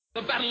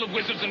battle of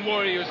wizards and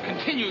warriors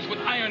continues with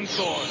iron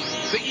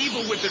swords. The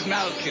evil wizard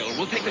Malkil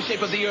will take the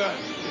shape of the earth,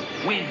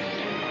 wind,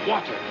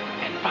 water,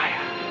 and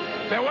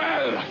fire.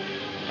 Farewell!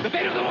 The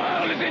fate of the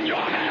world is in your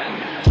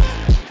hands!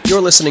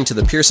 You're listening to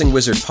the Piercing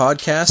Wizard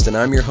podcast, and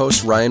I'm your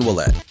host, Ryan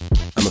Willett.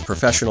 I'm a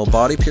professional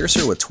body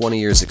piercer with 20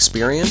 years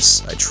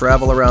experience. I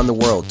travel around the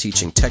world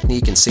teaching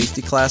technique and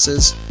safety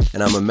classes,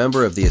 and I'm a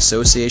member of the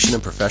Association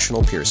of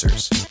Professional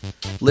Piercers.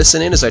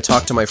 Listen in as I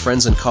talk to my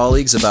friends and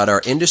colleagues about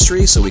our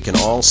industry so we can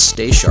all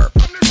stay sharp.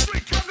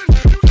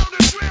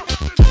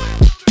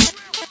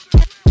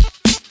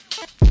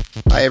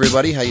 Hi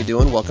everybody, how you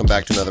doing? Welcome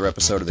back to another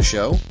episode of the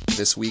show.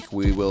 This week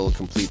we will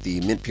complete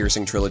the Mint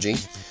Piercing trilogy.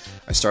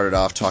 I started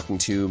off talking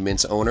to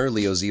Mint's owner,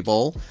 Leo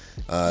Zebol.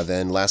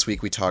 Then last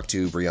week we talked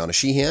to Brianna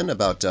Sheehan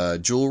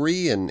about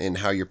jewelry and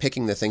how you're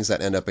picking the things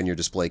that end up in your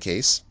display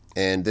case.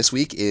 And this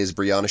week is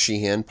Brianna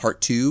Sheehan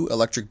Part 2,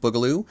 Electric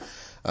Boogaloo.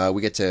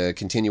 We get to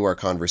continue our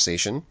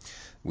conversation.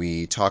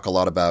 We talk a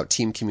lot about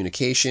team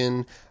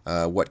communication,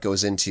 what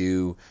goes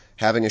into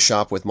having a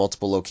shop with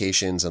multiple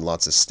locations and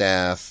lots of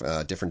staff,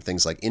 different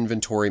things like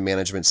inventory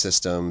management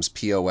systems,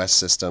 POS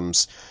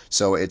systems.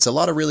 So it's a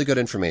lot of really good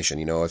information.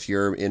 You know, if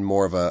you're in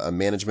more of a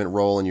management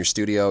role in your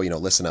studio, you know,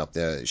 listen up.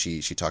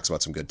 She talks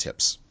about some good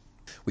tips.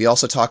 We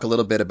also talk a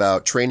little bit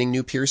about training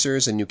new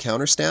piercers and new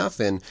counter staff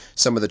and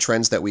some of the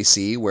trends that we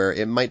see where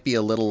it might be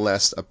a little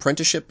less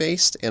apprenticeship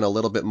based and a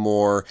little bit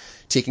more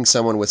taking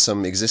someone with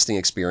some existing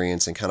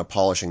experience and kind of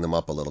polishing them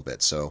up a little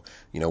bit. So,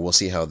 you know, we'll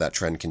see how that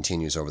trend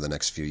continues over the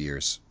next few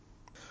years.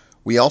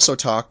 We also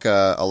talk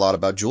a lot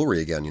about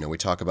jewelry again. You know, we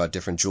talk about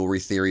different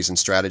jewelry theories and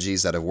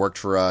strategies that have worked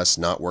for us,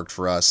 not worked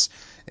for us.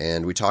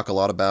 And we talk a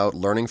lot about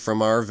learning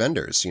from our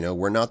vendors. You know,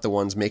 we're not the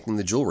ones making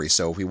the jewelry.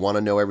 So if we want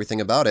to know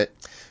everything about it,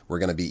 we're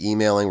going to be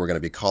emailing, we're going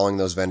to be calling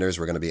those vendors,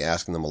 we're going to be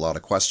asking them a lot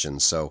of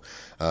questions. So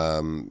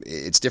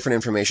it's different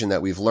information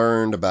that we've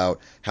learned about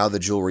how the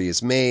jewelry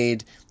is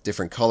made,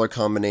 different color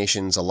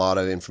combinations, a lot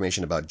of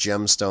information about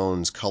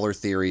gemstones, color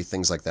theory,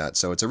 things like that.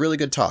 So it's a really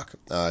good talk.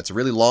 It's a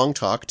really long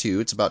talk, too.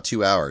 It's about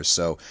 2 hours.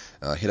 So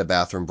hit a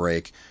bathroom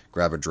break,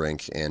 grab a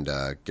drink, and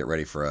get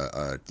ready for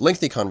a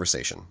lengthy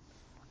conversation.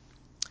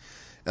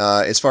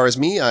 As far as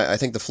me, I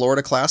think the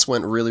Florida class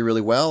went really,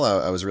 really well.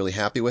 I was really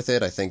happy with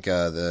it. I think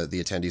the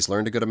attendees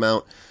learned a good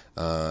amount.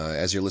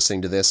 As you're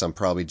listening to this, I'm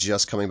probably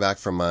just coming back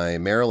from my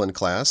Maryland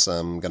class.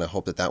 I'm going to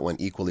hope that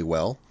went equally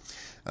well.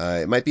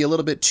 It might be a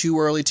little bit too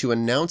early to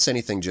announce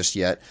anything just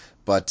yet,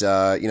 but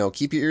you know,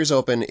 keep your ears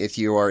open if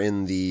you are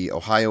in the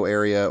Ohio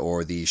area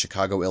or the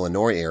Chicago,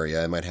 Illinois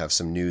area. I might have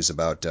some news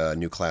about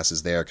new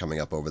classes there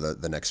coming up over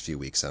the next few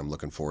weeks. I'm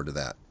looking forward to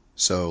that.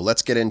 So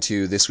let's get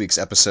into this week's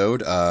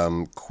episode.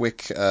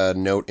 Quick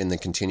note in the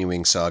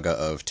continuing saga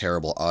of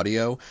terrible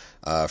audio.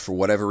 For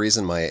whatever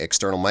reason, my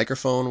external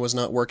microphone was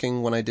not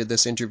working when I did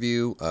this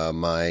interview.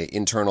 My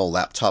internal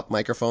laptop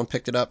microphone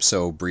picked it up,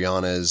 so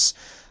Brianna's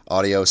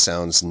audio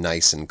sounds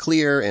nice and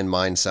clear, and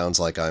mine sounds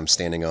like I'm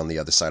standing on the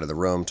other side of the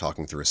room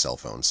talking through a cell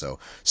phone. So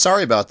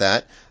sorry about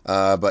that,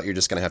 but you're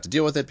just going to have to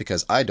deal with it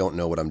because I don't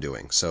know what I'm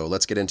doing. So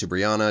let's get into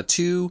Brianna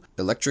 2,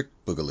 Electric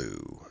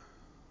Boogaloo.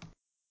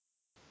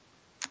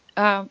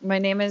 My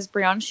name is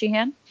Brianna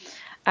Sheehan.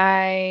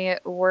 I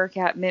work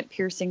at Mint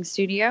Piercing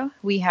Studio.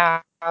 We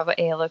have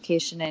a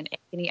location in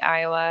Ankeny,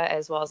 Iowa,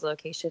 as well as a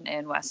location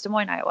in West Des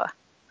Moines, Iowa.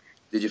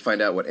 Did you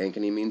find out what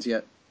Ankeny means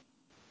yet?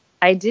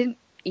 I didn't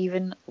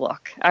even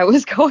look. I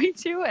was going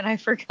to, and I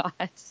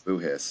forgot. Boo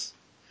hiss.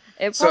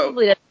 It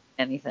probably doesn't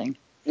mean anything.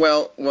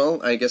 Well,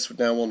 I guess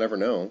now we'll never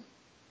know.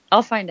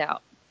 I'll find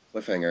out.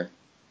 Cliffhanger.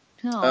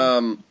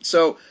 Oh.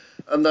 So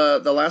on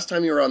the last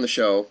time you were on the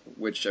show,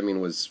 which I mean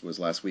was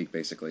last week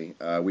basically,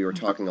 we were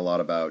talking a lot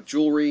about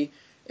jewelry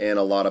and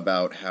a lot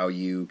about how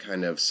you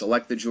kind of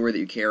select the jewelry that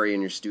you carry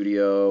in your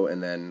studio,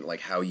 and then like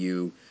how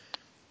you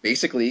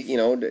basically, you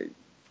know,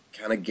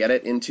 kind of get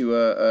it into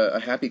a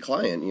happy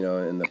client, you know,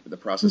 and the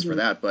process for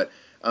that. But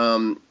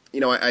you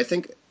know, I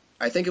think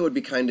it would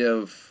be kind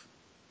of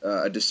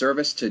a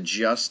disservice to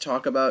just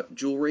talk about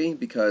jewelry,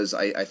 because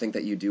I think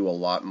that you do a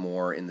lot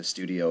more in the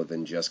studio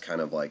than just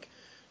kind of like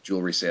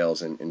jewelry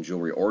sales and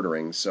jewelry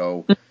ordering.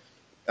 So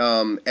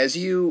as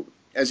you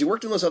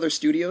worked in those other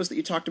studios that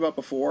you talked about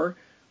before,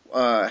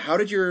 how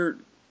did your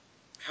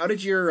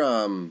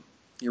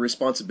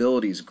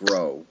responsibilities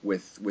grow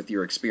with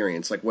your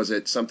experience? Like, was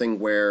it something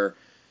where,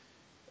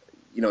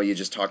 you know, you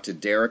just talked to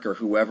Derek or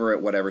whoever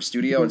at whatever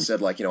studio and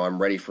said, like, you know, I'm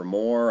ready for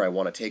more, I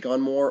want to take on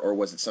more? Or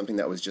was it something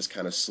that was just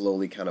kind of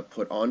slowly kind of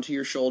put onto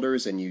your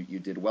shoulders and you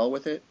did well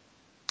with it?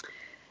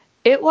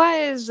 It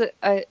was,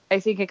 I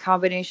think, a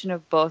combination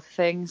of both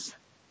things.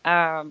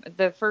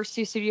 The first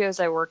two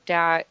studios I worked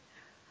at,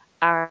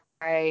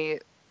 I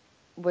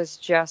was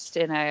just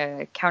in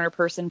a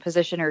counterperson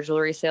position or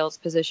jewelry sales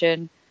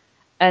position.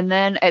 And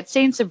then at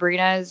St.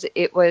 Sabrina's,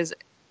 it was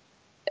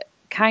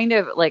kind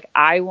of like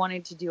I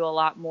wanted to do a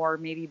lot more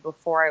maybe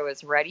before I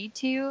was ready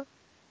to,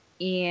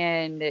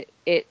 and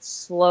it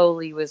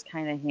slowly was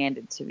kind of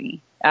handed to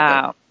me.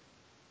 Okay.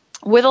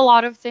 With a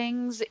lot of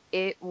things,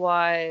 it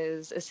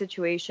was a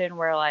situation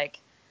where, like,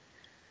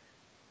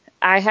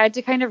 I had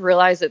to kind of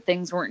realize that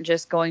things weren't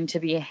just going to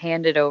be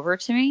handed over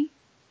to me.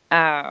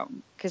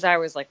 Because I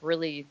was like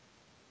really,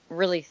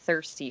 really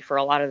thirsty for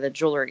a lot of the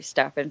jewelry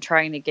stuff and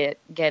trying to get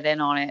in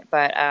on it.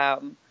 But I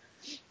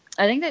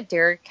think that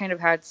Derek kind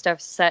of had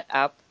stuff set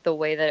up the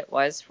way that it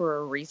was for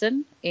a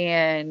reason.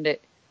 And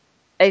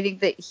I think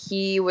that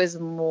he was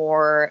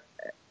more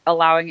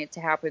allowing it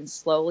to happen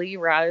slowly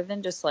rather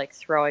than just like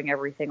throwing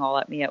everything all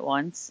at me at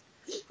once.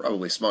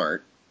 Probably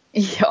smart.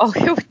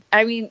 Yeah,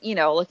 I mean,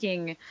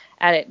 looking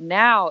at it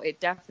now, it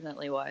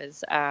definitely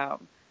was. So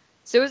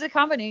it was a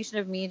combination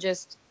of me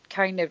just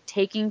kind of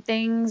taking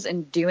things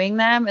and doing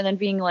them and then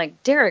being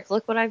like, Derek,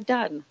 look what I've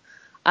done.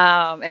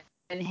 And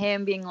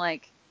him being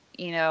like,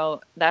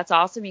 that's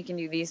awesome. You can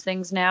do these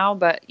things now,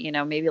 but,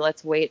 maybe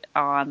let's wait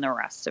on the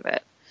rest of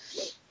it.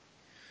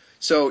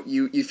 So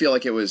you feel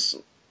like it was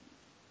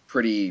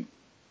pretty,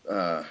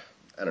 I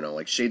don't know,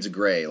 like shades of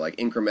gray, like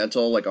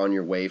incremental, like on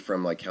your way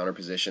from like counter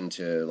position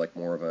to like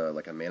more of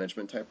a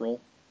management type role?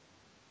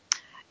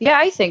 Yeah,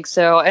 I think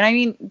so. And I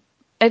mean,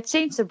 at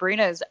St.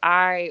 Sabrina's,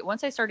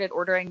 once I started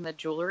ordering the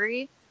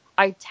jewelry,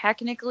 I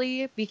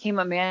technically became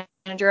a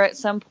manager at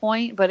some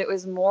point, but it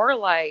was more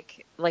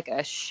like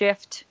a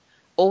shift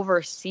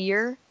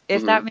overseer, if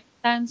Mm-hmm. that makes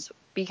sense,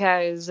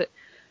 because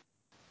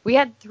we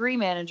had 3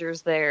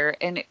 managers there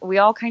and we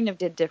all kind of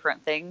did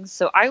different things.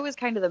 So I was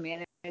kind of the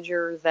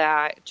manager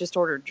that just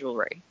ordered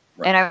jewelry.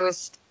 Right. And I was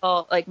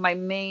still like my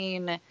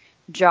main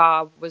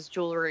job was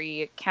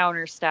jewelry,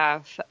 counter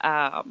stuff.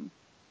 And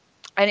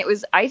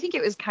I think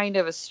it was kind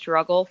of a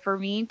struggle for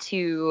me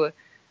to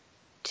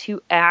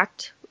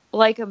act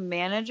like a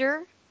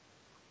manager,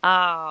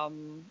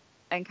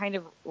 and kind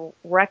of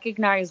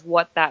recognize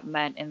what that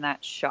meant in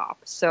that shop.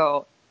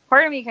 So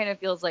part of me kind of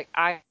feels like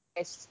I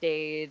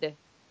stayed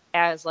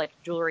as like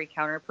jewelry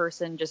counter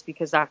person just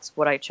because that's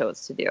what I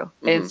chose to do.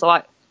 Mm-hmm. And it's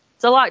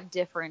a lot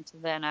different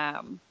than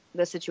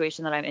the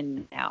situation that I'm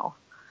in now.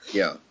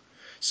 Yeah.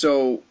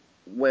 So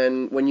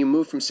when you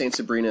moved from St.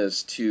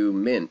 Sabrina's to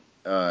Mint,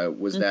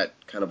 was that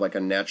kind of like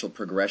a natural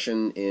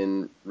progression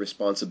in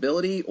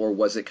responsibility, or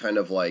was it kind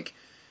of like,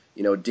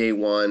 day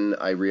one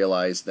I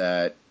realized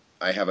that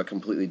I have a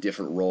completely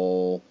different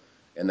role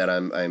and that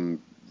I'm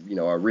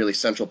a really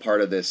central part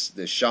of this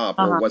shop,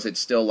 or was it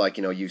still like,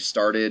 you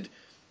started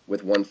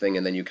with one thing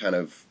and then you kind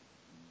of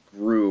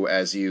grew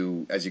as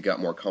you got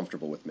more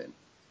comfortable with Mint?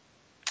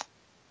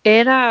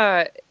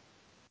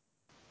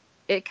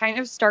 It kind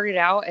of started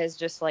out as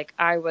just like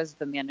I was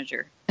the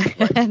manager.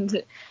 Right.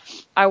 And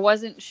I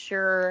wasn't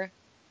sure.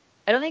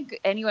 I don't think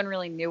anyone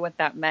really knew what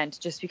that meant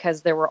just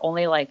because there were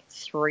only like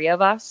 3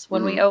 of us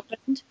when we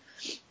opened.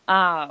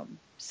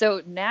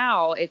 So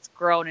now it's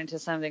grown into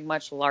something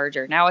much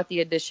larger. Now with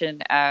the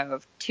addition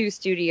of 2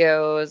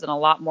 studios and a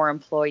lot more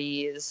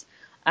employees,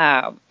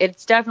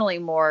 it's definitely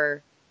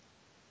more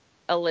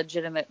a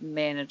legitimate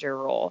manager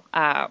role.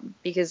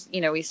 Because,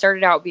 we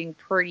started out being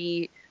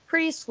pretty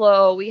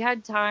slow. We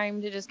had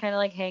time to just kind of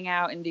like hang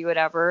out and do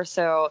whatever.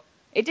 So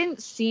it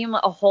didn't seem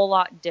a whole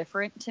lot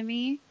different to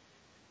me.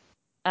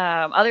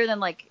 Other than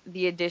like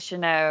the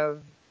addition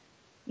of,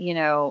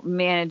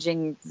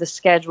 managing the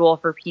schedule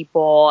for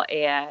people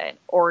and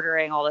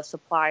ordering all the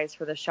supplies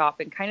for the shop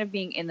and kind of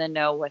being in the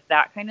know with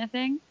that kind of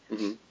thing.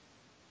 Mm-hmm.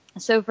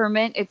 So for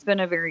Mint, it's been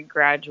a very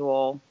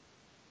gradual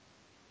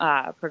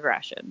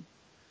progression.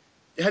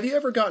 Have you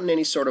ever gotten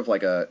any sort of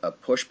like a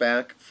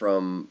pushback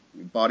from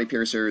body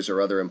piercers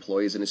or other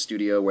employees in a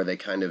studio where they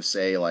kind of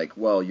say like,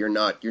 well, you're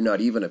not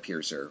even a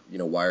piercer.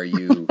 Why are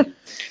you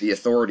the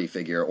authority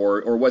figure?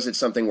 Or was it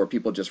something where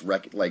people just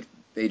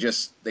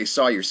they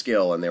saw your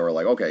skill and they were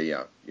like, okay,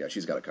 yeah,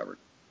 she's got it covered?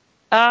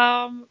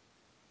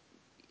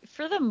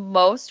 For the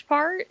most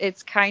part,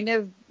 it's kind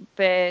of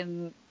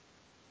been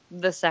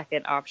the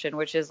second option,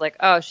 which is like,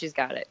 oh, she's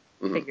got it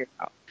figured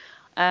out.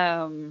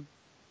 And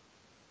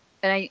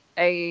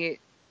I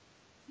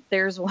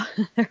there was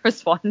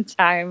one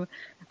time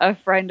a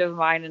friend of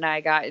mine and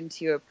I got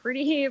into a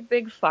pretty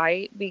big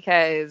fight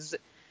because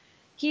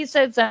he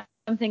said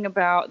something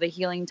about the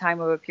healing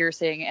time of a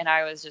piercing, and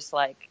I was just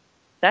like,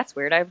 that's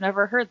weird. I've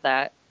never heard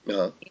that.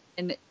 Uh-huh.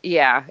 And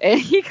yeah, and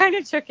he kind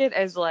of took it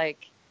as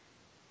like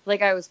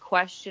I was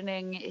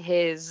questioning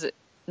his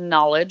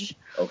knowledge.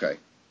 Okay.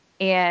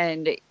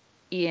 And,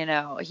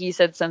 he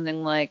said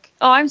something like,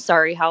 oh, I'm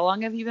sorry. How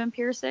long have you been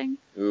piercing?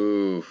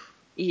 Ooh.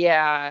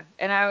 Yeah.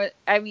 And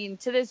I mean,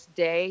 to this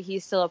day, he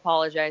still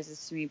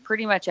apologizes to me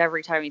pretty much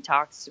every time he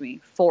talks to me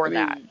for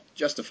that.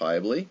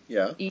 Justifiably,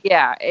 yeah.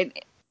 Yeah. And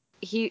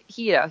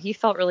he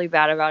felt really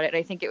bad about it. And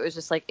I think it was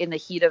just like in the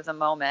heat of the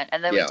moment.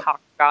 And then we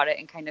talked about it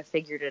and kind of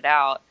figured it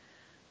out.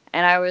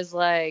 And I was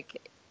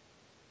like,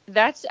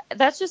 that's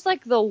just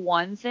like the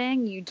one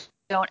thing you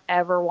don't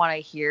ever want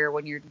to hear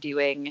when you're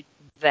doing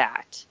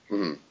that.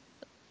 Mm-hmm.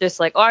 Just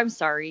like, oh, I'm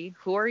sorry.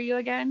 Who are you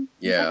again?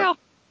 Yeah. He's like,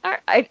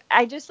 oh,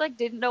 I just like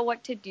didn't know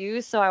what to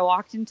do, so I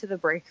walked into the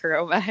break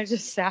room and I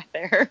just sat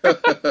there.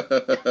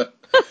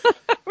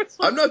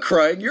 I'm not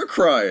crying. You're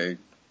crying.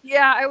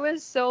 Yeah, I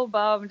was so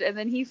bummed. And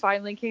then he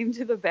finally came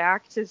to the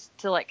back to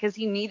like, because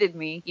he needed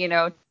me,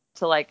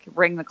 to like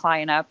ring the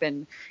client up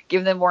and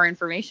give them more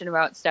information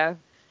about stuff.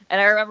 And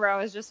I remember I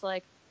was just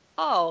like,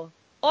 oh,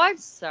 I'm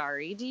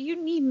sorry. Do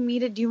you need me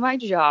to do my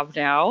job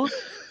now?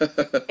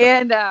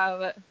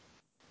 and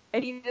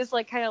he just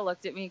like kind of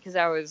looked at me because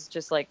I was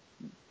just like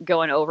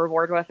going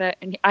overboard with it.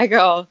 And I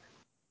go,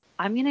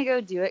 I'm going to go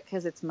do it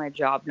because it's my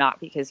job, not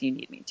because you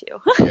need me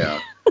to.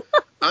 Yeah.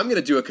 I'm going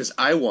to do it because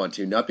I want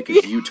to, not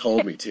because you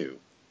told me to.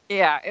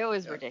 Yeah, it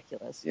was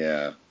ridiculous.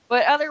 Yeah.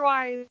 But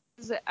otherwise,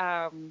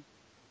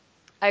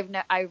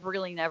 I've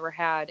really never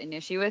had an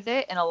issue with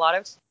it. And a lot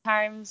of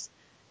times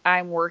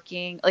I'm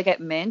working, like at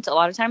Mint, a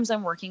lot of times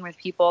I'm working with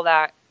people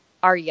that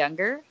are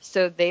younger.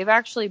 So they've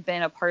actually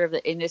been a part of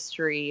the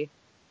industry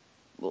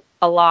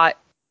a lot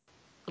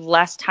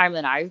less time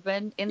than I've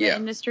been in the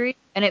industry.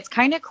 And it's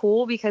kind of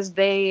cool because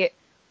it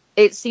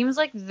seems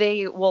like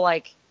they will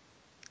like,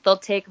 they'll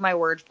take my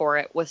word for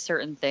it with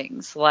certain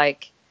things.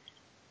 Like,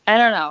 I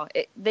don't know.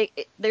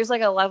 There's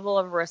like a level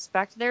of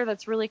respect there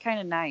that's really kind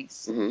of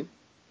nice. Mm-hmm.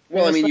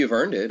 Well, I mean, you've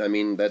earned it. I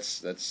mean,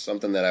 that's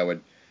something that I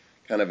would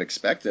kind of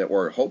expect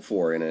or hope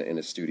for in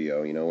a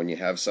studio. You know, when you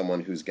have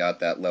someone who's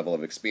got that level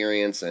of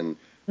experience and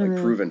like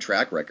proven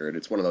track record,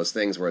 it's one of those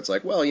things where it's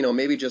like, well, you know,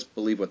 maybe just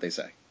believe what they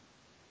say.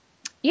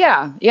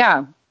 Yeah,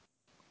 yeah.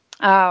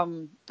 I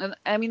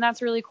mean,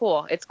 that's really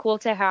cool. It's cool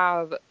to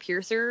have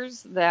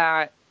piercers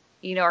that,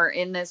 you know, are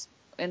in this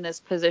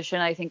position.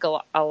 I think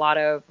a lot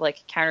of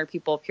like counter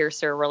people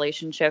piercer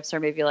relationships are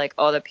maybe like,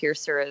 oh, the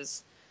piercer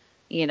is,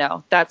 you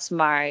know, that's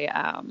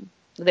my,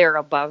 they're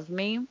above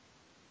me.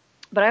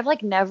 But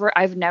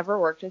I've never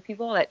worked with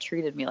people that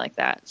treated me like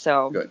that.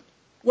 So good.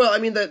 Well, I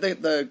mean,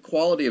 the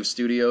quality of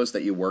studios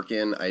that you work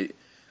in, I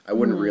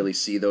wouldn't really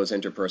see those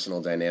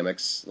interpersonal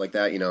dynamics like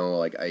that. You know,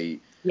 like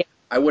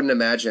I wouldn't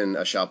imagine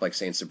a shop like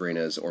St.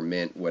 Sabrina's or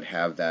Mint would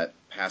have that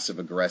passive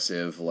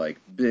aggressive, like,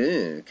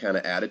 kind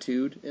of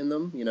attitude in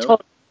them, you know?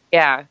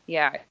 Yeah,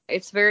 yeah.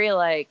 It's very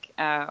like,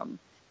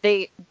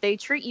 they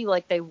treat you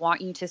like they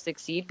want you to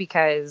succeed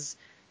because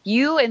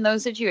you in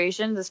those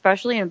situations,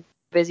 especially in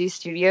busy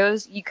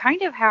studios, you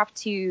kind of have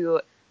to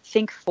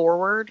think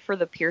forward for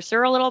the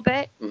piercer a little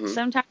bit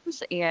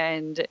sometimes,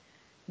 and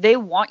they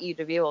want you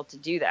to be able to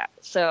do that.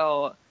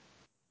 So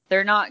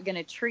they're not going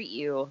to treat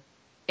you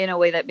in a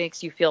way that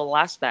makes you feel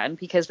less than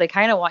because they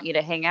kind of want you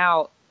to hang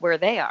out where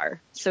they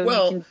are so you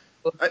can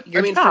do your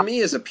I mean, job. for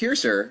me as a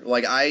piercer,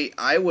 like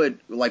I would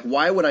like,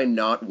 why would I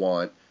not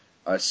want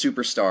a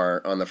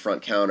superstar on the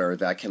front counter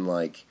that can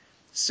like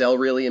sell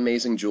really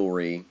amazing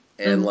jewelry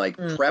and like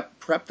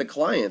prep the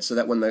client so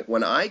that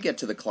when I get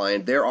to the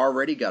client, they're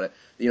already got a,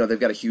 you know, they've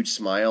got a huge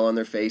smile on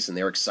their face and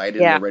they're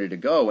excited and they're ready to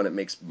go, and it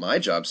makes my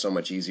job so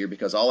much easier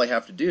because all I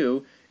have to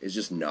do is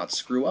just not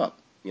screw up,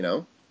 you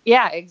know?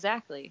 Yeah,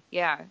 exactly.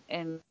 Yeah.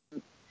 And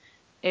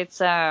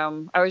it's I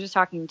was just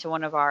talking to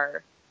one of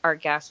our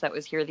guests that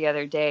was here the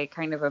other day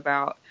kind of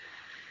about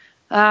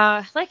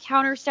like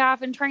counter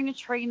staff and trying to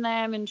train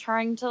them and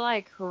trying to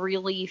like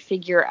really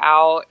figure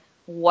out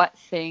what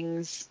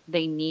things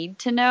they need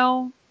to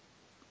know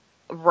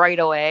right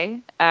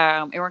away.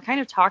 And we're kind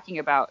of talking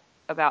about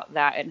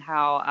that and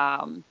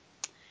how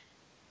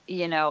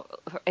you know,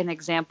 an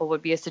example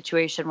would be a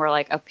situation where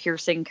like a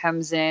piercing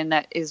comes in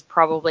that is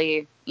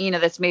probably, you know,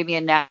 that's maybe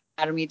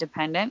anatomy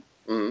dependent.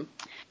 Mm-hmm.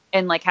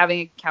 And like having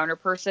a counter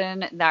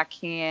person that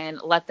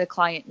can let the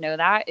client know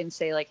that and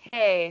say like,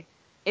 hey,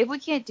 if we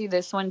can't do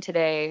this one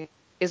today,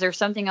 is there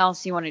something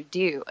else you want to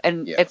do?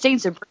 And at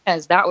St.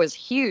 Sabrina's, that was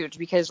huge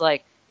because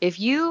like if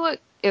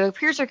a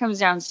piercer comes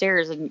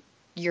downstairs and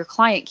your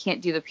client can't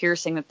do the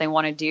piercing that they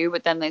want to do,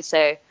 but then they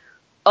say,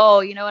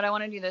 oh, you know what, I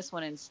want to do this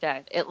one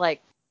instead. It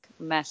like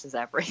messes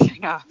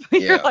everything up.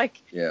 You're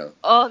like,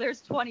 oh,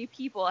 there's 20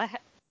 people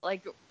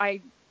like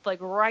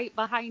right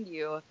behind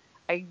you.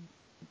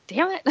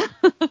 Damn it.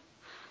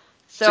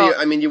 So,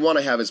 I mean, you want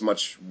to have as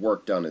much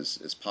work done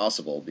as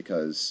possible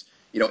because,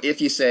 you know,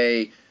 if you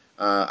say,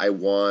 I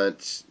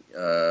want,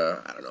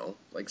 I don't know,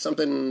 like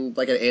something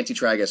like an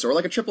antitragus or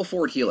like a triple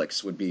forward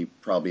helix would be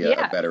probably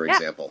a better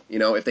example. You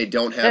know, if they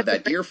don't have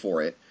that gear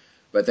for it,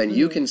 but then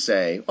you can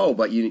say, oh,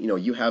 but you know,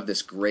 you have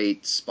this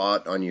great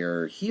spot on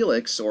your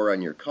helix or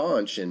on your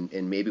conch,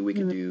 and maybe we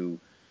could do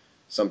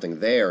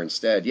something there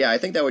instead. Yeah, I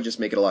think that would just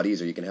make it a lot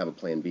easier. You can have a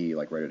plan B,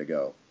 like, ready to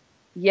go.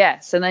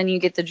 Yes, and then you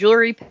get the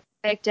jewelry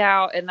picked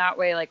out, and that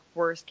way, like,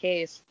 worst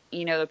case,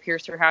 you know, the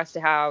piercer has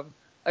to have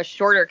a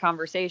shorter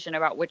conversation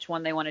about which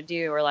one they want to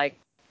do or, like,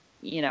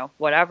 you know,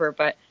 whatever.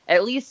 But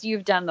at least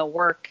you've done the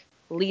work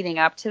leading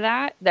up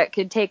to that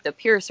could take the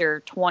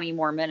piercer 20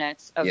 more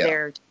minutes of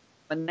their time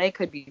when they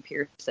could be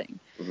piercing.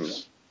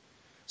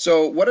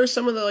 So what are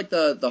some of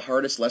the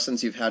hardest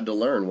lessons you've had to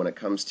learn when it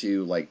comes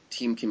to like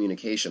team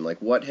communication?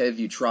 Like what have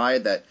you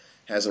tried that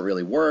hasn't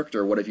really worked,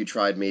 or what have you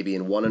tried maybe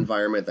in one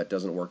environment that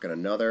doesn't work in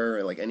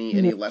another? Like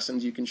any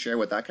lessons you can share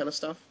with that kind of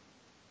stuff?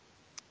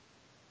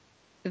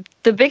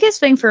 The biggest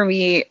thing for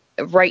me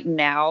right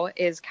now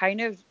is kind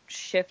of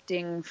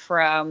shifting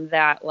from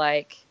that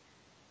like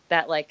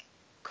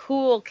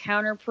cool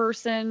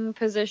counterperson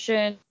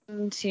position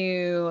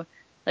to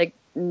like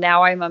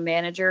now I'm a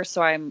manager,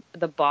 so I'm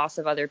the boss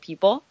of other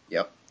people.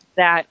 Yep.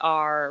 that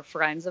are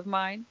friends of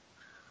mine.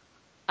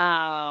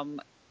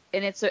 And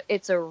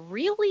it's a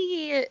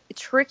really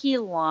tricky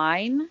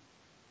line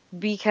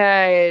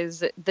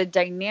because the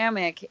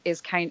dynamic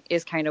is kind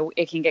of,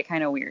 it can get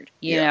kind of weird,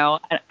 you know.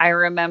 And I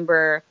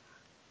remember,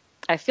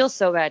 I feel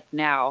so bad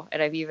now,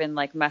 and I've even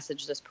like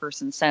messaged this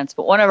person since,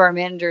 but one of our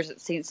managers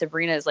at St.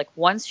 Sabrina is like,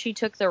 once she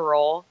took the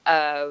role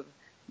of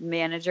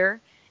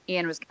manager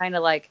and was kind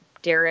of like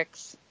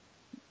Derek's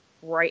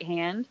right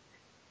hand,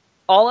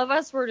 all of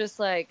us were just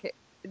like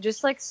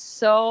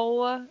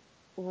so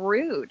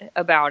rude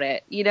about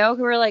it, you know.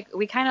 We were like,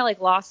 we kind of like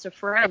lost a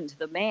friend to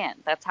the man.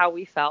 That's how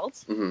we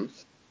felt. Mm-hmm.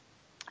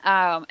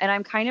 And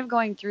I'm kind of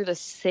going through the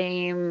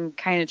same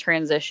kind of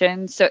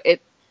transition. So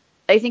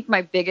I think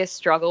my biggest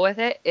struggle with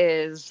it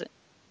is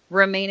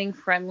remaining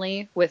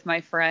friendly with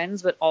my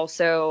friends, but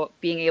also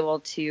being able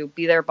to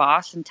be their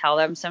boss and tell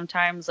them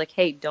sometimes like,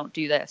 hey, don't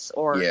do this,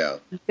 or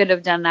you could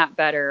have done that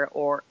better,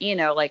 or, you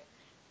know, like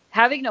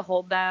having to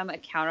hold them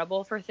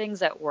accountable for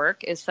things at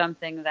work is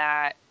something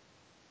that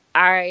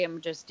I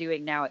am just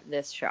doing now at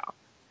this shop.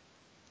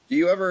 Do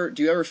you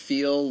ever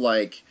feel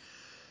like,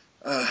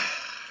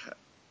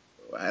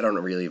 I don't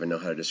really even know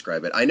how to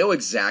describe it. I know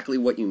exactly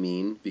what you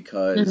mean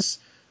because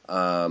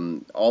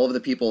all of the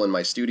people in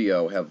my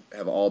studio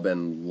have all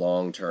been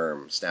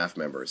long-term staff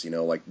members. You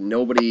know, like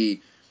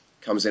nobody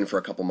comes in for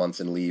a couple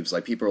months and leaves.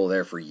 Like people are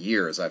there for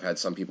years. I've had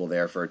some people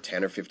there for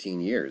 10 or 15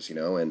 years, you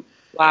know, and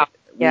Wow.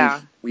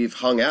 Yeah. we've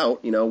hung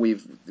out, you know,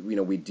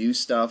 we do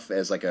stuff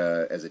as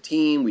a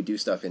team, we do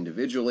stuff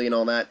individually and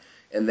all that.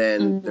 And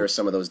then Mm-hmm. there's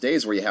some of those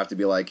days where you have to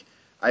be like,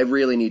 I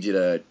really need you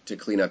to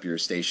clean up your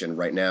station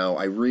right now.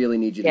 I really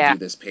need you to Yeah. do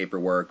this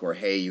paperwork, or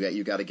hey,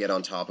 you got to get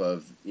on top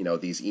of, you know,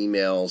 these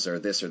emails or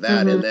this or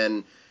that. Mm-hmm. And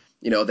then,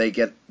 you know, they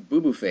get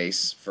boo-boo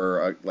face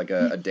for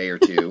a day or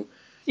two.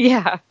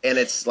 Yeah. And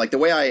it's like the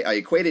way I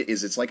equate it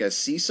is it's like a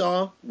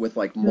seesaw with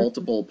like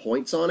multiple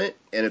points on it,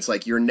 and it's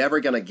like you're never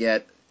gonna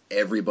get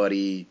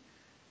everybody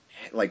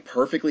like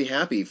perfectly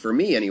happy. For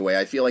me anyway,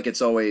 I feel like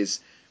it's always,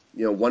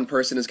 you know, one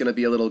person is going to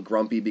be a little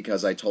grumpy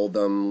because I told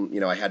them, you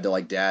know, I had to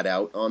like dad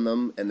out on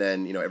them, and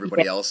then, you know, Yeah.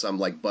 everybody else I'm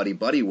like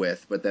buddy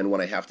with, but then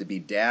when I have to be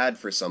dad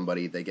for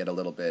somebody, they get a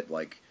little bit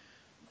like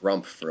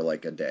grump for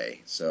like a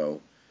day.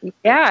 So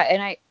Yeah.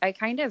 And I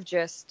kind of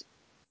just,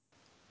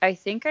 I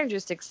think I've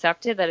just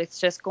accepted that it's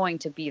just going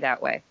to be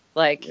that way.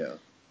 Like yeah,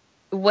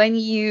 when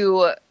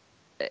you,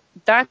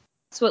 that's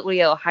what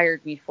Leo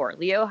hired me for.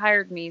 Leo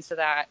hired me so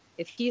that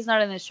if he's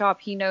not in the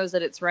shop, he knows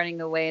that it's running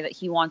the way that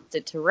he wants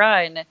it to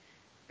run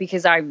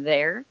because I'm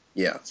there.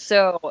 yeah,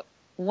 So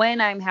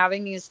when I'm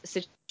having these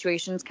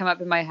situations come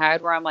up in my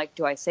head where I'm like,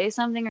 do I say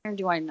something or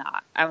do I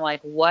not? I'm like,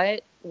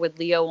 what would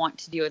Leo want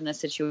to do in this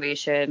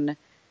situation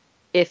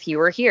if he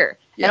were here?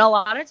 And yeah, a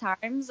lot of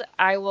times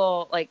I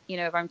will, like, you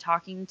know, if I'm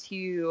talking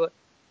to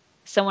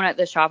someone at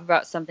the shop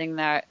about something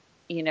that,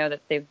 you know,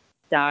 that they've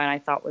done I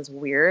thought was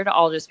weird,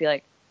 I'll just be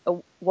like,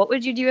 oh, what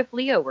would you do if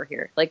Leo were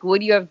here? Like,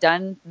 would you have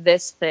done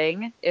this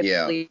thing if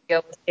yeah. Leo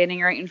was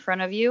standing right in front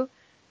of you?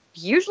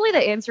 Usually the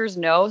answer is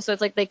no. So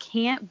it's like they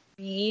can't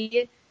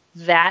be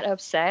that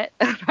upset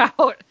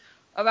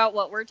about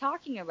what we're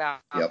talking about.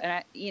 Yep.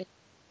 And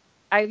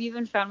I've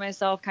even found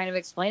myself kind of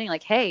explaining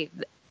like, hey,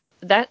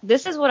 that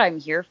this is what I'm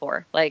here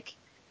for. Like,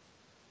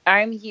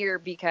 I'm here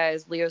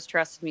because Leo's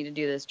trusted me to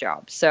do this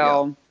job. Yeah.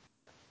 So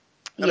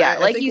And yeah, I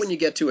like think you. when you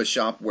get to a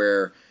shop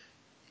where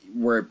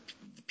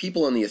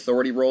people in the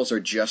authority roles are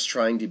just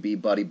trying to be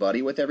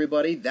buddy with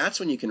everybody, that's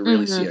when you can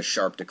really see Mhm. a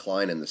sharp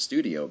decline in the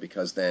studio,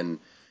 because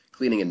then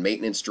cleaning and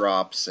maintenance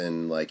drops,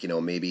 and like, you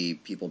know, maybe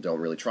people don't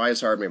really try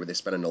as hard, maybe they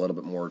spend a little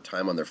bit more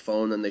time on their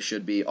phone than they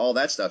should be, all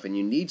that stuff, and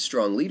you need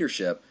strong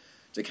leadership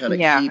to kind of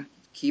Yeah.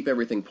 keep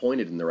everything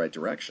pointed in the right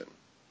direction.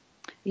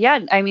 Yeah,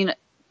 I mean,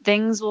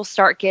 things will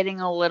start getting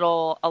a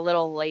little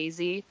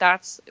lazy.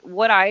 That's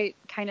what I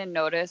kind of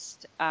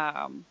noticed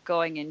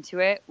going into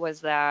it,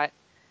 was that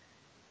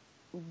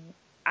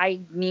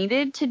I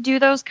needed to do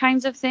those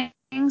kinds of things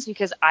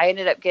because I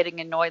ended up getting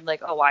annoyed,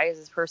 like, oh, why is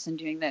this person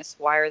doing this?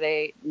 Why are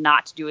they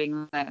not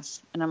doing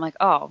this? And I'm like,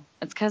 oh,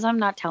 it's because I'm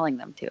not telling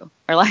them to,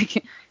 or like,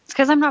 it's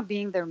because I'm not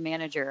being their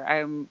manager.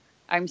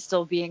 I'm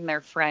still being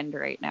their friend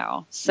right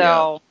now. Yeah.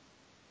 So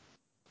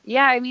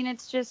yeah, I mean,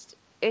 it's just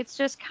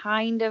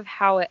kind of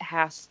how it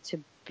has to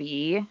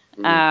be.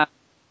 Hmm. And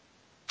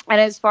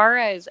as far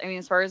as, I mean,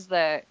 as far as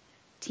the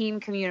team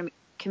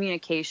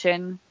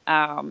communication,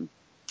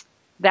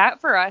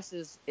 that for us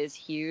is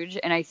huge.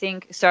 And I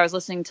think so. I was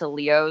listening to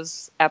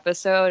Leo's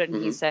episode, and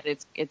he Hmm. said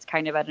it's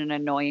kind of at an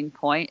annoying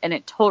point, and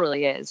it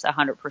totally is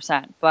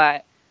 100%.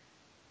 But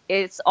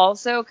it's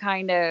also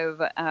kind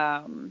of,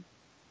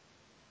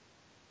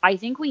 I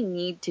think we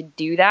need to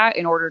do that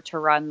in order to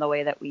run the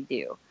way that we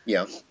do.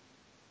 Yeah.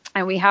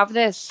 And we have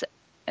this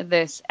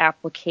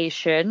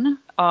application.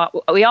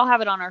 We all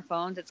have it on our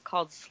phones. It's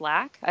called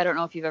Slack. I don't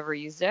know if you've ever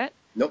used it.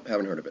 Nope,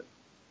 haven't heard of it.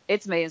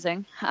 It's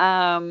amazing.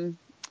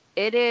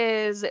 It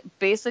is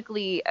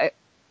basically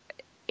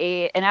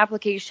an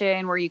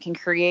application where you can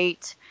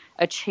create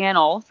a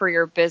channel for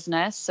your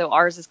business. So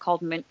ours is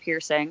called Mint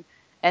Piercing,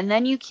 and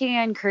then you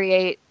can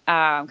create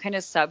kind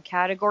of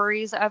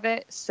subcategories of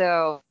it.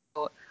 So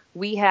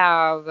we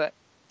have,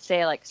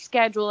 say, like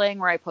scheduling,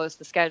 where I post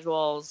the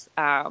schedules,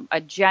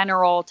 a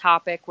general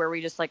topic where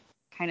we just like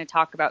kind of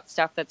talk about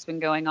stuff that's been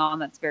going on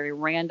that's very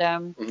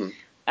random.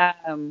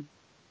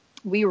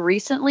 We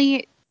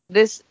recently,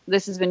 this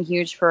has been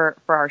huge for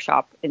our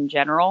shop in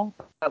general,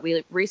 but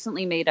we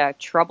recently made a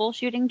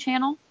troubleshooting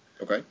channel.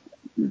 Okay.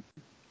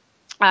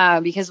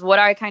 Because what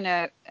I kind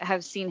of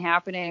have seen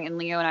happening, and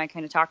Leo and I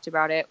kind of talked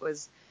about it,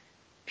 was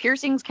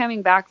piercings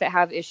coming back that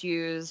have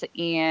issues,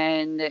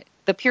 and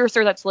the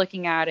piercer that's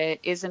looking at it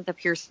isn't the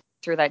piercer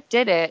that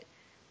did it.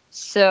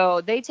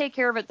 So they take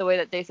care of it the way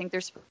that they think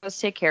they're supposed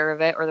to take care of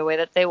it, or the way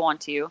that they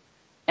want to.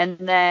 And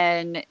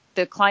then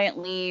the client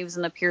leaves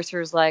and the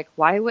piercer's like,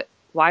 why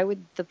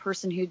would the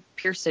person who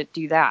pierced it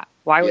do that?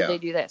 Why would they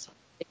do this? Why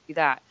would they do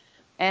that?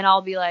 And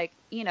I'll be like,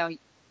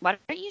 why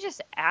don't you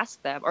just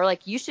ask them? Or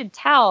like, you should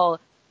tell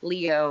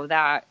Leo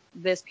that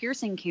this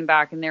piercing came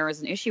back and there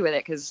was an issue with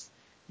it, because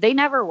they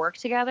never work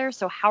together.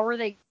 So how are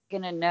they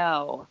going to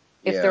know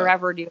if they're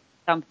ever doing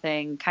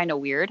something kind of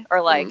weird?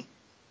 Or like,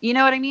 you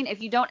know what I mean?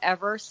 If you don't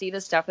ever see the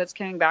stuff that's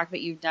coming back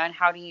that you've done,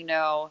 how do you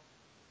know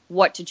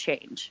what to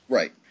change?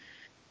 Right.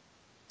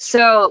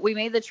 So we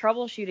made the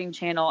troubleshooting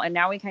channel, and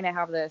now we kind of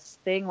have this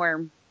thing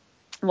where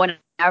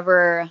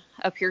whenever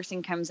a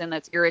piercing comes in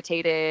that's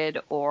irritated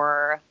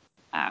or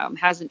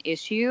has an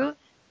issue,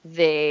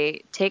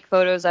 they take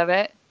photos of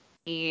it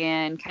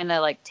and kind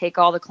of like take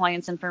all the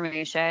client's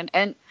information.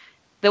 And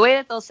the way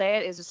that they'll say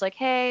it is just like,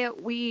 hey,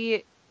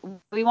 we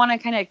want to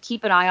kind of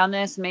keep an eye on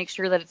this and make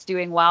sure that it's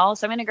doing well.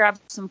 So I'm going to grab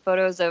some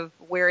photos of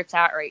where it's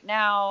at right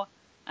now.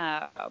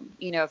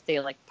 If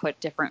they like put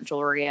different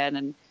jewelry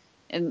in,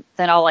 and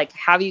then I'll like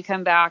have you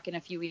come back in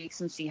a few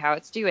weeks and see how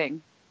it's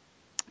doing.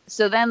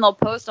 So then they'll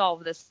post all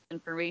of this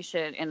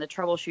information in the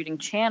troubleshooting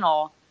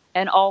channel,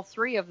 and all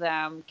three of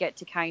them get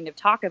to kind of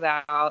talk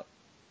about,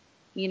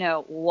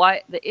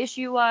 what the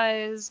issue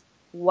was,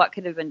 what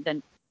could have been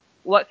done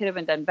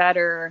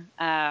better,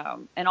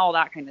 and all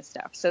that kind of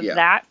stuff. So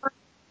that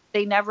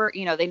they never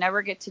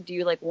get to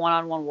do like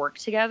one-on-one work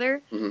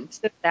together.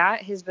 So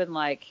that has been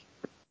like,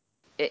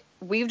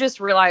 we've just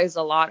realized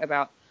a lot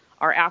about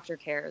our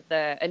aftercare,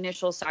 the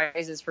initial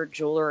sizes for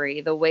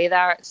jewelry, the way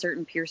that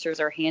certain piercers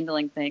are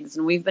handling things.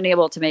 And we've been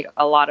able to make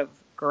a lot of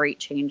great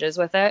changes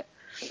with it.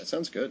 That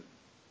sounds good.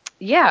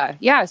 Yeah.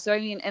 Yeah. So, I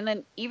mean, and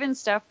then even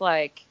stuff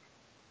like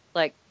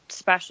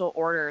special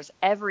orders,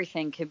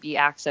 everything could be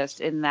accessed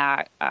in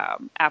that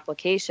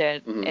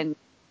application.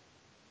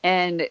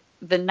 And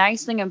the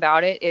nice thing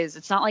about it is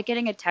it's not like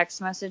getting a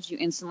text message you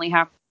instantly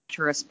have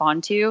to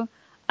respond to.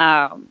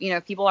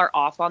 If people are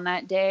off on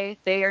that day,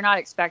 they are not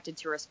expected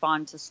to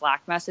respond to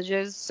Slack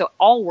messages. So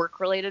all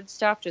work-related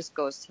stuff just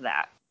goes to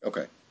that.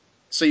 Okay.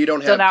 So you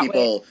don't have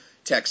people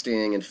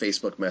texting and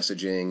Facebook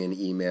messaging and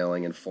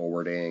emailing and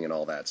forwarding and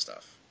all that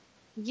stuff.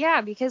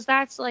 Yeah, because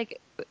that's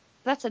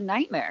a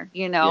nightmare,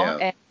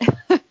 Yeah.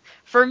 And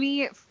for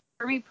me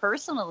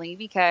personally,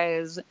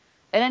 because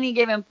at any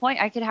given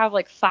point, I could have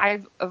like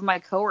 5 of my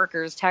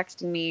coworkers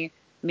texting me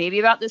maybe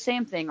about the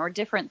same thing or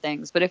different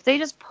things. But if they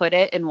just put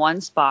it in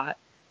one spot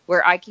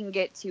where I can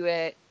get to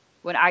it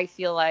when I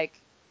feel like,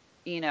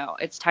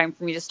 it's time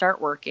for me to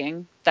start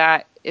working,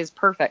 that is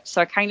perfect.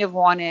 So I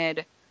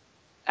wanted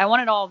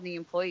all of the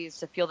employees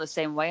to feel the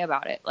same way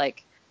about it.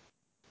 Like,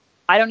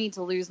 I don't need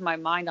to lose my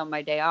mind on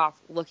my day off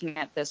looking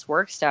at this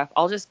work stuff.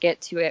 I'll just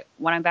get to it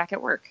when I'm back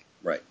at work.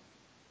 Right.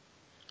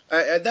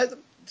 That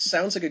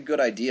sounds like a good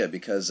idea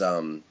because,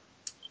 I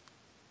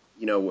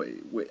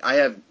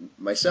have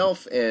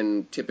myself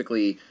and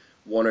typically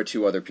 1 or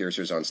 2 other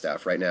piercers on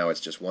staff. Right now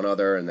it's just 1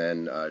 other, and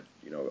then,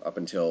 up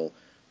until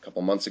a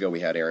couple months ago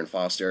we had Aaron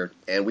Foster,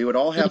 and we would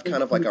all have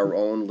kind of like our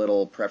own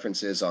little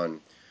preferences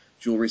on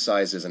jewelry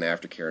sizes and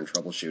aftercare and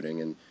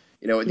troubleshooting, and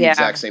the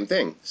exact same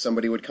thing.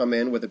 Somebody would come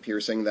in with a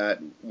piercing that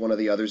one of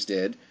the others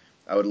did.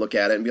 I would look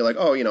at it and be like,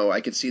 oh,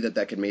 I could see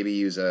that could maybe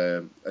use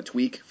a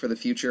tweak for the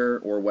future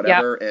or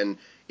whatever. Yep. And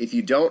if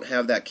you don't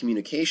have that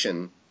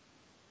communication,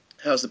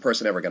 how's the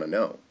person ever going to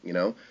know,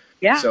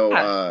 Yeah.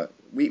 So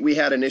we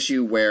had an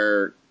issue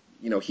where,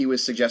 he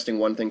was suggesting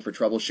one thing for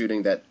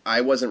troubleshooting that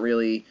I wasn't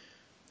really,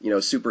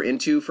 super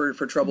into for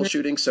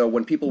troubleshooting. So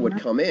when people would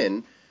come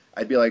in,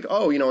 I'd be like,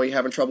 oh, you're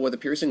having trouble with the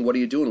piercing? What are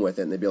you doing with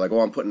it? And they'd be like,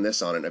 oh, I'm putting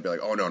this on it. And I'd be like,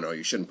 oh, no,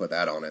 you shouldn't put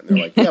that on it. And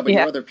they're like, yeah, but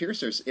your other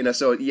piercers,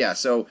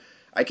 so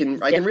I can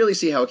really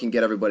see how it can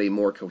get everybody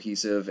more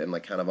cohesive and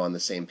like kind of on the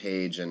same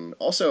page, and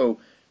also,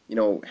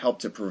 help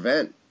to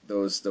prevent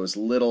those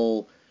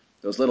little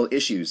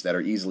issues that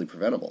are easily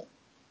preventable.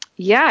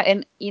 Yeah,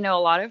 and a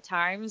lot of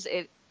times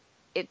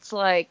it's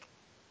like,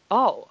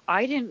 oh,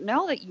 I didn't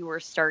know that you were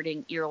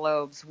starting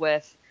earlobes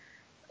with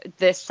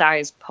this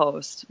size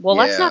post. Well,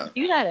 let's not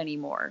do that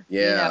anymore.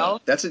 Yeah,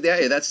 that's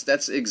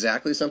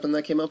exactly something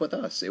that came up with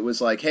us. It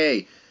was like,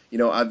 hey,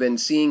 I've been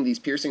seeing these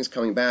piercings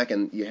coming back,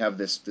 and you have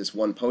this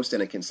one post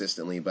in it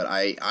consistently, but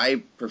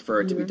I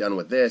prefer it to be done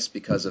with this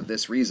because of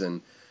this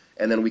reason,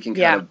 and then we can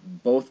kind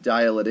of both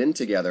dial it in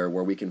together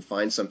where we can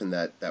find something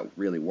that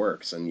really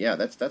works. And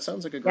that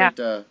sounds like a great.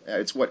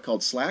 It's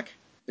called Slack.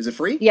 Is it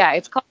free? Yeah,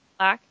 it's called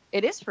Black.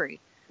 It is free.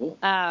 Cool.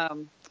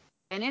 And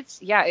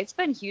it's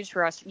been huge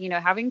for us,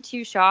 having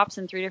 2 shops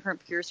and 3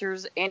 different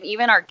piercers, and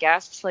even our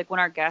guests, like when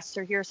our guests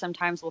are here,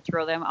 sometimes we'll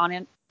throw them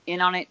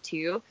in on it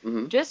too,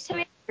 just to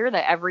make sure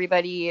that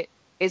everybody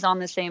is on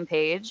the same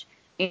page.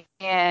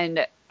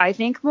 And I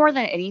think more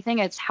than anything,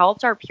 it's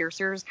helped our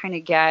piercers kind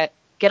of get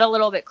a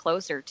little bit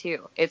closer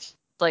too. It's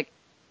like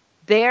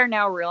they are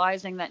now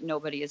realizing that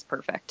nobody is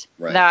perfect,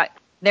 right. that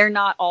they're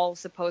not all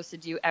supposed to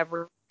do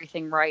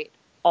everything right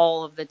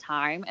all of the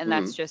time, and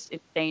that's just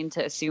insane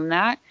to assume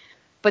that.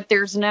 But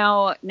there's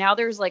no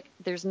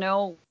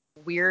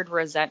weird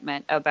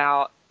resentment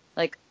about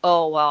like,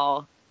 oh,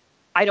 well,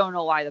 I don't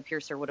know why the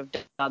piercer would have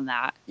done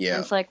that. Yeah.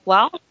 And it's like,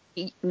 well,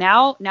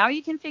 now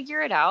you can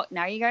figure it out.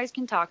 Now you guys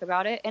can talk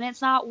about it, and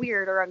it's not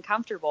weird or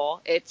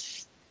uncomfortable.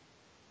 It's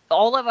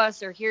all of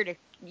us are here to,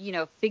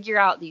 figure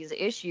out these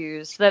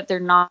issues so that they're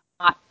not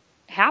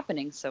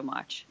happening so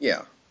much.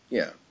 Yeah.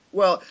 Yeah.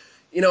 Well,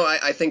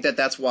 I think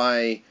that's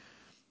why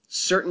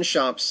certain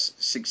shops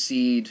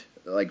succeed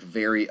like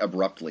very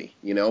abruptly,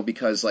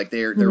 because like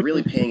they're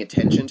really paying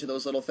attention to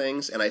those little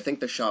things. And I think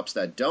the shops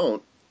that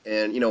don't,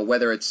 and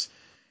whether it's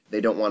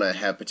they don't want to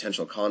have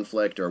potential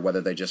conflict or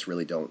whether they just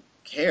really don't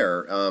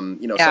care,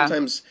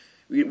 sometimes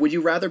would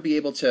you rather be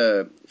able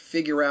to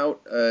figure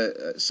out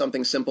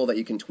something simple that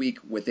you can tweak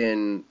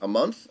within a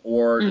month,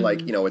 or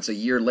like it's a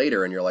year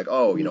later and you're like,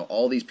 oh,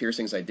 all these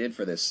piercings I did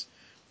for this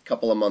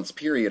couple of months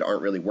period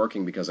aren't really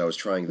working because I was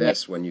trying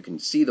this, when you can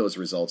see those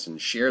results and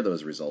share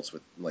those results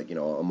with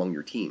among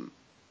your team.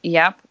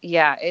 Yep.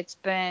 Yeah. It's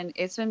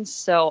been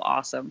so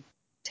awesome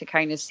to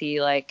kind of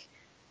see like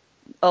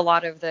a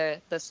lot of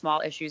the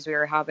small issues we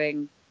were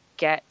having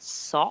get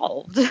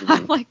solved.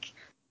 I'm like,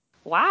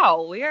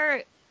 wow,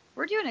 we're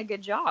doing a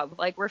good job.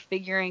 Like we're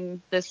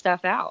figuring this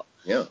stuff out.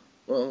 Yeah.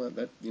 Well,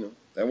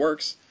 that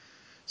works.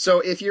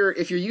 So if you're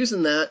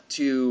using that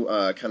to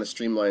kind of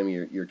streamline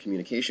your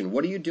communication,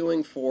 what are you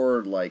doing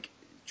for like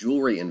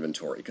jewelry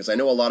inventory? Because I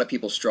know a lot of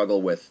people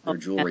struggle with their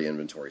jewelry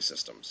inventory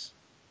systems.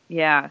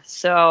 Yeah.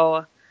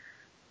 So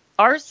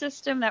our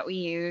system that we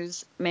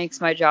use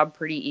makes my job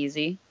pretty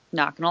easy.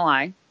 Not gonna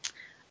lie.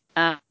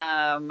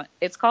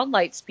 It's called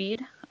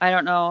Lightspeed. I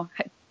don't know.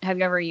 Have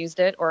you ever used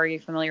it, or are you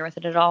familiar with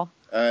it at all?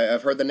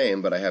 I've heard the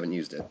name, but I haven't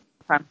used it.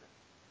 Okay.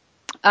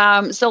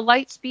 So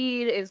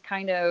Lightspeed is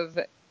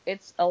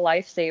it's a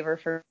lifesaver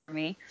for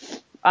me.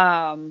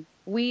 When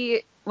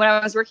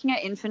I was working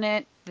at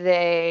Infinite,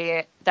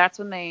 that's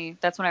when I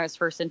was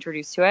first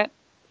introduced to it.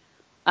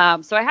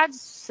 So I had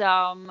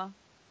some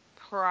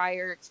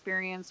prior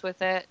experience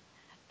with it,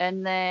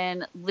 and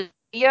then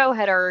Leo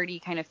had already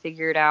kind of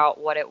figured out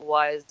what it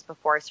was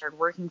before I started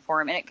working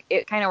for him, and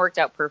it kind of worked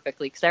out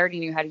perfectly because I already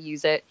knew how to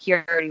use it. He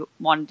already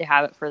wanted to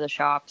have it for the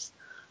shops.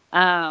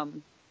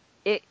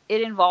 It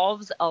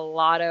involves a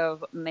lot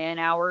of man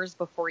hours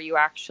before you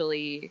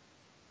actually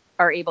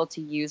are able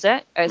to use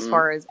it, as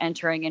far as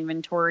entering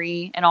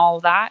inventory and all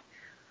of that.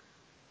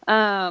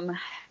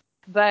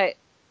 But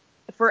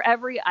for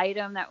every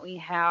item that we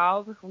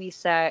have, we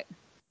set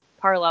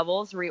par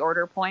levels,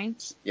 reorder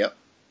points. Yep.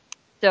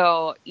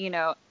 So,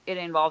 it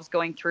involves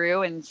going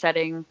through and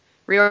setting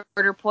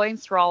reorder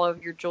points for all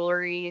of your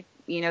jewelry,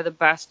 the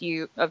best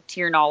to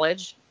your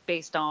knowledge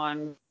based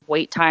on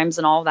wait times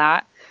and all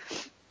that.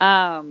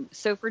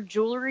 So for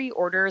jewelry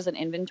orders and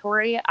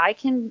inventory, I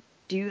can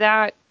do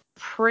that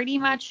pretty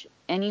much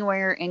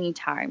anywhere,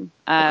 anytime.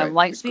 Okay.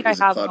 Lightspeed, I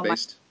have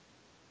cloud-based?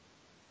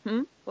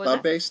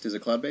 Cloud-based? Is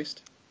it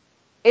cloud-based?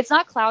 It's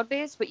not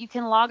cloud-based, but you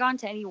can log on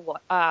to any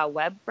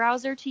web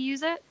browser to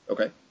use it.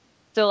 Okay.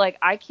 So like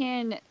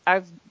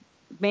I've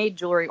made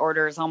jewelry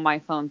orders on my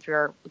phone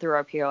through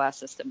our POS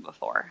system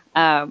before.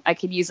 I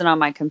could use it on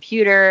my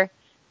computer,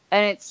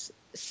 and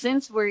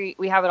since we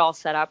have it all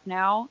set up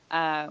now.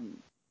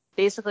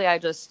 Basically, I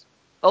just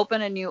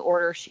open a new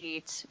order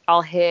sheet.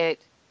 I'll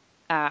hit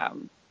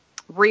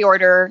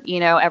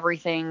reorder,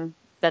 everything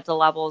that the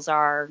levels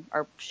are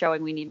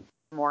showing we need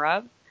more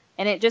of,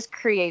 and it just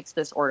creates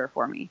this order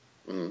for me.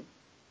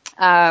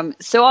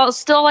 So I'll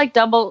still like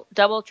double,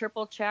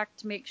 triple check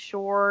to make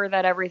sure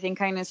that everything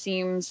kind of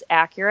seems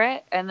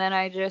accurate, and then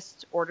I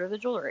just order the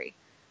jewelry.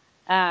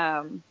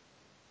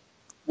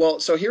 Well,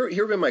 so here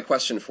would be my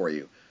question for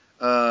you.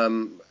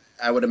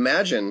 I would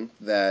imagine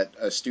that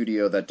a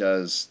studio that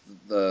does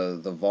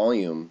the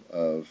volume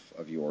of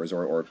yours,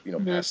 or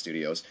past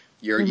studios,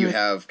 you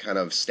have kind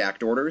of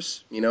stacked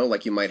orders.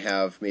 Like you might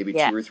have maybe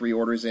 2 or 3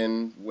 orders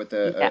in with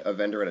a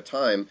vendor at a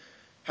time.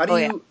 How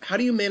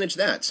do you manage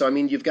that? So I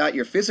mean, you've got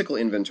your physical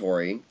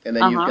inventory, and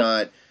then you've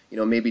got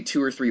maybe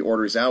 2 or 3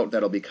 orders out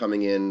that'll be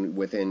coming in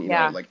within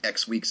like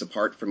X weeks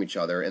apart from each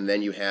other, and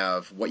then you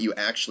have what you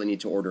actually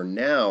need to order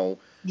now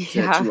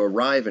to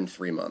arrive in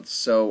 3 months.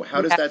 So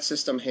how does that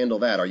system handle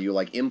that? Are you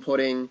like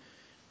inputting,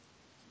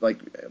 like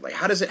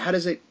how does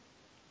it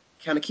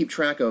kind of keep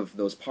track of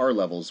those par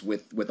levels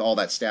with all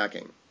that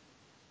stacking?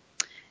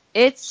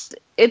 It's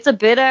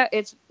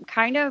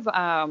kind of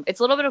it's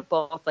a little bit of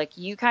both. Like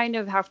you kind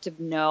of have to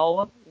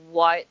know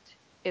what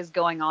is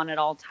going on at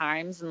all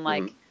times, and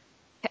like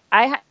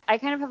I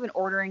kind of have an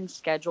ordering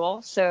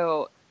schedule.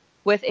 So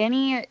with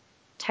any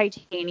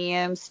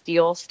titanium,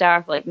 steel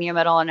stuff like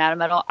Neometal and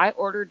Adametal, I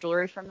order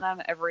jewelry from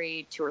them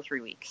every 2 or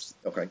 3 weeks.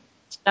 Okay.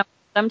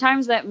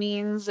 Sometimes that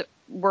means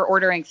we're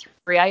ordering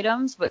 3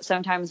 items, but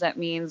sometimes that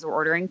means we're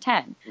ordering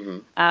 10.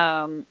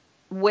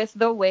 With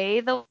the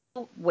way the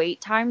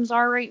wait times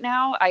are right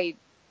now,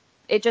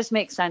 it just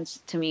makes sense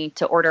to me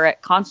to order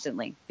it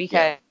constantly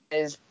because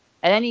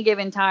at any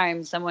given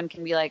time, someone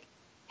can be like,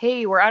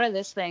 hey, we're out of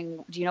this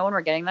thing. Do you know when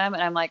we're getting them?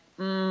 And I'm like,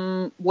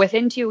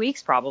 within 2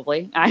 weeks,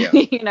 probably.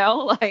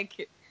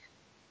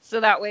 So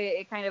that way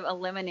it kind of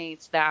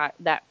eliminates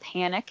that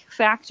panic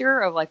factor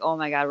of like, oh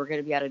my God, we're going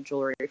to be out of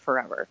jewelry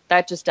forever.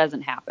 That just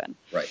doesn't happen.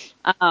 Right.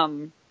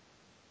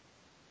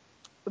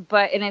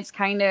 But it's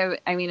kind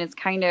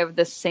of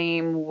the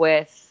same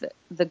with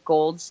the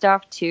gold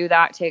stuff too.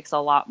 That takes a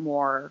lot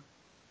more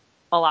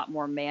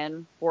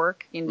man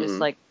work in just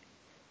like,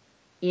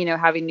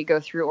 having to go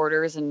through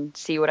orders and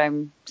see what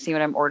I'm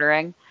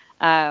ordering.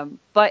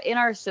 But in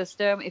our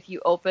system, if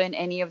you open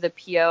any of the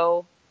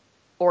PO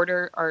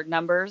order or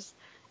numbers,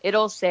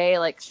 it'll say,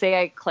 like,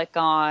 say I click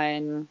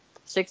on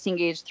 16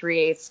 gauge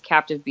 3/8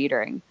 captive bead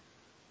ring.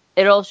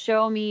 It'll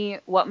show me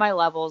what my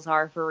levels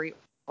are for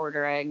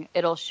reordering.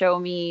 It'll show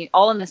me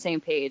all on the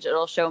same page.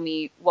 It'll show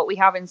me what we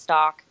have in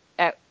stock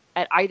at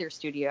either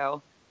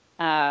studio,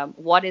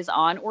 what is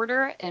on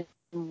order, and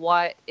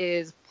what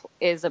is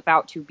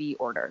about to be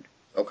ordered.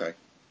 Okay.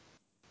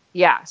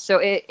 Yeah, so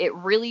it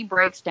really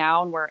breaks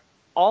down where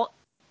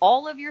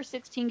all of your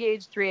 16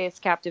 gauge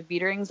 3/8 captive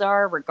bead rings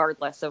are,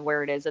 regardless of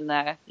where it is in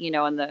the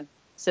in the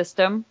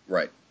system.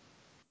 Right.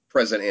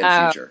 Present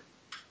and future.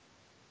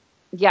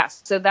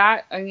 Yes, so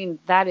that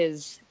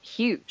is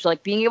huge.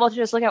 Like, being able to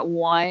just look at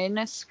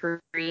one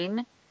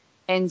screen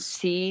and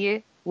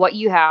see what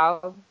you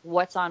have,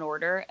 what's on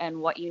order, and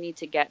what you need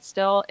to get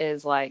still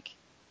is like,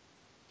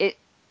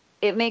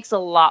 it makes a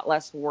lot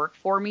less work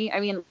for me. I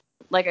mean,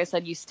 like I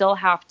said, you still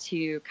have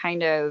to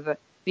kind of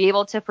be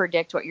able to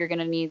predict what you're going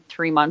to need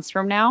 3 months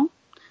from now.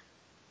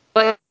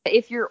 But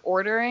if you're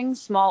ordering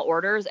small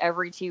orders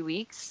every 2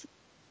 weeks,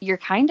 you're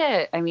kind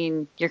of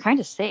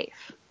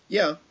safe.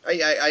 Yeah,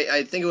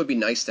 I think it would be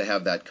nice to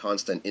have that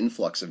constant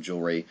influx of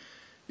jewelry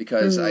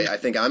because I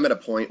think I'm at a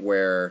point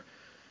where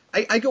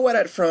I go at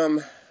it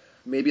from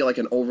maybe like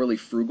an overly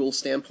frugal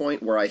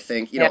standpoint where I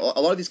think, a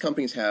lot of these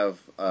companies have,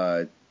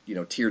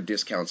 tiered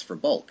discounts for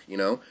bulk,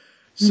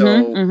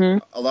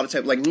 So a lot of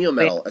times, like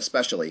Neometal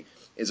especially,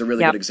 is a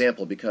really good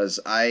example because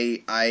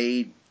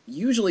I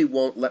usually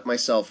won't let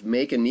myself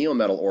make a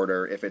Neometal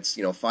order if it's,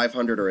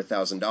 $500 or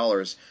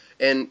 $1,000.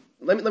 And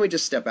let me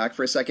just step back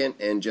for a second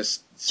and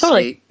just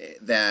state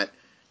that,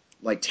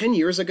 like, 10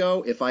 years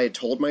ago, if I had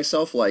told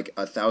myself like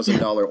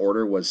 $1,000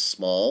 order was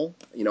small,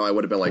 I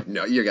would have been like,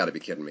 no, you got to be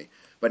kidding me.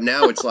 But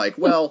now it's like,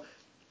 well,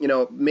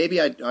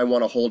 maybe I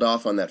want to hold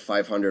off on that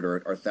 $500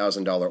 or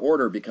 $1,000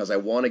 order because I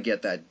want to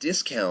get that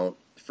discount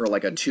for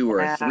like a $2,000 or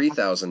a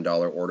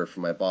 $3,000 order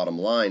for my bottom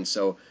line.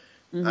 So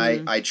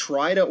I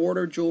try to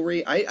order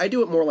jewelry. I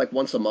do it more like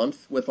once a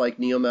month with like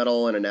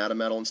Neometal and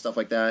Adametal and stuff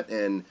like that,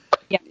 and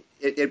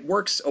it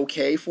works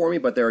okay for me.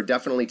 But there are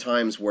definitely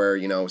times where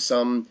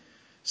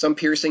some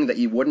piercing that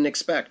you wouldn't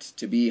expect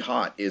to be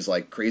hot is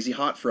like crazy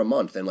hot for a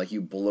month, and like you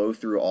blow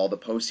through all the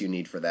posts you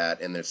need for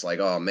that, and it's like,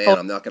 oh man,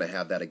 I'm not going to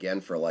have that again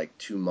for like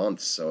 2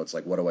 months. So it's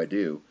like, what do I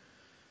do?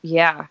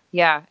 Yeah.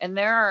 And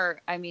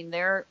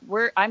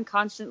I'm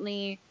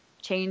constantly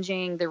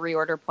changing the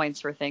reorder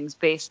points for things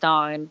based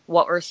on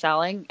what we're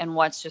selling and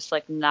what's just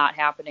like not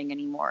happening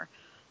anymore.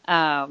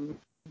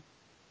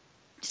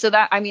 So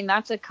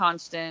that's a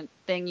constant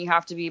thing you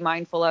have to be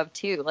mindful of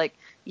too. Like,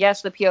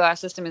 yes, the POS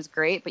system is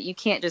great, but you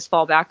can't just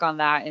fall back on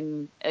that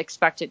and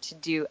expect it to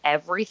do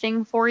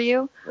everything for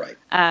you. Right.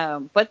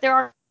 But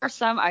there are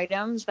some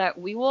items that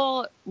we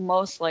will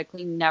most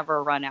likely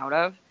never run out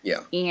of.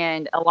 Yeah.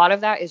 And a lot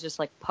of that is just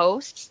like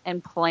posts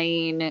and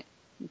plain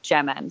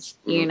gem ends,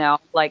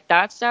 like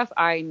that stuff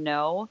I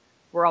know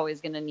we're always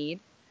going to need.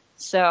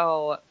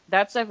 So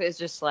that stuff is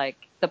just like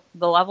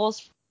the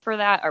levels for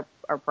that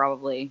are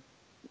probably,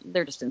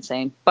 they're just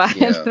insane, but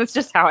it's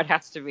just how it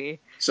has to be.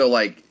 So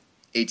like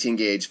 18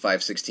 gauge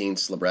 5/16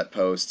 Slabrette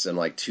posts and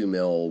like 2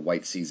 mil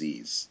white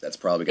CZs. That's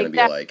probably going to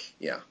be like,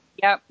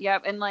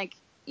 Yep. And like,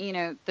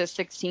 the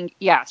 16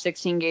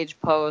 gauge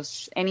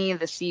posts, any of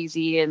the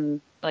CZ and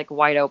like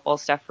white opal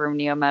stuff from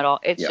Neometal.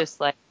 It's just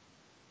like,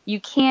 you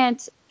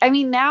can't,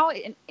 now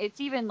it's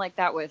even like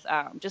that with,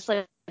 just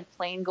like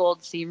plain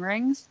gold seam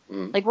rings.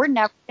 Like, we're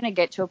never going to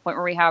get to a point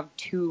where we have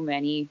too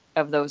many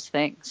of those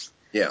things.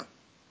 Yeah.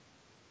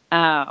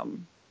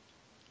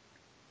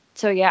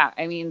 So yeah,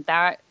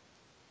 that,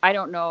 I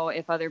don't know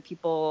if other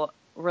people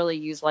really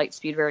use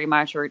Lightspeed very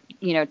much or,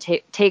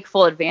 take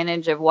full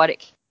advantage of what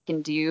it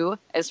can do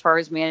as far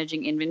as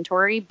managing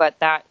inventory. But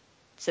that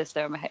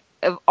system,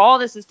 of all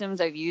the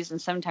systems I've used,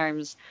 and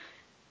sometimes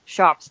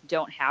shops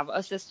don't have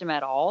a system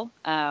at all,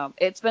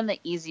 it's been the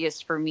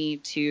easiest for me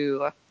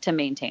to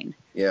maintain.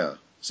 Yeah.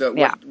 So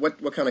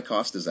what kind of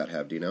cost does that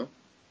have? Do you know?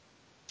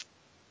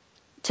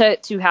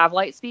 To have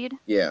Lightspeed?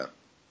 Yeah.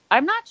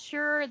 I'm not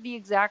sure the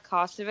exact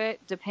cost of it.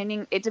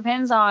 It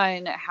depends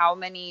on how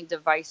many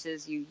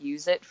devices you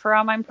use it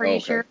from, I'm Oh, pretty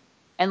okay. sure,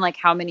 and like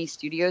how many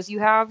studios you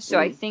have. So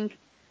I Mm. think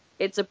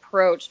it's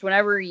approached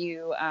whenever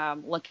you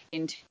look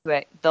into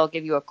it, they'll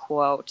give you a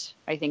quote,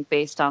 I think,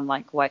 based on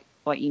like what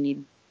you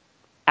need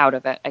out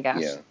of it, I Yeah.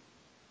 guess.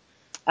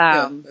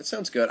 Yeah, Um, that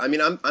sounds good. I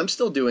mean, I'm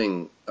still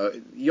doing.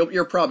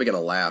 You're probably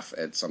gonna laugh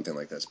at something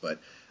like this, but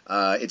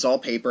it's all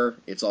paper.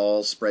 It's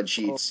all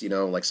spreadsheets. You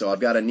know, like so. I've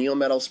got a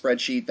Neometal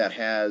spreadsheet that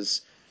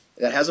has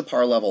a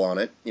par level on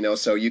it. You know,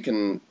 so you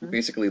can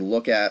basically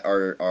look at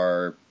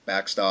our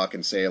backstock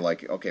and say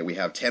like, okay, we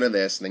have 10 of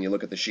this, and then you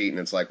look at the sheet and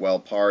it's like, well,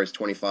 par is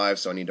 25,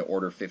 so I need to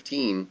order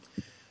 15.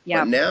 But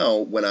yeah, now,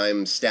 when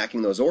I'm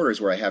stacking those orders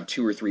where I have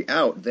 2 or 3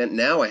 out, then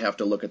now I have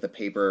to look at the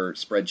paper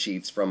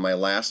spreadsheets from my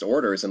last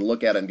orders and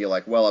look at it and be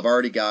like, well, I've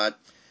already got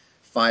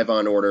 5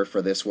 on order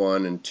for this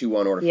one and 2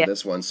 on order for yeah,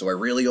 this one, so I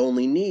really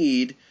only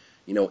need,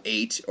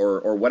 8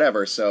 or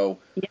whatever. So,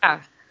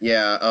 yeah.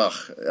 yeah,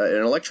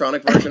 an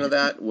electronic version of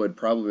that would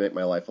probably make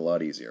my life a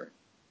lot easier.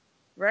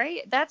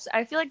 Right?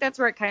 I feel like that's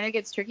where it kind of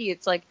gets tricky.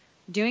 It's like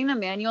doing the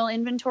manual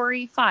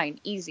inventory, fine,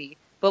 easy.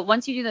 But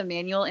once you do the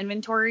manual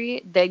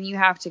inventory, then you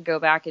have to go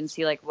back and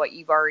see like what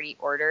you've already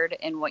ordered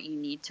and what you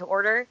need to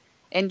order.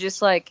 And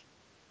just like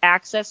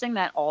accessing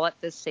that all at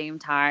the same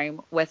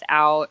time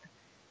without,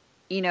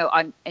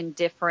 in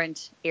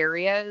different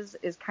areas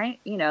is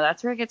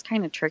that's where it gets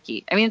kind of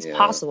tricky. I mean, it's Yeah,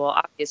 possible,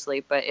 obviously,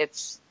 but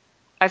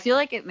I feel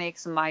like it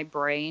makes my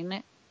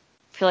brain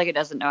feel like it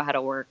doesn't know how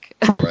to work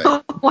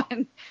right.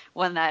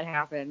 when that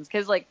happens.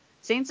 Because like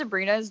Saint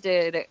Sabrina's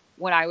did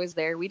when I was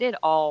there, we did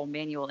all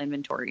manual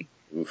inventory,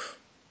 Oof.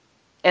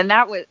 and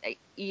that was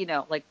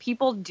like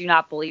people do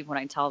not believe when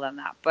I tell them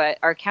that, but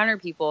our counter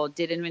people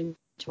did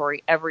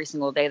inventory every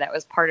single day. That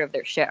was part of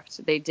their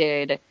shift. They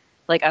did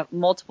like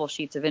multiple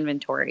sheets of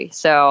inventory.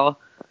 So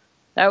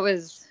that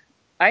was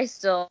I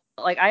still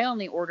like I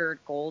only ordered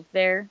gold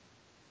and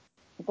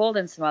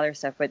some other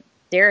stuff, but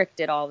Derek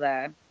did all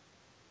the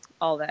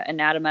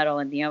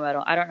Anatometal and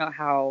Neometal. I don't know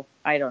how.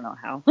 I don't know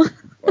how.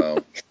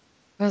 Wow.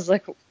 I was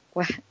like,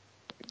 what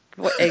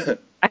I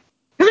have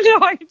no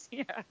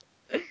idea.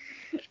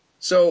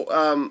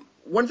 So,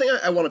 one thing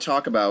I want to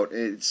talk about,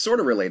 it's sort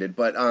of related,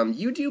 but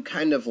you do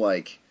kind of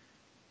like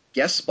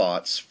guest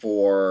spots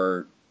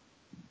for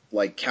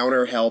like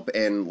counter help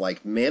and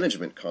like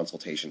management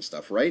consultation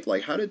stuff, right?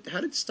 Like how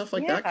did stuff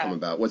like that come Yeah.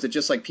 about? Was it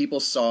just like people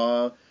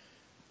saw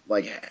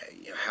like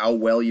how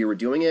well you were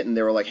doing it and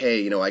they were like,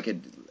 "Hey, I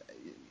could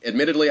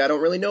admittedly I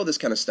don't really know this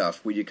kind of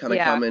stuff. Would you kind of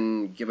Yeah. come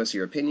and give us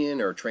your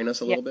opinion or train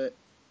us a Yeah. little bit?"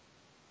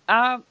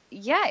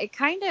 Yeah,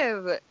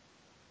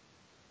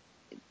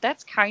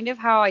 that's kind of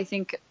how I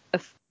think a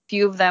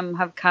few of them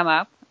have come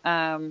up.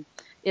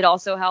 It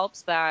also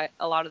helps that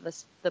a lot of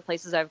the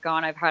places I've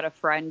gone, I've had a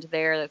friend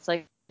there that's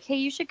like, hey,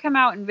 you should come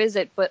out and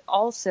visit, but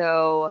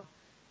also,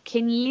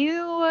 can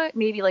you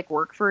maybe like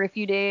work for a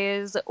few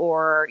days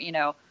or,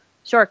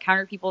 show our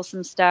counter people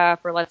some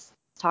stuff or let's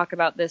talk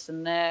about this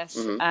and this.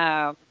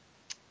 Mm-hmm.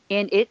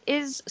 And it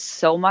is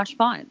so much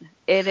fun.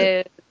 It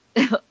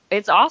is,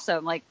 it's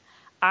awesome. Like,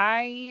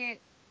 I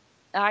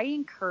I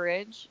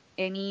encourage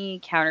any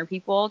counter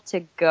people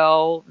to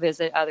go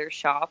visit other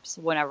shops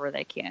whenever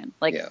they can.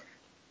 Like, Yeah.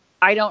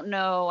 I don't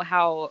know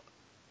how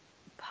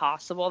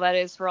possible that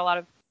is for a lot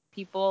of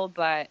people,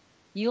 but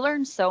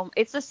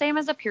it's the same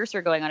as a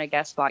piercer going on a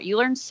guest spot. You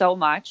learn so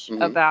much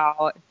Mm-hmm.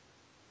 about,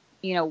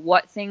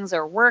 what things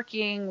are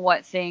working,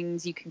 what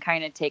things you can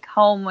kind of take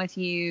home with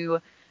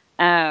you.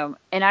 And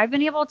I've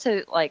been able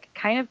to like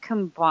kind of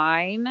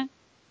combine,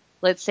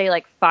 let's say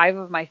like 5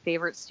 of my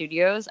favorite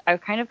studios.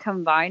 I've kind of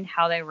combined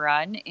how they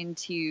run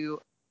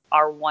into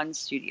our one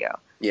studio.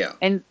 Yeah.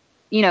 And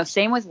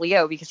same with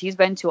Leo because he's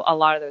been to a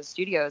lot of those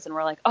studios and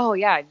we're like, oh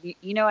yeah,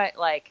 you know what,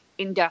 like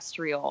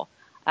industrial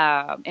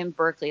in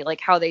Berkeley,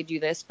 like how they do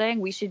this thing,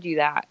 we should do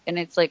that. And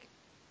it's like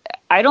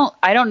I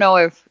don't know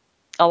if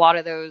a lot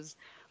of those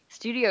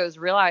studios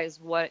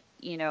realize what,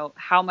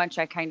 how much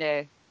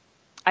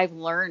I've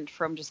learned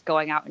from just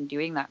going out and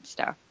doing that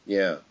stuff.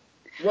 Yeah.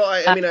 Well,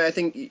 I Uh, mean, I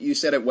think you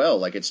said it well.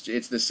 Like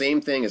it's the same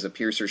thing as a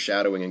piercer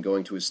shadowing and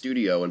going to a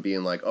studio and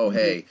being like, "Oh, mhm.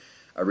 hey,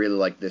 I really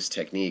like this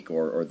technique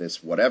or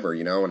this whatever,"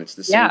 and it's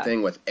the same Yeah.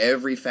 thing with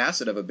every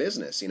facet of a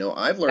business.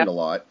 I've Yeah. learned a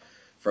lot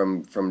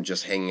from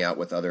just hanging out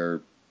with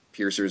other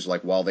piercers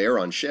like while they're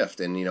on shift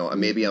and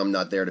maybe Mhm. I'm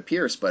not there to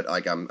pierce, but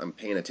like I'm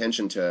paying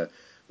attention to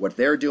what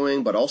they're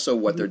doing, but also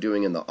what Mhm. they're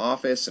doing in the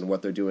office and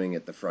what they're doing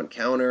at the front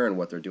counter and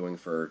what they're doing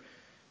for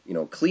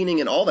cleaning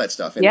and all that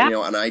stuff. And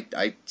Yeah. and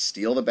I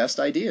steal the best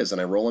ideas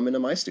and I roll them into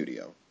my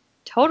studio.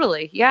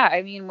 Totally. Yeah.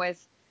 I mean,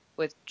 with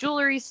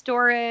jewelry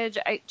storage,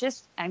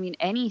 I mean,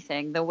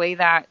 anything, the way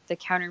that the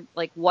counter,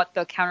 like what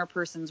the counter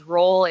person's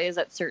role is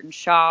at certain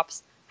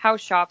shops, how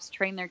shops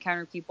train their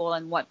counter people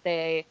and what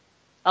they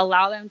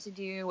allow them to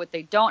do, what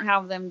they don't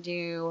have them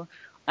do.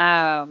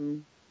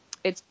 Um,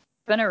 it's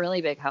been a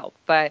really big help,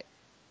 but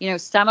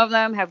some of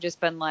them have just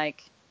been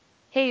like,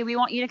 hey, we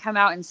want you to come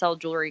out and sell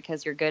jewelry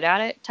because you're good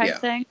at it type Yeah.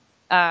 thing.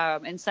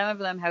 And some of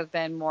them have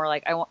been more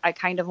like, I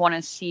kind of want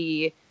to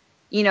see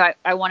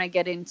I want to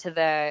get into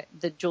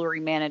the jewelry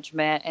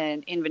management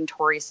and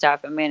inventory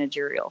stuff and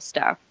managerial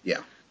stuff.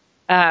 Yeah.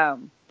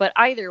 But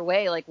either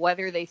way, like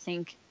whether they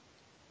think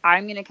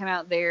I'm going to come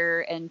out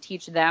there and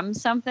teach them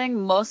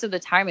something, most of the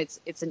time it's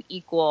an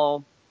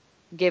equal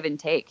give and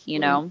take,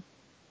 and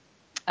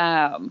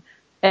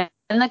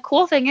the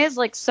cool thing is,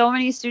 like, so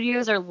many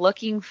studios are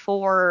looking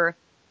for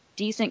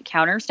decent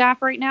counter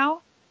staff right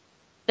now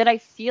that I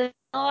feel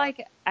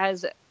like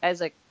as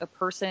a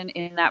person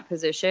in that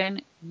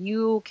position,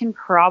 you can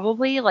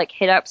probably like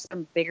hit up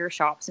some bigger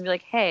shops and be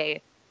like,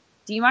 hey,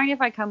 do you mind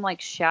if I come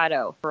like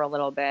shadow for a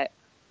little bit?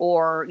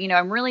 Or,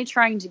 I'm really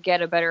trying to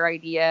get a better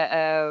idea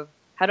of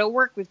how to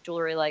work with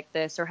jewelry like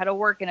this, or how to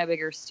work in a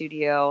bigger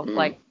studio.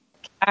 Like,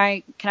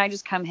 can I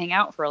just come hang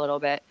out for a little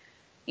bit?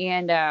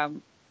 And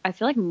I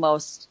feel like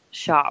most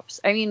shops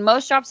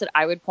that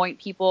I would point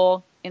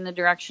people in the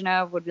direction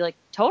of would be like,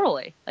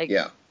 totally, like,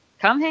 Yeah.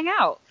 come hang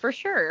out for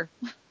sure.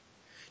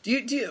 Do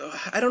you,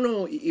 I don't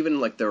know even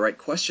like the right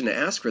question to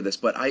ask for this,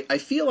 but I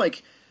feel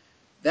like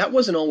that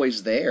wasn't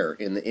always there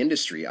in the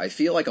industry. I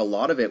feel like a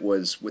lot of it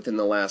was within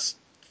the last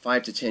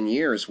 5 to 10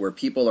 years where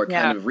people are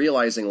kind of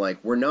realizing like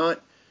we're not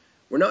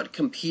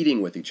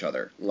competing with each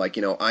other. Like,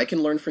 I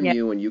can learn from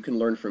you and you can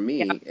learn from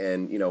me,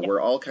 and we're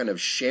all kind of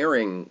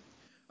sharing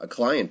a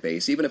client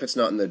base, even if it's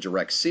not in the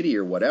direct city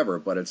or whatever,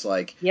 but it's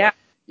like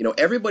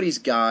everybody's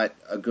got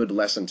a good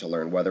lesson to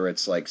learn, whether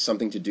it's like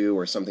something to do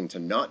or something to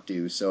not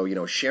do. So,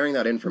 sharing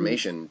that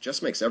information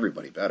just makes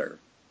everybody better.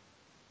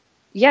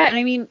 Yeah, and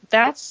I mean,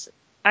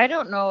 I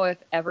don't know if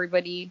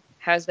everybody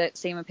has that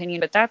same opinion,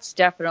 but that's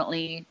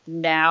definitely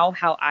now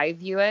how I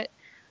view it.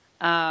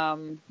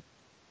 We're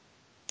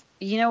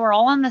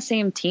all on the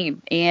same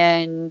team,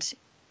 and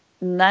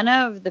none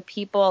of the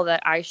people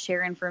that I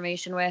share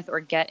information with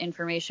or get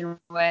information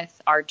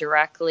with are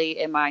directly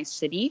in my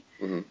city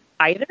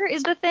either,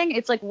 is the thing.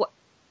 It's like,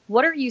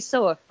 what are you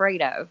so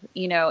afraid of?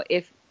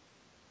 If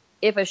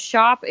a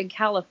shop in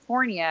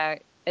California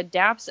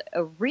adapts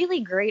a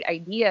really great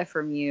idea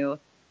from you,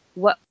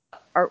 what's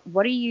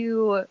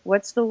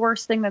the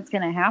worst thing that's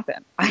going to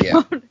happen?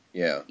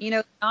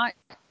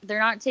 They're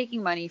not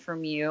taking money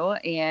from you,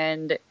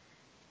 and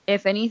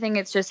if anything,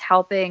 it's just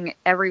helping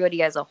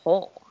everybody as a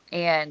whole.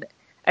 And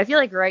I feel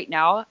like right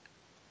now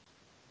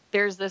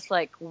there's this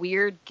like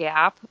weird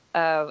gap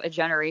of a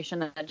generation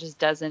that just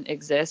doesn't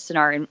exist in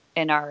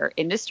our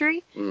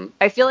industry.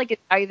 I feel like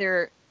it's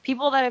either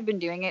people that have been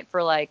doing it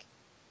for like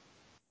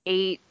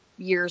 8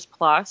 years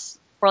plus,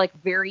 or like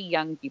very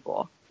young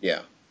people.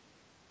 Yeah.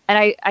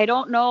 And I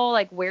don't know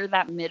like where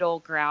that middle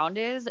ground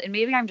is, and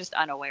maybe I'm just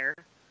unaware.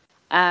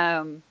 But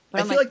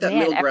I feel like that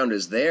middle ground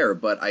is there,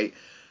 but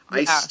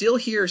I still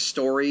hear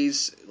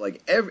stories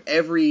like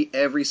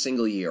every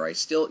single year.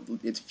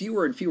 It's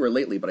fewer and fewer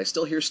lately, but I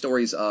still hear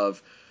stories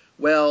of,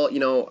 well,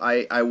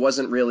 I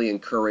wasn't really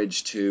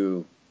encouraged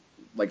to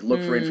like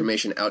look for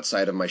information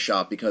outside of my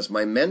shop because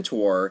my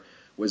mentor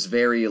was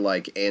very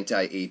like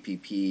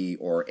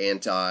anti-APP or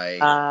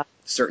anti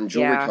certain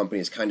jewelry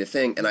companies kind of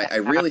thing. And I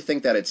really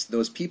think that it's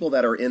those people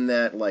that are in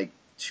that like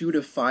 2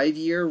 to 5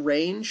 year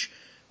range.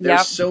 They're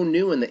so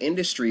new in the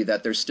industry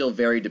that they're still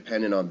very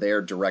dependent on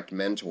their direct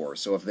mentor.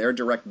 So if their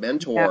direct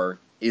mentor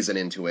isn't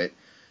into it,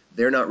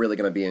 they're not really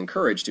going to be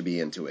encouraged to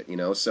be into it,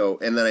 So,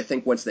 and then I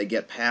think once they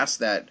get past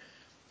that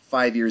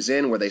 5 years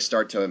in where they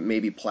start to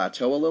maybe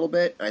plateau a little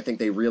bit, I think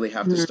they really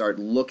have to start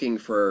looking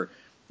for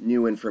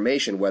new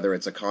information, whether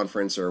it's a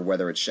conference or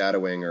whether it's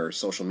shadowing or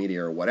social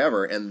media or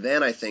whatever. And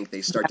then I think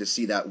they start to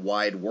see that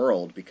wide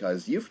world,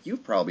 because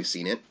you've probably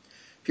seen it.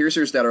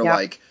 Piercers that are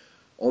like,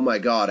 oh my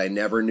God, I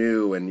never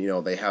knew. And,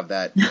 they have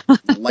that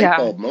light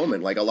bulb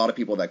moment. Like a lot of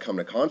people that come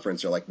to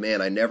conference are like, man,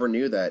 I never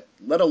knew that,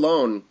 let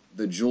alone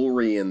the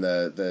jewelry and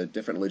the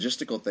different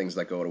logistical things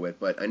that go to it.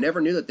 But I never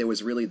knew that there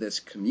was really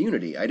this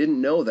community. I didn't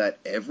know that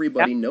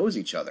everybody knows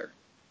each other.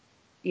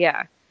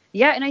 Yeah.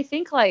 Yeah. And I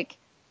think like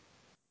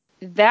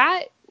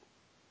that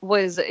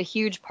was a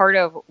huge part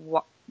of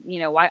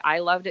why I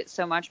loved it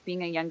so much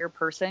being a younger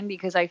person,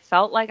 because I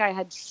felt like I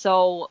had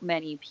so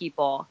many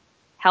people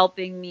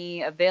helping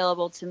me,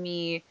 available to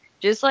me,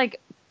 just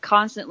like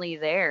constantly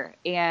there.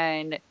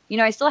 And,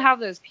 I still have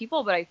those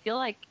people, but I feel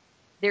like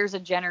there's a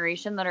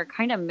generation that are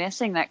kind of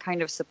missing that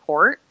kind of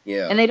support.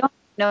 Yeah. And they don't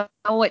know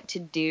what to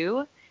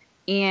do.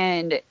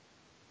 And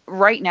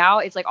right now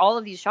it's like all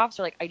of these shops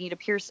are like, I need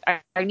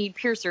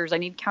piercers, I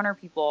need counter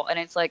people. And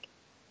it's like,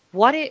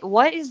 what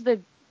is the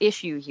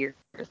issue here?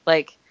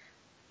 Like,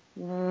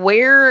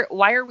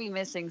 why are we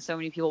missing so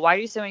many people? Why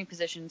do so many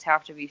positions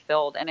have to be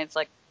filled? And it's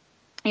like,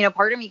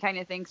 part of me kind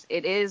of thinks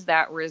it is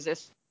that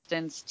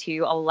resistance to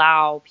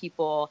allow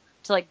people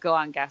to like go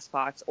on guest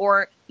spots,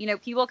 or,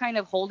 people kind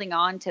of holding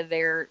on to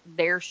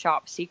their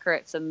shop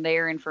secrets and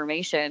their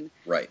information.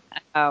 Right.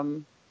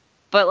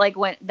 But like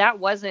when that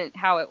wasn't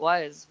how it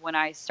was when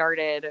I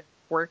started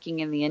working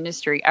in the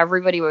industry,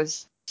 everybody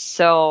was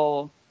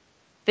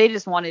they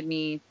just wanted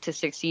me to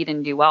succeed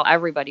and do well.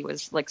 Everybody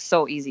was like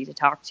so easy to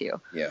talk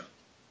to. Yeah.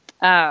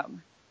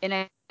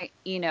 And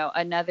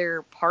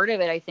another part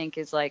of it, I think,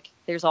 is like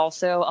there's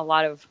also a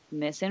lot of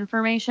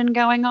misinformation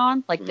going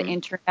on. Like the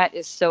internet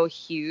is so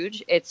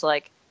huge. It's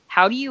like,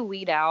 how do you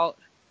weed out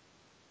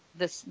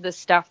the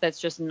stuff that's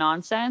just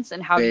nonsense,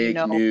 and how do you Fake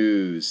know?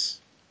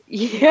 news.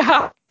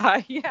 Yeah,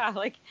 yeah.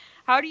 Like,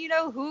 how do you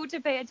know who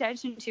to pay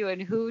attention to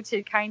and who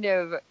to kind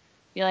of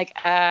be like,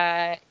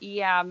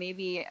 yeah,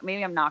 maybe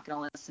I'm not going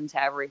to listen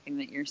to everything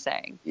that you're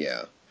saying.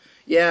 Yeah.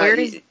 Yeah. Where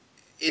is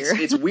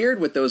It's weird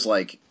with those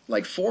like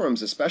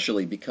forums,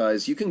 especially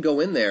because you can go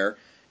in there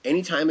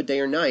any time of day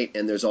or night,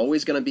 and there's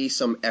always going to be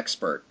some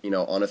expert,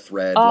 on a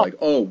thread, Oh, like,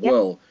 oh, yeah,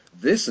 well,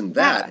 this and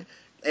that. yeah,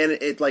 And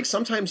it like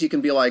sometimes you can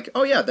be like,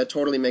 oh yeah, that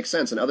totally makes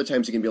sense, and other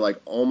times you can be like,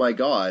 oh my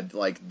god,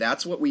 like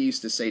that's what we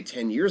used to say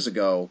 10 years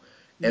ago,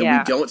 and we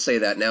yeah, don't say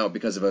that now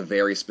because of a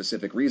very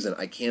specific reason.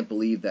 I can't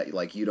believe that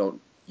like you don't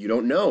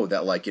know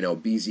that like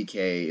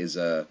BZK is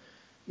a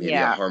maybe a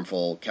yeah,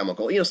 harmful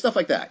chemical, stuff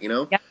like that,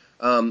 yeah,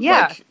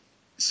 yeah. like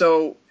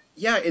so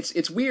yeah,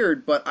 it's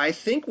weird, but I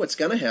think what's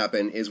gonna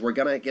happen is we're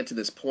gonna get to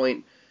this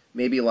point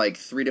maybe like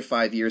 3 to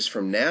 5 years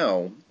from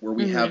now where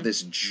we have Hmm.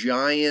 this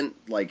giant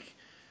like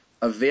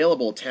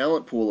available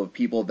talent pool of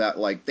people that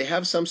like they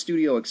have some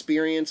studio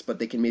experience, but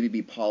they can maybe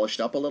be polished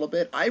up a little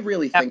bit. I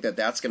really Yep. think that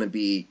that's going to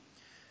be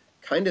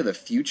kind of the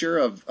future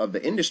of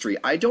the industry.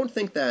 I don't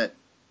think that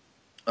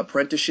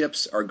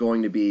apprenticeships are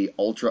going to be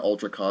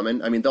ultra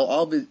common. I mean, they'll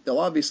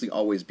obviously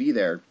always be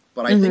there,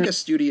 but I Hmm. think a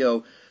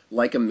studio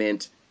like a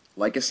Mint,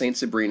 like a Saint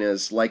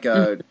Sabrina's, like Hmm.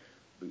 a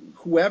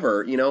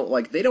whoever,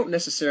 like they don't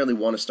necessarily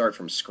want to start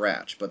from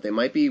scratch, but they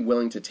might be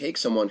willing to take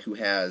someone who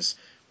has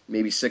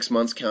maybe 6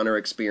 months counter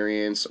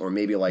experience or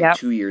maybe like Yep.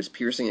 2 years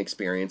piercing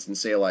experience and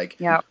say like,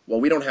 Yep. well,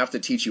 we don't have to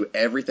teach you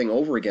everything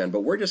over again,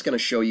 but we're just going to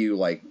show you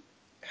like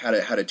how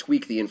to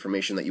tweak the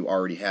information that you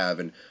already have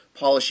and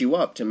polish you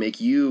up to make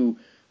you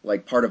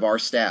like part of our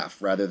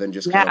staff rather than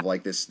just kind Yeah. of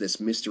like this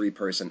mystery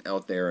person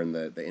out there in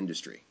the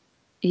industry.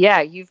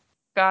 Yeah. You've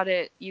got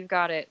it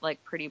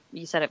like pretty,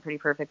 you said it pretty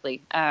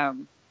perfectly.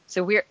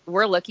 So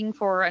we're looking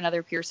for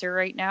another piercer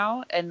right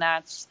now, and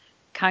that's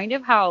kind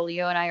of how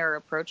Leo and I are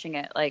approaching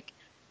it. Like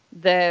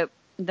the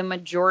the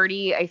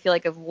majority, I feel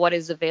like, of what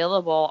is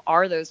available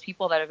are those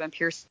people that have been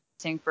piercing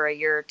for a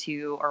year or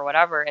two or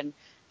whatever. And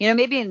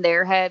maybe in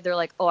their head they're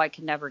like, oh, I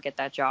can never get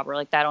that job, or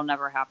like that'll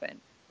never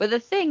happen. But the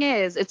thing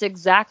is, it's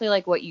exactly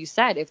like what you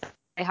said. If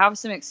they have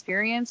some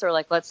experience, or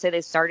like let's say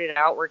they started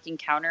out working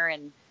counter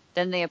and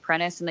then they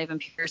apprentice and they've been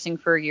piercing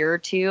for a year or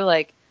two,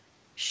 like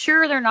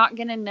sure, they're not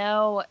going to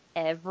know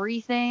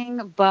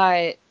everything,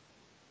 but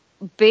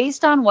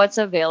based on what's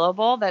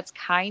available, that's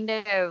kind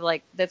of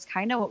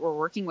what we're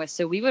working with.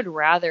 So we would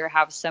rather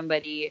have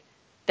somebody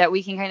that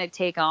we can kind of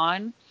take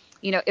on,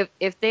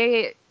 if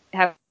they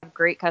have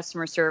great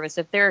customer service,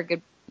 if they're a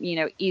good,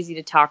 easy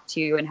to talk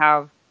to, and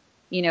have,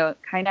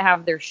 kind of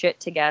have their shit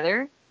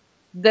together.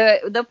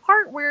 The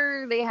part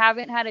where they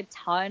haven't had a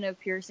ton of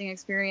piercing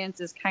experience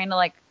is kind of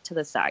like to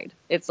the side.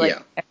 It's like,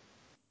 Yeah.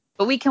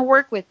 but we can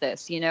work with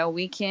this.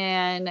 We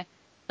can,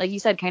 like you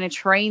said, kind of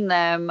train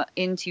them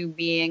into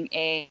being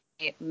a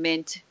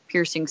Mint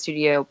piercing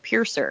studio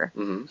piercer.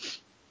 Hmm.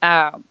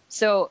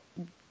 So,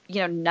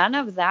 none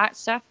of that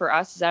stuff for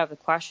us is out of the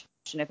question.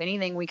 If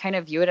anything, we kind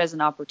of view it as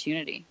an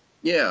opportunity.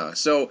 Yeah.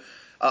 So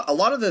a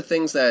lot of the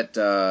things that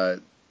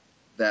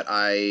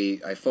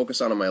I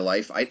focus on in my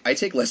life, I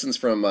take lessons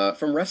from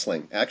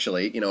wrestling.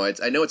 Actually, I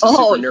know it's a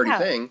Oh, super nerdy yeah.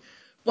 thing,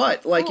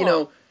 but like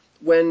Cool.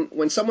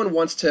 when someone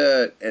wants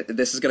to,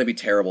 this is going to be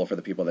terrible for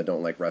the people that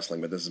don't like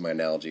wrestling, but this is my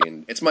analogy,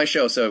 and it's my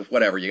show, so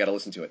whatever, you got to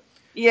listen to it.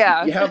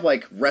 Yeah. You have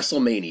like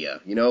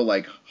WrestleMania,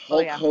 like Oh,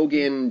 Hulk yeah.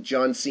 Hogan,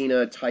 John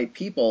Cena type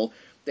people.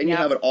 Then you Yep.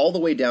 have it all the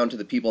way down to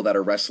the people that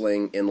are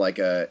wrestling in like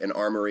an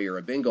armory or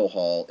a bingo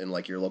hall in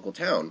like your local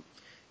town.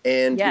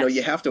 And you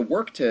Yes. have to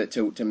work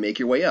to make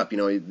your way up.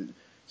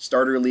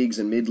 Starter leagues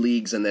and mid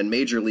leagues and then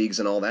major leagues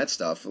and all that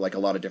stuff, like a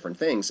lot of different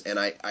things. And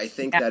I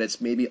think Yeah. that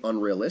it's maybe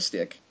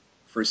unrealistic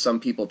for some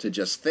people to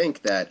just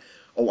think that,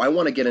 oh, I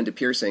want to get into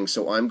piercing,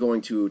 so I'm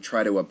going to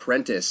try to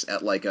apprentice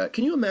at like a.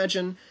 Can you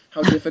imagine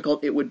how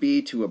difficult it would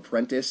be to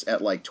apprentice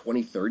at like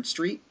 23rd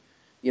Street?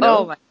 You Oh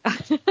know, my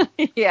God.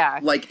 Yeah.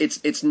 like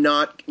it's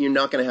not, you're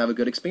not going to have a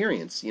good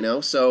experience.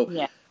 So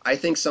Yeah. I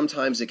think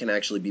sometimes it can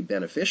actually be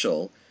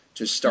beneficial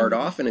to start Hmm.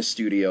 off in a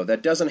studio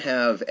that doesn't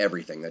have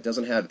everything, that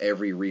doesn't have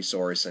every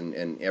resource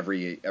and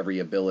every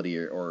ability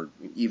or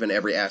even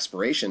every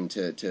aspiration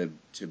to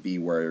be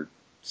where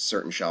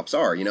certain shops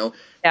are. Yeah.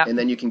 And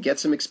then you can get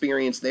some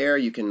experience there,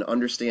 you can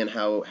understand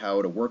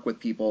how to work with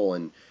people,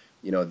 and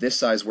this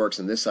size works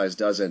and this size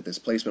doesn't, this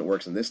placement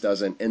works and this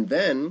doesn't, and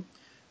then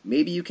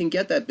maybe you can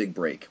get that big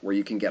break where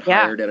you can get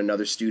Yeah. hired at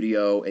another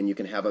studio and you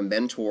can have a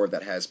mentor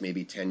that has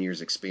maybe 10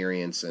 years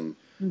experience and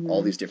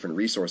all Hmm. these different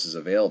resources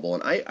available.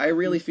 And I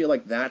really feel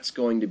like that's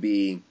going to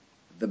be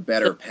the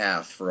better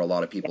path for a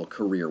lot of people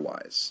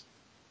career-wise.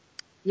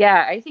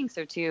 Yeah, I think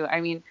so too.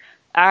 I mean,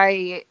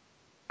 I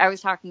I was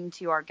talking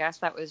to our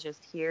guest that was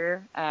just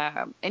here,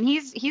 and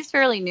he's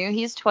fairly new.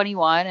 He's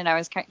 21,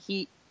 and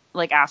he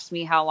like asked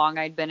me how long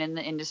I'd been in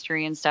the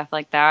industry and stuff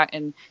like that.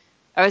 And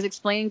I was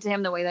explaining to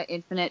him the way that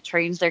Infinite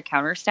trains their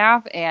counter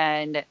staff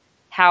and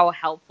how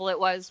helpful it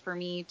was for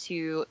me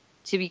to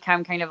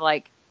become kind of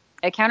like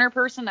a counter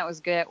person that was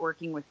good at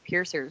working with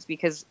piercers,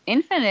 because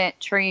Infinite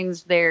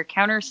trains their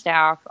counter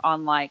staff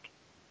on like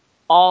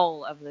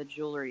all of the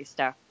jewelry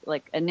stuff,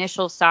 like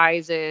initial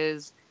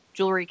sizes,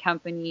 jewelry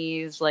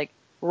companies, like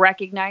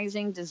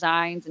recognizing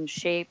designs and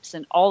shapes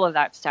and all of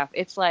that stuff.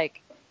 It's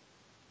like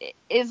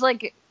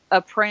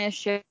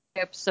apprenticeship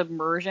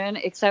submersion,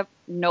 except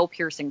no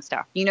piercing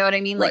stuff. You know what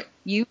I mean? Right. Like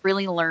you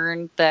really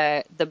learn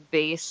the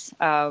base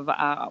of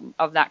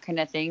that kind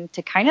of thing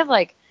to kind of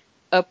like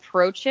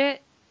approach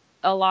it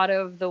a lot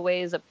of the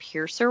ways a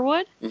piercer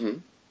would.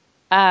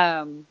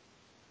 Mm-hmm.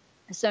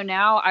 So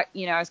now I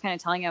was kind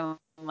of telling him,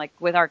 like,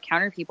 with our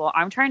counter people,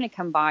 I'm trying to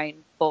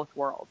combine both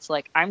worlds.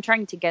 Like I'm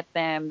trying to get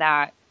them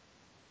that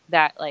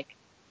like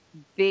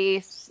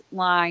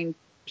baseline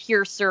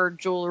piercer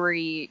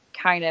jewelry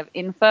kind of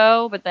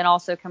info, but then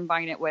also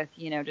combine it with,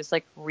 just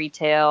like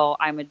retail.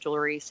 I'm a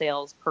jewelry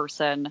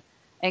salesperson,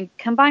 and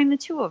combine the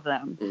two of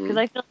them, because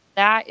I feel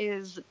like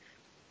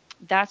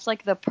that's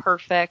like the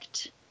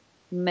perfect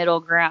middle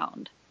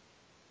ground.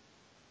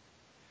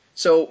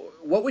 So,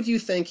 what would you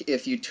think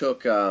if you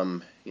took,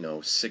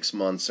 6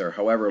 months or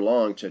however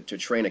long to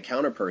train a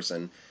counter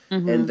person,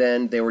 and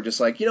then they were just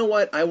like, you know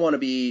what, I want to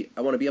be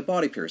a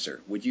body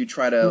piercer? Would you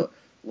try to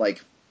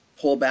like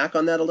pull back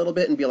on that a little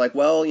bit and be like,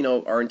 well,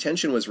 our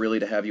intention was really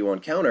to have you on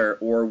counter,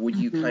 or would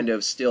you kind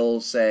of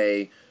still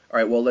say, all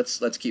right, well,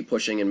 let's keep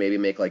pushing and maybe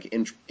make like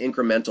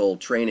incremental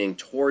training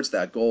towards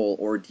that goal,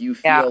 or do you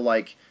Yeah. feel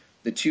like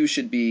the two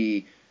should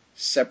be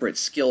separate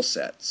skill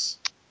sets?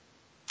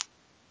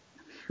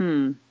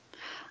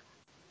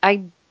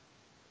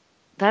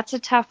 That's a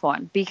tough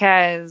one,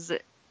 because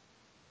it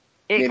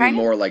Maybe kind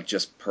of, more like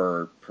just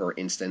per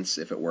instance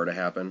if it were to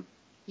happen.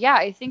 yeah,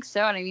 I think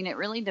so. And I mean, it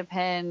really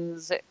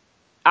depends.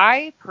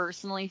 I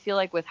personally feel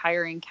like with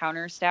hiring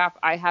counter staff,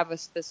 I have a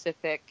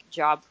specific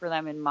job for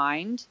them in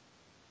mind.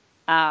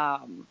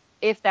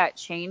 If that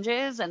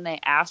changes and they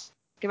ask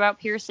about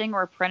piercing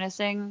or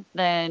apprenticing,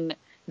 then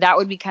that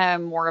would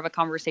become more of a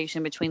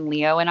conversation between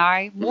Leo and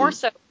I. More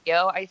so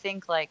Leo, I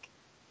think, like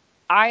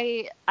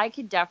I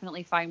could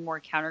definitely find more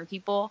counter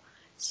people.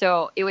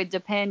 So it would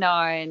depend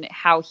on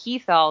how he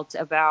felt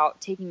about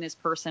taking this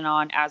person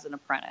on as an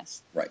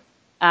apprentice. Right.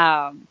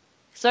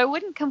 So I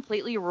wouldn't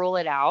completely rule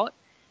it out,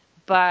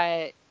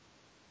 but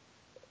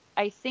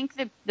I think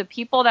that the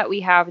people that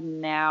we have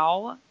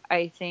now,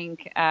 I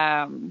think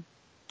are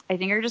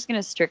just going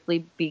to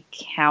strictly be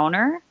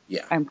counter.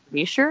 Yeah. I'm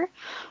pretty sure.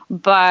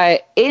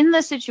 But in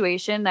the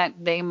situation that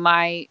they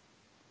might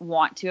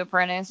want to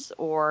apprentice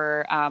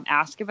or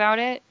ask about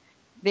it,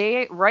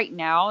 right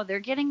now they're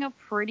getting a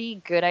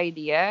pretty good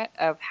idea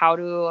of how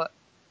to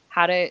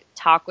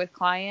talk with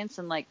clients,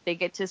 and like they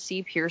get to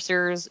see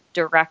piercers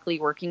directly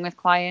working with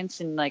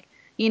clients, and like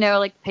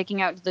like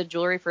picking out the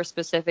jewelry for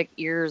specific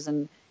ears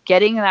and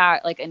getting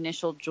that like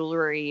initial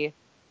jewelry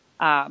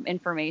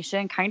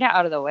information kind of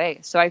out of the way.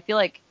 So I feel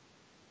like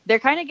they're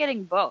kind of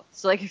getting both.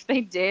 So like if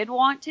they did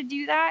want to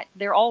do that,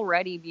 they're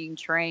already being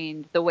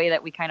trained the way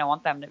that we kind of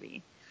want them to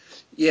be.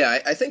 Yeah,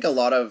 I think a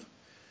lot of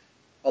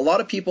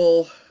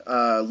people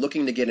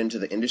looking to get into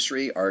the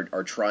industry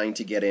are trying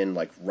to get in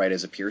like right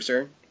as a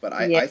piercer, but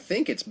Yeah. I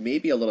think it's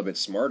maybe a little bit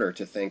smarter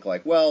to think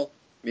like, well,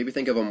 maybe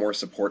think of a more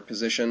support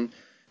position,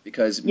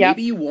 because Yep.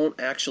 maybe you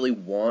won't actually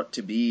want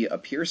to be a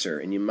piercer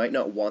and you might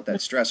not want that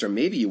stress, or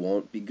maybe you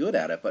won't be good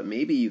at it, but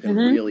maybe you can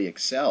Mm-hmm. really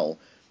excel.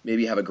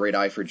 Maybe you have a great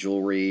eye for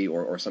jewelry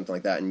or something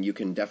like that, and you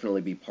can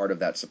definitely be part of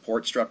that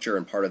support structure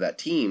and part of that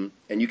team,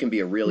 and you can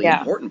be a really Yeah.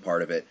 important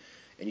part of it.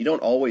 And you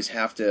don't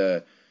have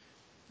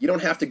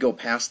to go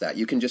past that.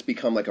 You can just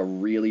become like a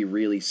really,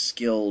 really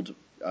skilled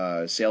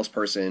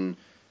salesperson,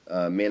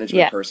 management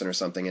Yeah. person or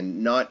something.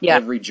 And not Yeah.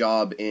 every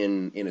job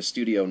in a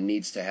studio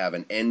needs to have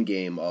an end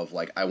game of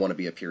like, I want to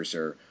be a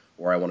piercer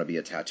or I want to be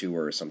a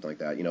tattooer or something like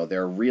that.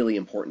 There are really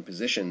important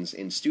positions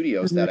in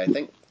studios that I Mm-hmm.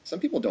 think some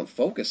people don't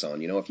focus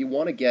on. If you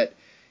want to get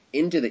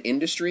into the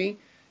industry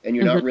and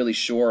you're Mm-hmm. not really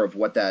sure of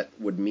what that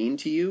would mean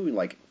to you,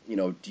 like,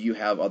 do you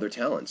have other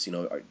talents?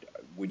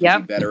 Would you be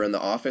Yep. better in the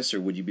office, or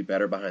would you be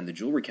better behind the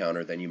jewelry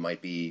counter than you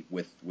might be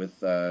with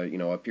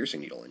a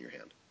piercing needle in your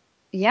hand?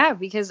 Yeah,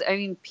 because I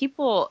mean,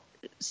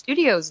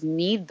 studios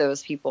need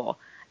those people.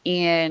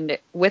 And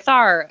with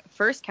our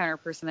first counter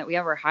person that we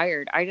ever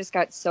hired, I just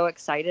got so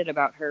excited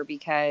about her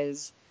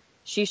because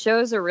she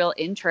shows a real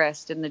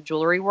interest in the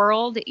jewelry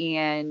world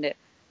and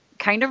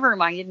kind of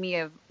reminded me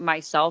of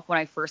myself when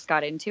I first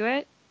got into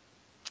it.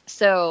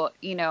 So,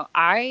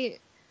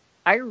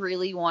 I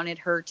really wanted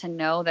her to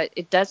know that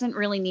it doesn't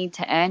really need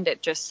to end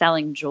at just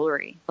selling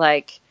jewelry.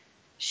 Like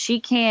she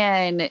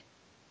can,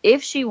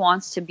 if she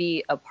wants to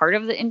be a part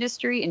of the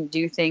industry and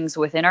do things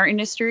within our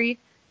industry,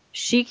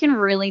 she can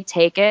really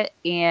take it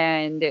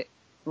and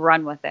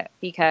run with it,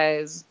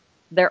 because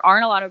there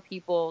aren't a lot of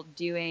people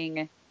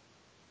doing,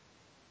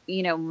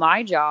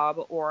 my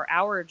job or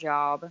our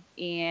job.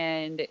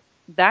 And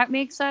that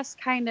makes us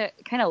kind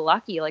of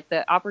lucky. Like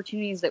the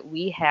opportunities that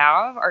we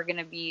have are going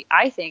to be,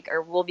 I think,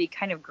 or will be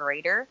kind of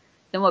greater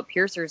than what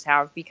piercers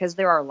have because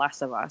there are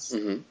less of us.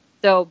 Mm-hmm.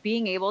 So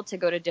being able to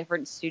go to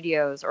different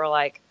studios, or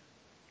like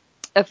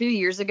a few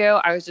years ago,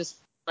 I was just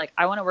like,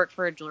 I want to work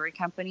for a jewelry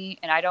company,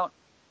 and I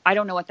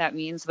don't know what that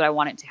means, but I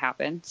want it to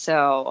happen.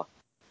 So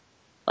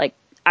like,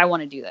 I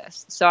want to do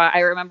this. So I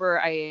remember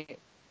I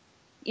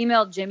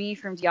emailed Jimmy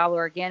from Diablo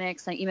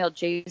Organics, and I emailed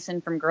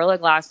Jason from Gorilla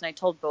Glass, and I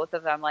told both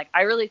of them, like,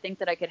 I really think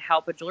that I could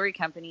help a jewelry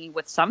company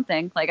with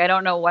something. Like, I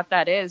don't know what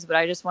that is, but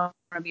I just want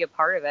to be a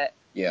part of it.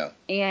 Yeah.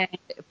 And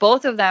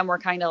both of them were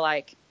kind of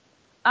like,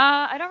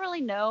 I don't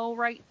really know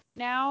right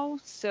now,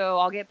 so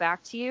I'll get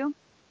back to you.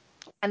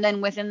 And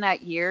then within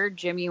that year,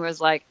 Jimmy was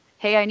like,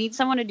 hey, I need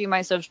someone to do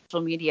my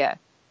social media.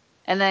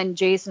 And then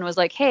Jason was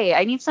like, hey,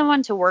 I need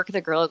someone to work the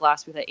Gorilla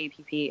Glass with at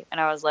APP.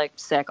 And I was like,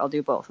 sick, I'll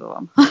do both of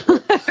them.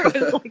 I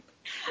was like,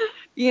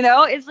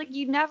 it's like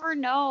you never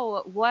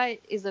know what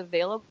is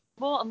available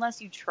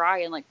unless you try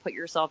and like put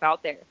yourself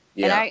out there.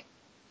 And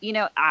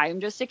Yeah. I'm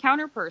just a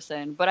counter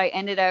person, but I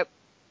ended up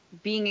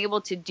being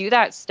able to do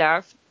that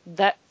stuff,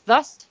 that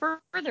thus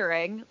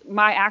furthering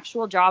my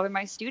actual job in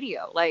my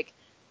studio. Like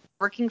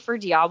working for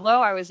Diablo,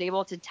 I was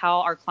able to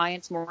tell our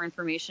clients more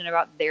information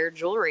about their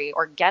jewelry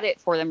or get it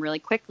for them really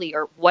quickly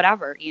or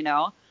whatever.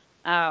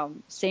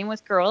 Same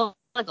with Gorilla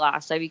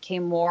Glass. I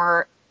became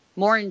more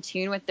in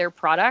tune with their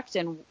product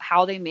and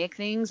how they make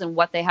things and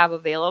what they have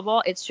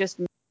available.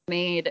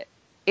 Made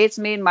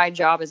made my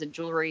job as a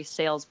jewelry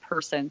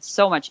salesperson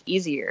so much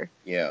easier.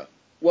 Yeah.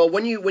 Well,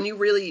 when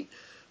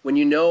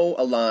you know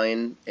a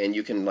line and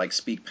you can like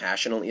speak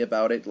passionately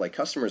about it, like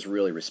customers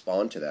really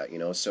respond to that, you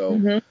know. So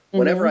Mm-hmm.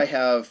 whenever Mm-hmm. I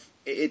have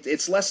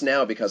it's less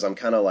now because I'm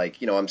kind of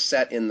like, you know, I'm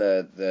set in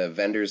the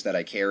vendors that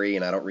I carry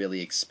and I don't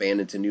really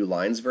expand into new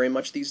lines very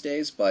much these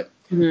days. But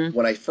Mm-hmm.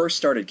 when I first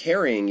started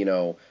carrying, you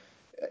know,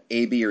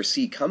 A, B, or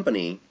C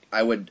company,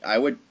 I would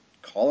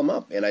call them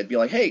up and I'd be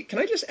like, hey, can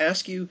I just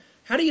ask you,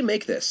 how do you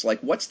make this? Like,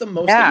 what's the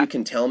most that Yeah. you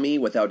can tell me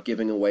without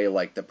giving away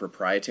like the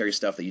proprietary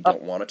stuff that you Oh,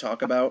 don't want to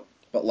talk about?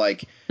 But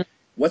like,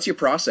 what's your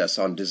process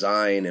on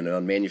design and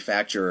on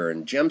manufacturer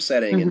and gem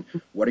setting, and mm-hmm.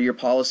 what are your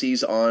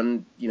policies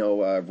on, you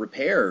know,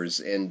 repairs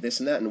and this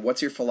and that, and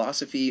what's your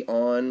philosophy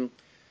on,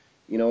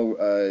 you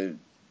know,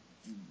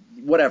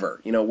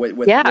 whatever, you know,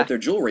 with Yeah. their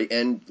jewelry,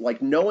 and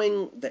like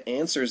knowing the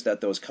answers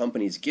that those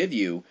companies give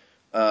you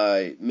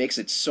makes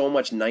it so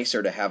much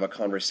nicer to have a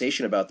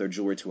conversation about their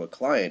jewelry to a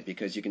client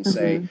because you can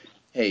say, Mm-hmm.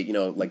 hey, you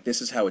know, like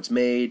this is how it's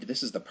made,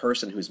 this is the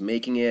person who's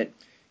making it,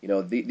 you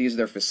know, these are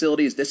their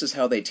facilities, this is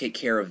how they take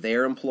care of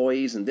their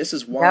employees, and this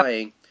is Yep.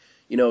 why.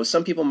 You know,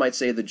 some people might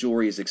say the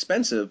jewelry is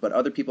expensive, but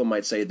other people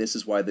might say this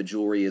is why the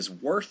jewelry is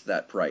worth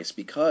that price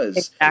because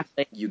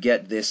Exactly. you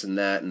get this and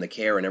that and the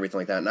care and everything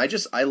like that. And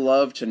I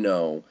love to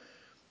know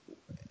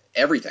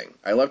everything.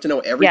 I love to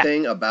know Yeah.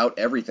 everything about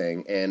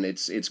everything, and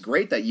it's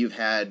great that you've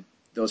had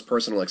those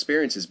personal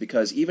experiences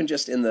because even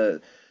just in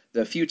the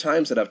few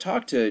times that I've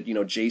talked to, you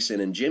know, Jason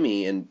and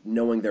Jimmy and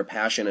knowing their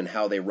passion and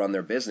how they run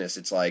their business,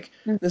 it's like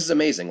this is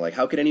amazing. Like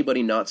how could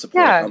anybody not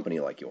support a Yeah. company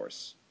like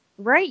yours?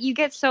 Right. You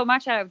get so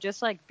much out of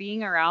just like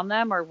being around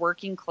them or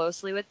working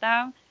closely with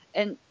them.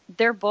 And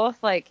they're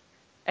both like,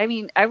 I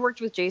mean, I've worked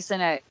with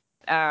Jason at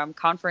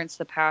conference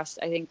the past,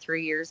 I think,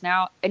 3 years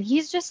now. And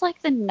he's just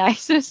like the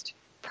nicest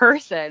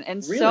person.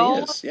 And Really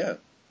so is, yeah.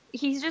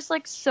 he's just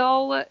like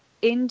so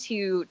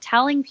into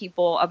telling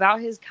people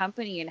about his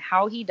company and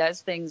how he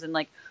does things and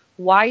like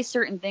why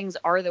certain things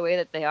are the way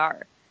that they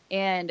are.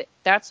 And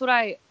that's what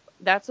I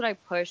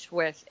push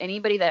with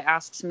anybody that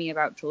asks me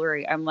about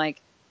jewelry. I'm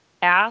like,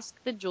 ask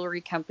the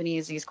jewelry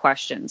companies these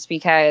questions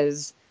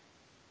because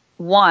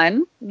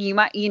one, you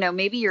might,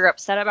 maybe you're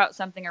upset about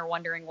something or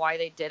wondering why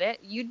they did it.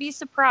 You'd be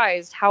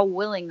surprised how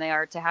willing they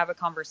are to have a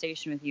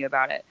conversation with you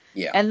about it.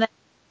 Yeah. And then,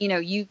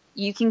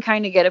 you can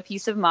kind of get a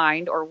peace of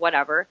mind or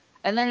whatever.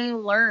 And then you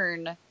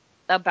learn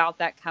about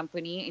that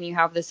company and you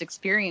have this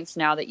experience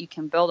now that you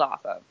can build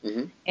off of.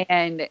 Hmm.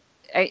 And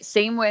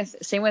same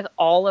with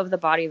all of the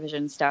body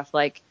vision stuff.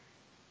 Like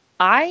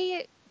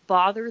I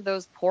bother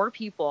those poor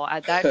people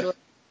at that jewelry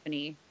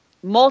company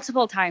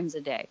multiple times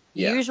a day.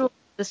 Yeah. Usually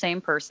the same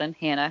person,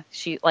 Hannah.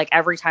 She like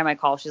every time I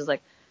call, she's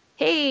like,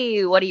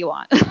 "Hey, what do you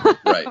want?"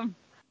 Right.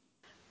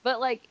 But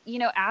like,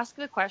 ask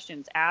the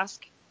questions.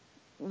 Ask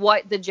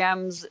what the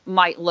gems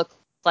might look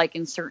like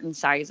in certain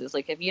sizes.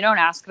 Like if you don't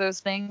ask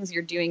those things,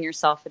 you're doing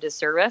yourself a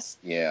disservice.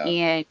 Yeah.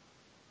 And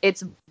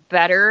it's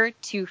better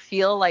to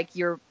feel like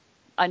you're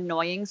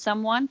annoying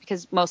someone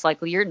because most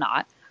likely you're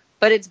not.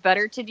 But it's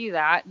better to do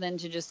that than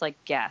to just like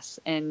guess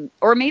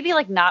or maybe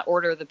like not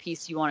order the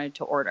piece you wanted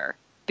to order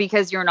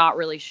because you're not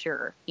really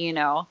sure.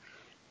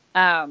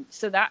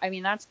 So that, I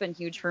mean, that's been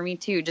huge for me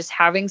too. Just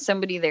having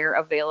somebody there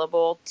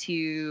available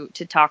to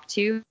talk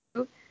to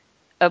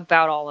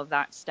about all of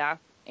that stuff.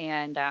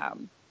 And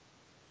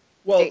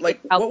Well, it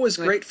like helps what was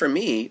you. great for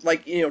me,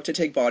 like you know, to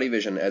take Body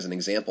Vision as an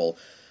example,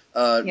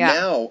 Yeah.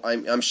 now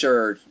I'm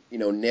sure you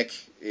know Nick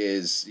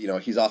is you know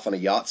he's off on a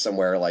yacht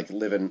somewhere, like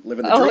living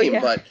the Oh dream.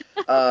 yeah.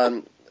 But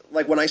um,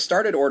 like when I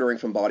started ordering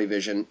from Body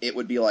Vision, it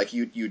would be like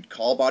you'd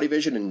call Body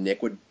Vision and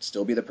Nick would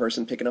still be the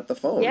person picking up the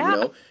phone, you Yeah.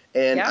 know?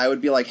 And Yeah. I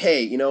would be like,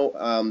 hey,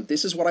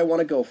 this is what I want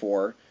to go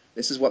for.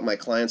 This is what my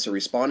clients are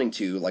responding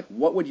to. Like,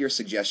 what would your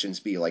suggestions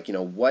be? Like,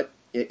 what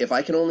if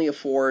I can only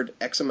afford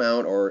X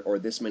amount or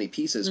this many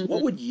pieces, what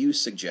Mhm. would you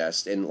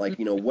suggest? And like,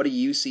 what do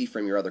you see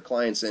from your other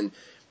clients? And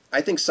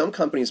I think some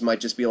companies might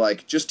just be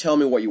like, just tell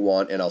me what you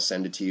want and I'll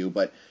send it to you.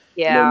 But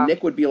Yeah.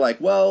 Nick would be like,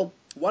 well,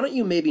 why don't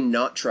you maybe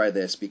not try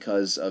this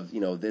because of,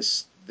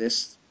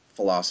 this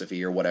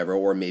philosophy or whatever,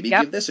 or maybe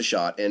Yep. give this a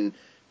shot. And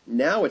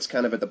now it's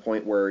kind of at the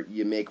point where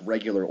you make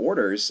regular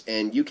orders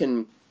and you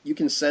can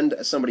send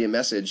somebody a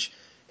message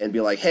and be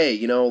like, hey,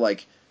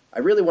 like I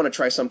really want to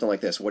try something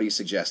like this. What do you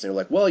suggest? And they're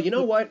like, well, you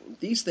know what?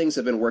 These things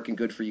have been working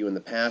good for you in the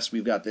past.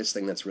 We've got this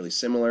thing that's really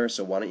similar,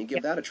 so why don't you give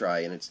Yeah. that a try?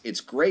 And it's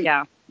great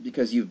Yeah.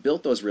 because you've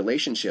built those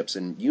relationships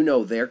and you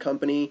know their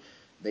company,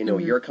 they know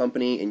Mhm. your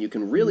company, and you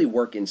can really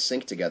work in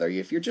sync together.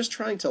 If you're just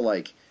trying to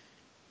like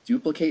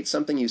duplicate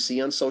something you see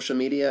on social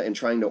media and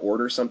trying to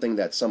order something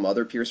that some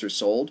other piercer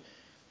sold,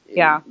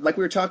 Yeah. like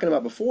we were talking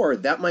about before,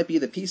 that might be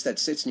the piece that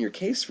sits in your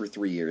case for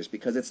 3 years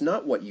because it's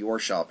not what your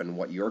shop and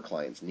what your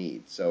clients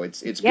need. So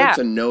it's good Yeah.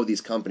 to know these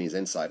companies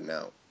inside and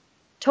out.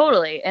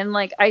 Totally. And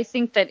like, I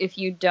think that if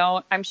you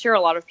don't, I'm sure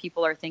a lot of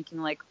people are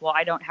thinking like, well,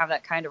 I don't have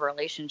that kind of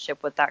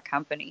relationship with that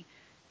company.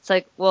 It's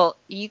like, well,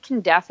 you can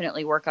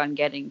definitely work on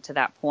getting to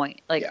that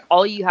point. Like, Yeah.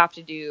 all you have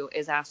to do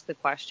is ask the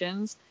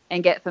questions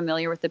and get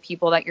familiar with the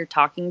people that you're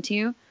talking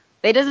to.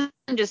 It doesn't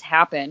just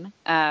happen.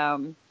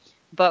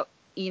 But,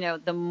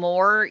 the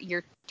more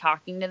you're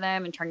talking to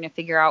them and trying to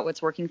figure out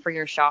what's working for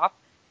your shop,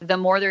 the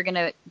more they're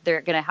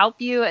gonna help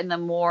you, and the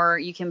more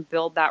you can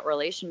build that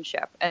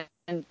relationship.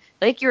 And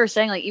like you were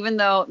saying, like, even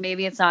though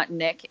maybe it's not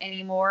Nick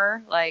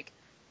anymore, like,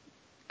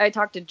 I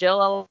talked to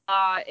Jill a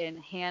lot and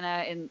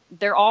Hannah, and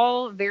they're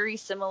all very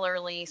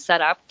similarly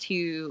set up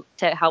to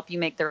help you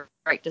make the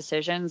right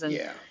decisions. And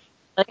Yeah.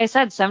 like I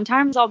said,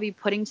 sometimes I'll be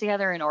putting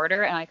together an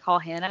order and I call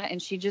Hannah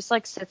and she just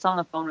like sits on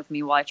the phone with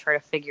me while I try to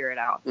figure it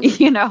out.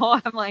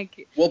 Mhm. I'm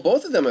like, Well,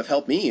 both of them have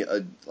helped me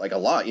like a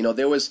lot.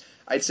 There was,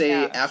 I'd say,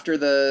 yeah. after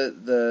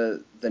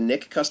the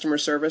Nick customer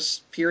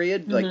service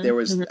period, like Hmm. there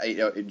was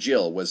Hmm.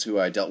 Jill was who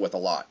I dealt with a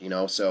lot.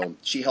 So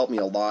she helped me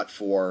a lot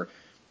for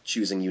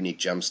choosing unique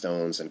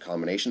gemstones and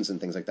combinations and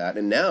things like that.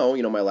 And now,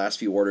 my last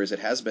few orders, it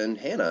has been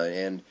Hannah.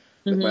 And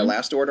with my Hmm.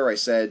 last order, I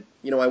said,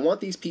 I want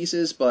these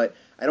pieces, but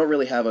I don't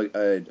really have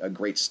a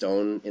great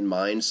stone in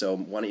mind. So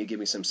why don't you give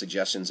me some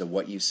suggestions of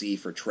what you see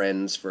for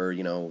trends for,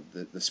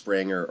 the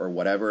spring or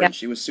whatever. Yeah. And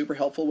she was super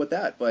helpful with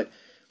that. But,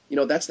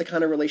 that's the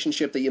kind of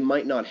relationship that you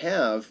might not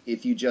have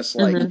if you just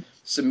like Hmm.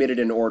 submitted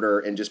an order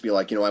and just be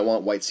like, I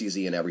want white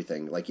CZ and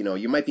everything. Like,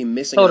 you might be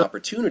missing an Totally.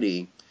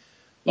 opportunity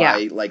Yeah.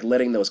 by like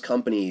letting those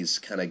companies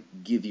kind of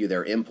give you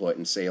their input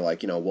and say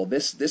like, well,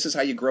 this is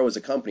how you grow as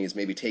a company, is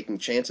maybe taking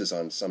chances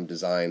on some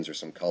designs or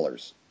some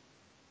colors.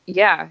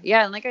 Yeah,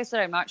 yeah, and like I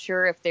said, I'm not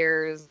sure if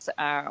there's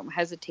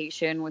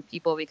hesitation with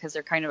people because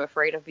they're kind of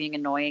afraid of being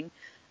annoying.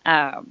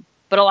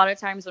 But a lot of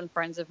times when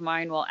friends of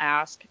mine will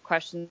ask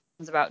questions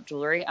about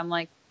jewelry, I'm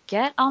like,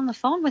 get on the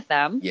phone with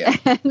them Yeah.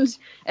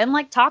 and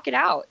like talk it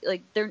out.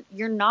 Like,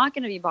 you're not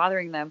going to be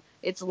bothering them.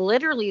 It's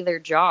literally their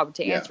job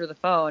to Yeah. answer the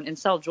phone and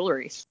sell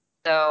jewelry.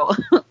 So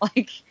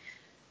like,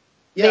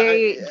 Yeah,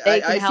 they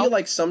can I feel help.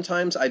 like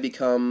sometimes I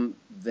become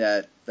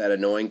that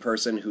annoying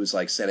person who's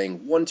like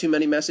sending one too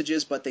many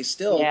messages, but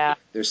Yeah.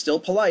 they're still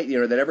polite.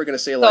 They're never going to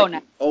say So like,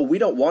 nice. oh, we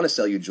don't want to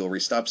sell you jewelry.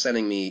 Stop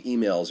sending me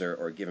emails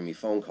or giving me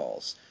phone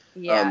calls.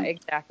 Yeah, Um,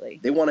 exactly.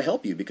 they want to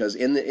help you because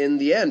in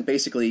the end,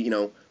 basically,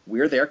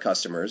 we're their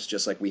customers,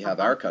 just like we have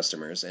Uh-huh. our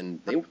customers, and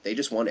they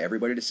just want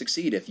everybody to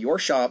succeed. If your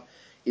shop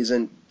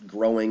isn't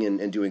growing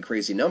and doing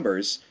crazy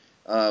numbers,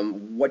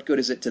 what good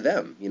is it to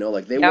them?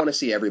 Like they Yep. want to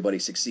see everybody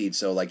succeed.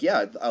 So like,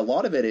 yeah, a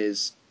lot of it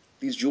is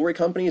these jewelry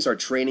companies are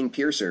training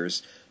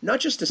piercers not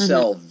just to Hmm.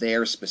 sell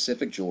their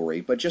specific jewelry,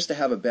 but just to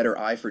have a better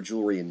eye for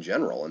jewelry in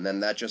general, and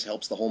then that just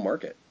helps the whole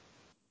market.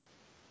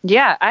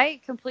 Yeah, I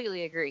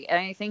completely agree. And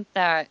I think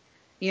that,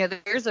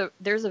 there's a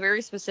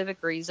very specific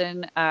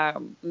reason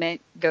Mint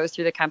goes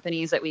through the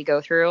companies that we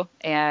go through.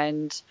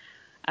 And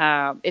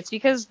it's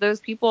because those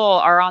people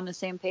are on the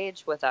same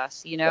page with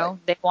us. Right.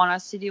 They want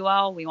us to do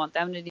well. We want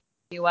them to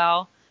do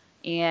well.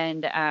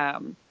 And,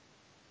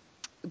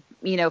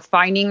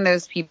 finding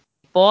those people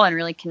and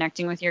really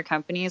connecting with your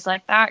companies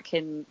like that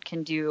can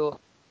do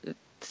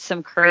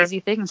some crazy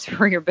things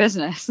for your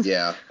business.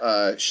 Yeah.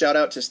 Shout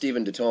out to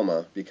Stephen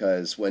DeToma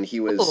because when he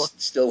Ooh. was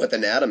still with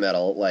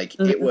Anatometal, like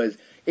Mhm.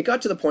 it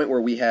got to the point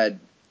where we had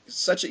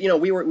such a,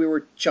 we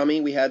were chummy,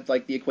 we had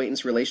like the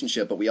acquaintance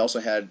relationship, but we also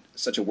had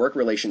such a work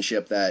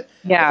relationship that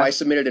if Yeah. I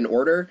submitted an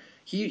order,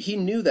 he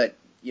knew that,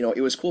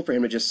 it was cool for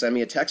him to just send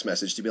me a text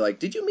message to be like,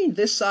 did you mean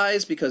this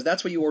size? Because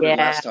that's what you ordered Yeah.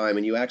 last time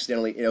and you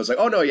accidentally, it was like,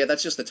 oh no, yeah,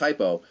 that's just a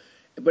typo.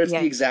 But it's the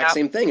Yeah. exact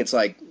same thing. It's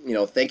like,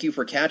 thank you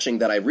for catching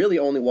that I really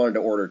only wanted to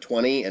order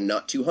 20 and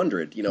not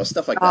 200,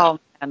 stuff like that. Oh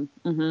man.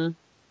 Hmm.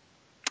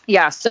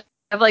 Yeah, stuff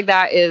like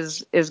that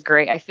is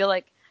great. I feel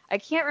like I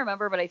can't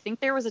remember, but I think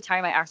there was a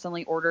time I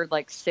accidentally ordered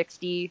like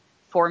 60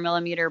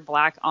 4mm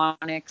black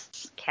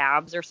onyx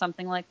cabs or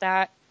something like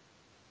that.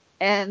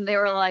 And they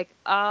were like,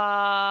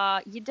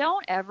 you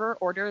don't ever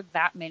order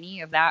that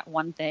many of that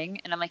one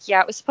thing. And I'm like,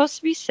 yeah, it was supposed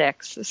to be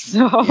 6.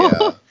 So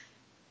Yeah.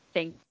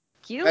 thank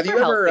you for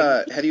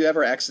helping me. Have you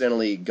ever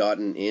accidentally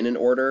gotten in an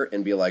order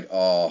and be like,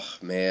 oh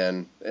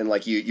man, and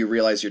like you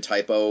realize your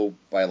typo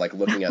by like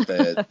looking at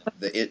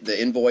the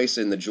invoice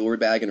in the jewelry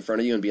bag in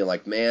front of you and being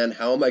like, man,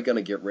 how am I going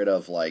to get rid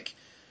of like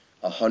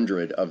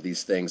 100 of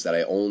these things that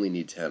I only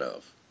need 10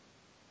 of?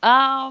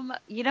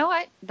 You know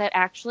what? That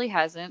actually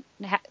hasn't,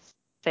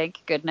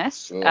 thank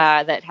goodness, Ugh.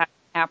 that hasn't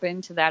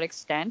happened to that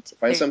extent.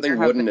 Find There something have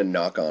wooden been, and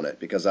knock on it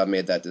because I've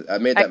made I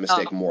that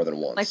mistake more than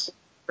like, once.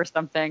 or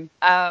something.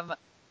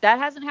 That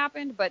hasn't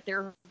happened, but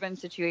there have been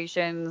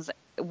situations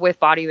with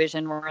Body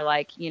Vision where,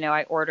 like,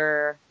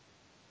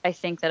 I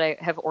think that I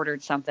have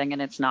ordered something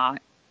and it's not.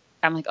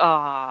 I'm like,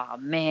 oh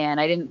man,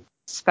 I didn't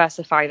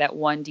specify that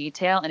one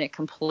detail and it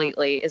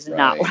completely is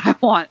not Right. what I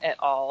want at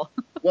all.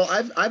 Well,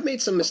 I've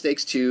made some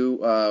mistakes too.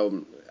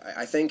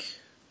 I think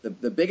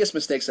the biggest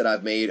mistakes that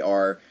I've made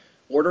are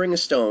ordering a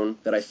stone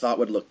that I thought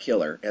would look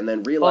killer, and then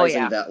Oh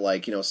realizing yeah. that,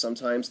 like,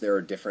 sometimes there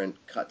are different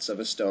cuts of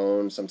a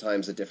stone,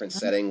 sometimes a different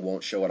setting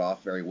won't show it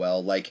off very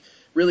well. Like,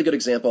 really good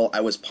example,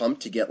 I was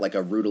pumped to get like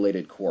a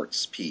rutilated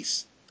quartz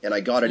piece, and I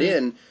got it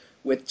in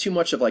with too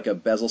much of like a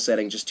bezel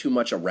setting, just too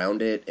much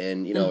around it,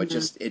 and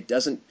it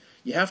doesn't.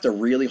 You have to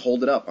really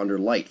hold it up under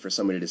light for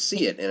somebody to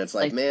see it, and it's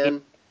like,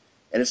 man.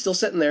 And it's still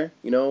sitting there,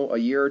 a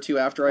year or two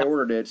after I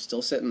ordered it,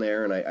 still sitting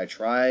there. And I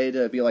try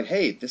to be like,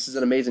 hey, this is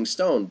an amazing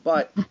stone,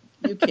 but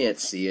you can't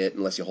see it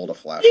unless you hold a You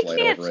flashlight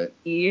can't over it.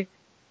 see.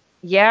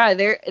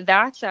 Yeah,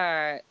 that's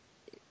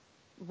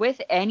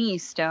with any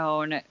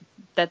stone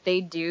that they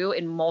do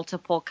in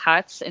multiple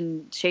cuts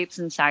and shapes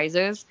and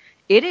sizes,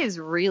 it is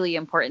really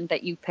important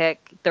that you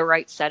pick the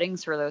right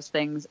settings for those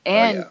things Oh,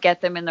 yeah. and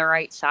get them in the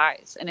right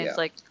size. And Yeah. it's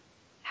like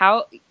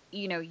how,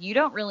 you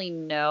don't really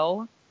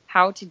know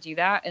how to do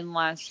that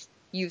unless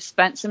you've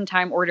spent some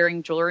time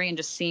ordering jewelry and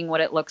just seeing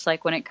what it looks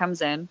like when it comes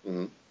in,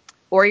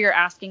 or you're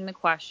asking the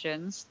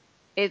questions.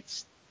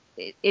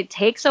 It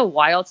takes a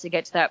while to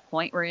get to that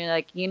point where you're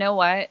like, you know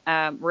what,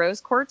 rose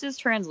quartz is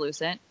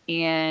translucent,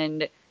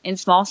 and in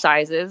small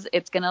sizes,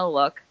 it's gonna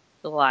look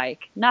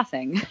like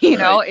nothing.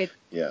 Right. It's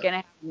Yeah. gonna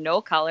have no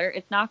color.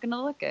 It's not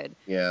gonna look good.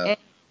 Yeah. And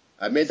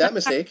I've made that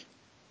mistake.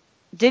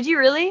 did you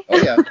really? Oh,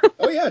 yeah.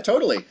 Oh, yeah,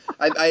 totally.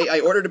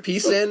 I ordered a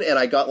piece in, and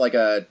I got like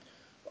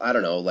I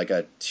don't know, like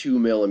a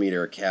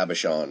 2mm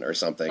cabochon or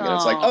something. And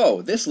it's like, Oh,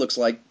 oh, this looks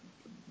like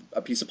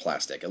a piece of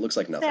plastic. It looks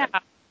like nothing. yeah.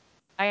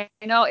 I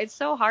know it's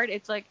so hard.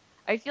 It's like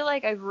I feel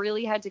like I've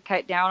really had to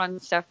cut down on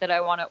stuff that I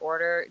want to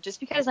order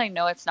just because I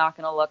know it's not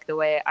going to look the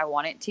way I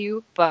want it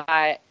to,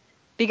 but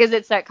because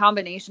it's that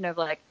combination of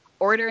like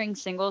ordering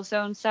single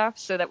stone stuff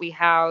so that we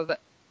have,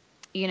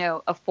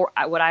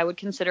 what I would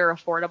consider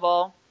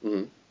affordable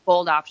hmm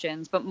gold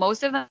options, but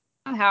most of them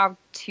have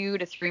 2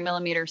 to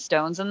 3mm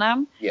stones in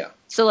them. Yeah.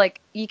 So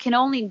like you can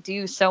only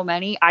do so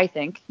many, I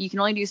think. You can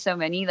only do so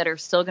many that are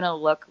still going to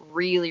look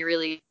really,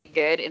 really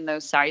good in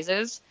those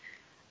sizes.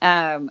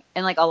 And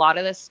like a lot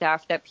of the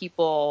stuff that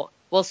people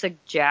will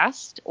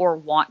suggest or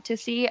want to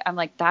see, I'm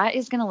like, that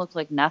is going to look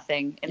like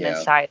nothing in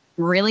this size.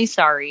 I'm really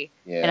sorry.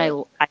 Yeah.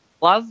 And I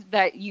love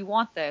that you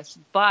want this,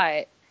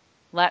 but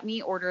let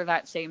me order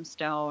that same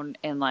stone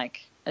in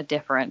like a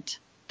different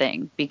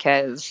thing,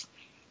 because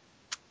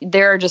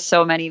there are just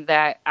so many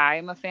that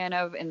I'm a fan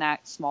of in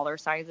that smaller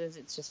sizes.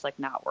 It's just like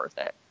not worth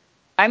it.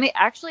 I made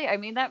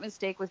that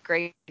mistake with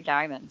gray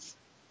diamonds.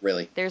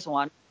 Really? There's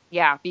one.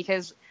 Yeah,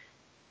 because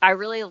I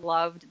really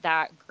loved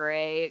that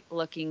gray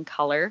looking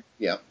color.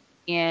 Yeah.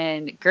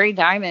 And gray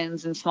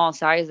diamonds in small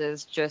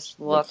sizes just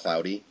look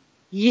cloudy.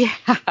 Yeah.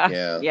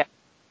 Yeah. Yeah.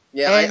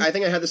 Yeah, And I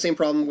think I had the same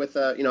problem with,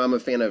 I'm a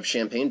fan of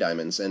champagne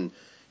diamonds, and,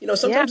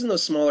 sometimes in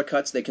those smaller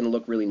cuts they can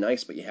look really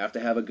nice, but you have to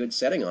have a good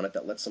setting on it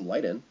that lets some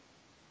light in.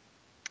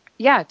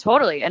 yeah,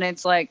 totally. And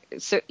it's like,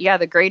 so yeah,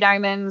 the gray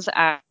diamonds,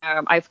 I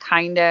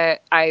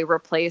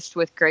replaced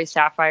with gray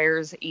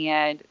sapphires,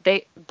 and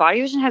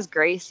Body Vision has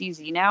gray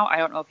CZ now. I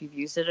don't know if you've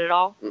used it at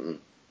all. Mm-mm.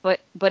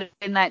 But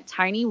in that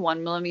tiny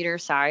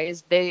 1mm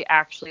size, they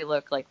actually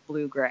look like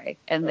blue gray,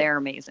 and they're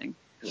amazing.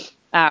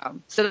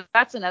 So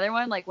that's another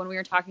one. Like when we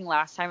were talking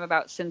last time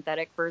about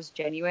synthetic versus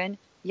genuine,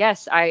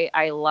 yes,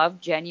 I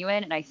love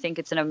genuine, and I think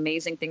it's an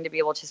amazing thing to be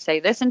able to say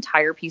this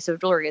entire piece of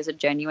jewelry is a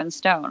genuine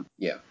stone.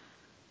 Yeah.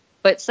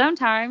 But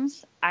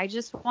sometimes I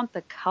just want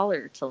the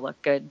color to look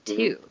good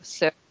too.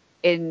 So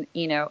in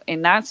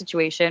that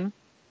situation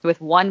with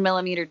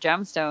 1mm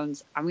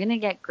gemstones, I'm going to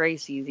get gray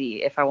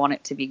CZ if I want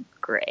it to be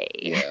gray.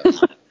 Yeah.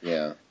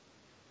 Yeah.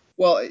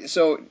 Well,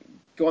 so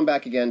going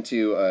back again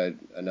to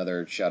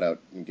another shout out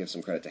and give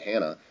some credit to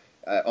Hannah.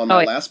 On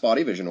my last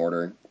Body Vision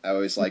order, I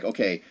was like,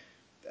 okay,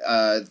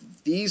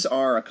 these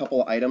are a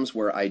couple of items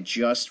where I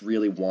just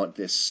really want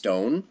this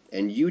stone,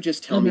 and you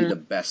just tell me the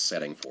best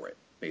setting for it,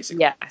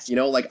 basically. Yes.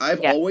 Like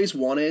I've always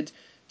wanted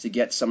to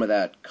get some of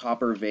that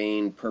copper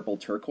vein purple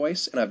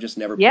turquoise, and I've just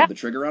never pulled the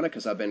trigger on it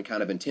because I've been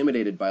kind of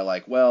intimidated by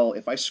like, well,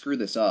 if I screw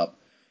this up,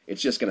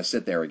 it's just going to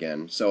sit there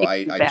again. So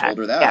It's I bad. told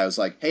her that. Yeah. I was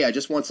like, hey, I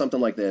just want something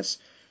like this.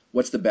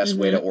 What's the best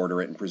way to Hmm.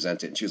 order it and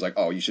present it? And she was like,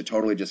 oh, you should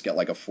totally just get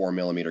like a 4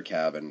 millimeter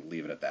cab and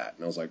leave it at that.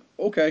 And I was like,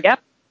 okay. Yep.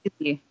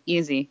 Easy.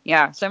 Easy.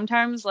 Yeah.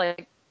 Sometimes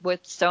like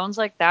with stones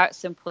like that,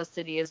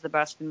 simplicity is the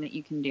best thing that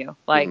you can do. Hmm.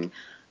 Like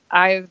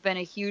I've been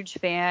a huge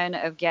fan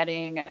of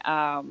getting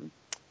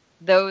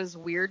those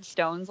weird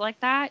stones like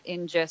that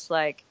in just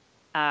like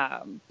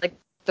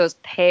those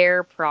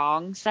pair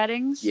prong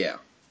settings, Yeah.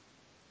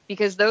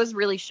 because those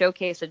really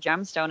showcase a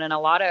gemstone, and a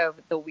lot of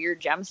the weird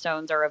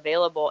gemstones are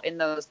available in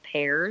those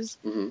pairs.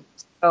 Hmm.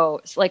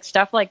 So like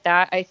stuff like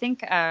that. I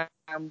think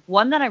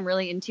one that I'm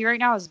really into right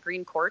now is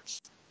green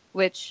quartz,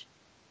 which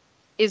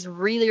is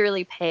really,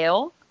 really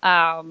pale,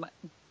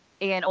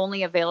 and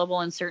only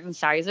available in certain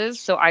sizes.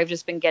 So I've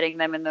just been getting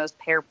them in those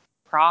pair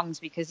prongs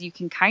because you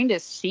can kind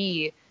of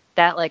see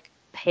that like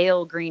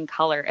pale green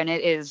color. And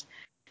it is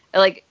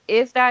like,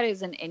 if that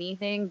is in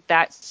anything,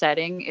 that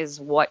setting is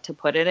what to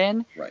put it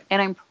in. Right.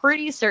 And I'm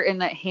pretty certain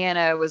that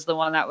Hannah was the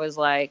one that was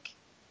like,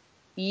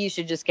 you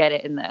should just get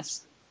it in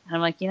this. And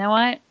I'm like, you know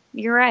what?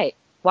 You're right.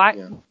 Why?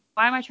 Yeah.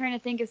 Why am I trying to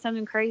think of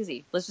something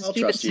crazy? Let's just I'll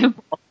keep it trust you.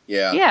 simple.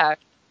 Yeah. Yeah.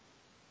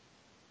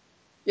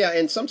 Yeah,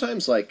 and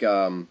sometimes like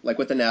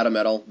with the Nata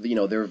Metal,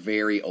 they're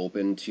very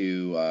open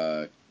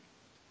to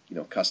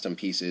custom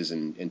pieces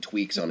and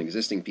tweaks on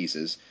existing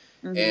pieces.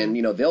 Hmm.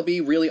 And they'll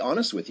be really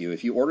honest with you.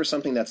 If you order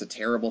something that's a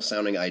terrible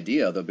sounding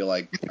idea, they'll be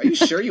like, "Are you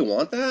sure you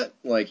want that?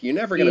 Like, you're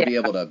never going to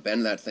Yeah. be able to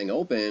bend that thing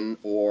open,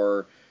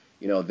 or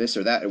this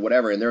or that or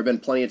whatever." And there have been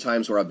plenty of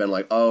times where I've been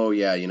like, "Oh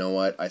yeah, you know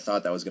what? I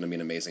thought that was going to be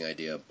an amazing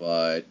idea,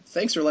 but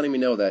thanks for letting me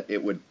know that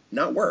it would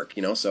not work."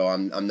 So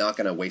I'm not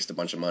going to waste a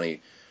bunch of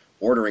money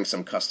ordering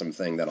some custom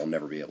thing that I'll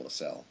never be able to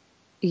sell.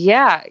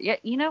 Yeah. Yeah.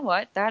 You know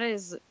what? That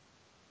is,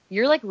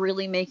 you're like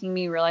really making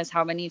me realize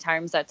how many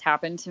times that's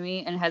happened to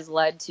me and has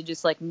led to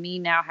just like me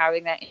now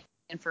having that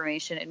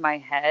information in my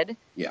head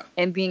Yeah.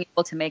 and being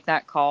able to make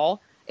that call.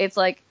 It's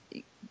like,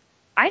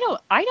 I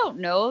don't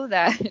know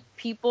that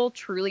people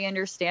truly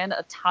understand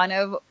a ton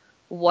of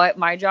what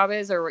my job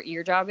is or what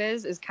your job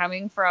is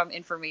coming from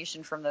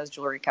information from those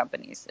jewelry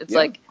companies. It's Yeah.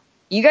 like,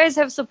 you guys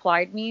have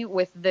supplied me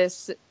with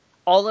this,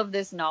 all of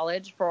this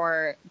knowledge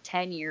for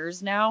 10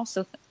 years now.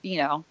 So,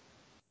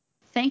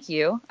 thank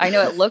you. I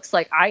know it looks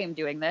like I am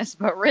doing this,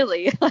 but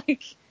really,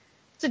 like,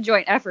 it's a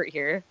joint effort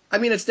here. I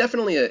mean, it's a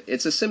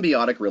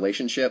symbiotic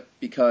relationship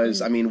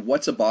because Mhm. I mean,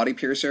 what's a body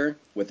piercer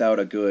without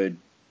a good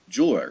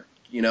jeweler?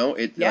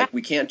 It Yeah. like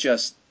we can't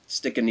just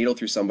stick a needle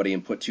through somebody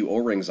and put two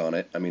O-rings on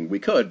it. I mean, we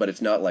could, but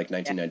it's not like Yeah.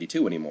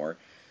 1992 anymore.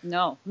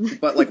 No.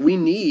 But like we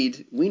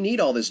need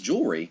all this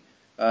jewelry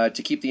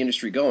to keep the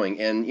industry going,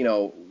 and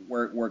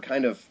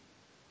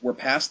we're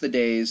past the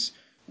days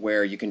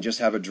where you can just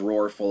have a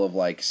drawer full of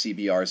like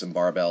CBRs and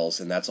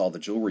barbells and that's all the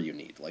jewelry you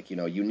need. Like, you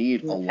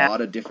need a Yeah. lot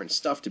of different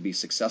stuff to be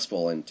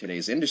successful in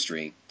today's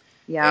industry.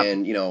 Yeah.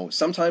 And,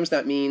 sometimes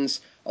that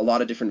means a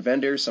lot of different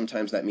vendors.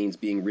 Sometimes that means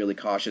being really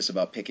cautious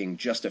about picking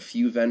just a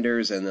few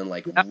vendors and then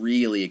like Yep.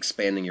 really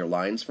expanding your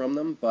lines from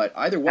them. But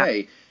either Yeah.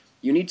 way,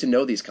 you need to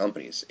know these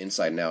companies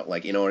inside and out.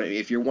 Like,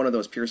 if you're one of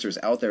those piercers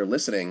out there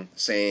listening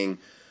saying,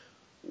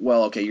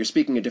 well, okay, you're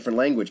speaking a different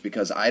language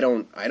because I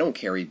don't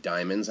carry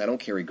diamonds, I don't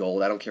carry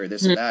gold, I don't carry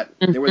this or that.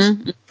 There was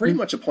Mm-hmm. pretty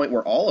much a point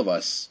where all of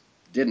us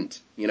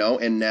didn't,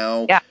 and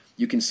now Yeah.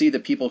 you can see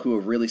that people who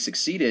have really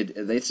succeeded,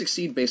 they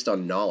succeed based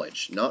on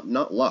knowledge, not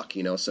luck,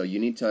 So Yeah. you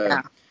need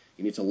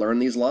to learn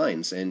these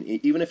lines, and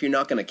even if you're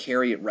not going to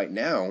carry it right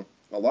now,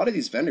 a lot of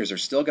these vendors are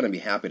still going to be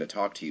happy to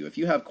talk to you. If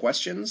you have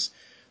questions,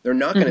 they're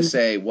not going to Mhm.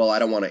 say, "Well, I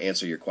don't want to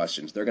answer your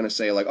questions." They're going to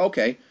say like,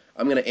 "Okay,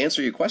 I'm going to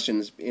answer your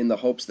questions in the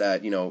hopes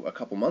that, a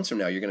couple months from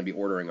now you're going to be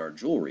ordering our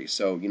jewelry."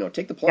 So,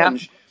 take the Yep.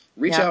 plunge,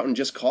 reach Yep. out and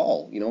just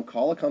call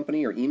a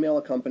company or email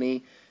a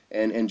company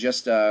and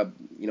just,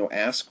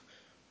 ask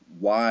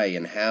why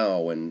and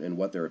how and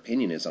what their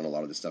opinion is on a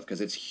lot of this stuff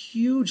because it's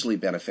hugely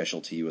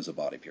beneficial to you as a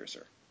body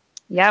piercer.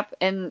 Yep.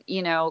 And,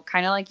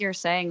 kind of like you're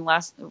saying,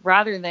 less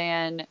rather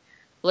than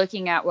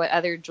looking at what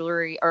other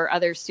jewelry or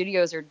other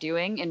studios are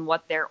doing and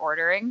what they're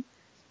ordering,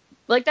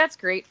 like that's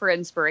great for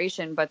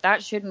inspiration, but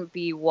that shouldn't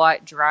be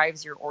what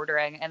drives your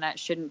ordering, and that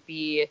shouldn't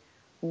be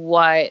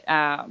what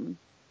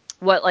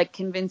like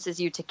convinces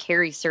you to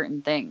carry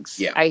certain things.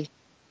 Yeah.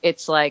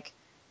 It's like,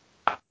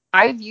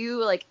 I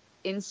view like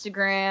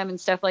Instagram and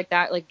stuff like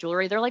that, like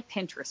jewelry, they're like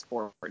Pinterest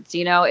boards.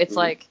 It's Hmm.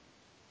 like,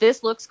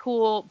 this looks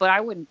cool, but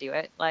I wouldn't do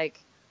it. Like,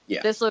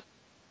 Yeah. this looks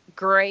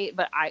great,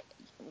 but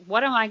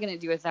what am I going to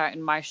do with that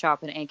in my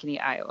shop in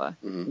Ankeny, Iowa?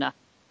 Hmm. Nothing.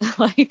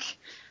 Like,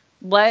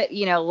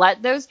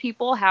 let those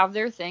people have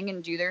their thing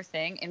and do their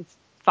thing and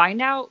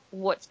find out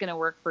what's going to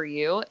work for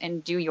you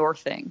and do your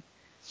thing.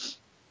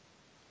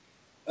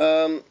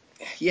 Um,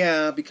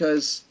 yeah,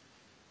 because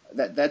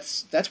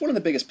that's one of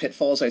the biggest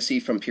pitfalls I see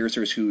from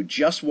piercers who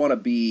just want to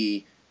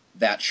be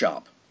that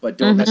shop, but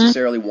don't Mm-hmm.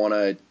 necessarily want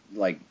to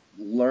like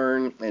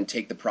learn and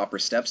take the proper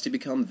steps to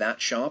become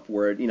that shop.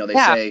 Where they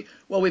Yeah. say,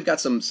 well, we've got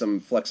some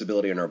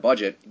flexibility in our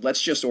budget.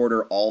 Let's just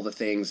order all the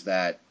things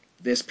that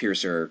this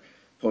piercer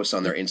posts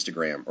on their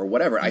Instagram or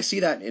whatever. I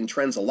see that in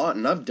trends a lot,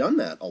 and I've done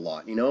that a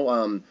lot.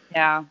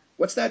 Yeah.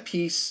 What's that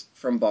piece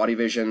from Body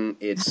Vision?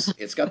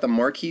 It's got the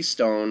marquee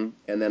stone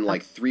and then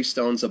like 3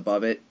 stones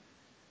above it.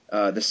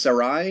 The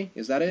Sarai,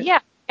 is that it? Yeah.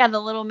 Yeah, the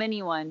little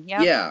mini one.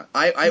 Yep. Yeah,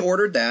 I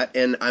ordered that,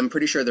 and I'm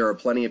pretty sure there are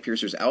plenty of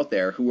piercers out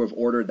there who have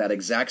ordered that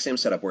exact same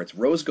setup where it's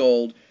rose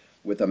gold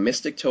with a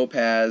mystic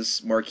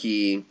topaz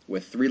marquee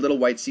with 3 little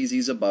white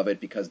CZs above it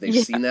because they've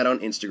seen that on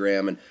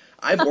Instagram. And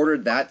I've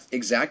ordered that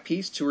exact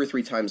piece 2 or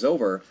 3 times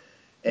over,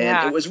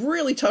 and it was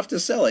really tough to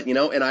sell it,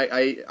 And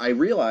I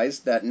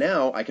realized that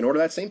now I can order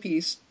that same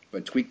piece,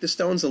 but tweak the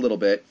stones a little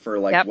bit for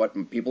like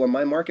what people in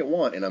my market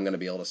want, and I'm going to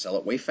be able to sell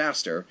it way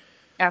faster.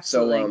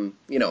 Absolutely.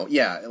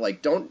 So,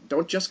 like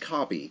don't just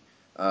copy.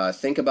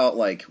 Think about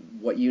like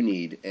what you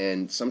need,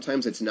 and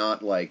sometimes it's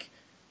not like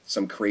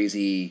some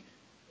crazy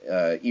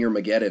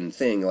Earmageddon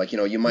thing. Like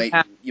you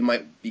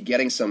might be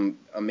getting some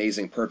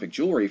amazing perfect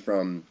jewelry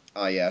from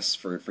IS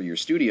for your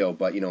studio,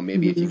 but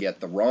maybe if you get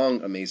the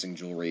wrong amazing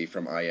jewelry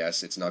from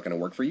IS, it's not going to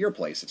work for your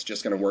place. It's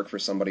just going to work for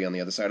somebody on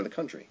the other side of the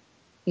country.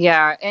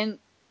 Yeah, and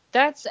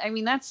that's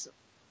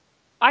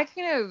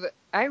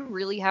I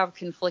really have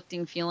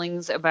conflicting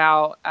feelings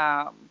about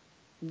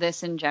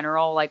this in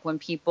general. Like when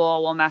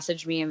people will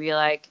message me and be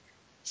like,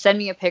 send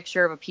me a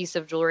picture of a piece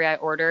of jewelry I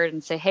ordered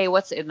and say, hey,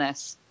 what's in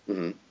this?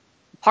 Mm-hmm.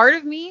 Part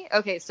of me,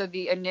 okay, so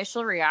the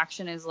initial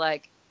reaction is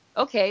like,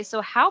 okay,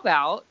 so how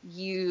about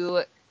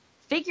you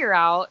figure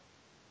out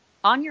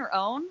on your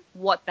own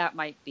what that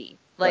might be?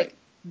 Like,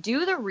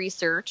 do the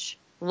research,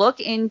 look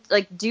in,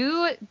 like,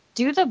 do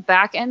the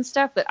back end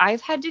stuff that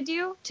I've had to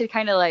do to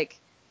kind of like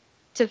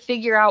to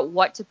figure out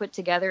what to put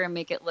together and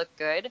make it look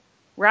good,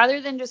 rather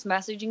than just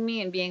messaging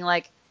me and being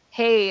like,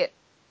 hey,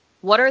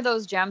 what are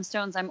those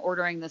gemstones? I'm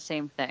ordering the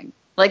same thing.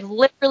 Like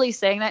literally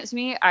saying that to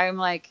me, I'm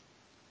like,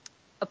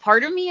 a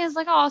part of me is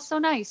like, oh, so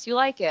nice, you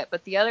like it.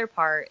 But the other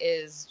part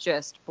is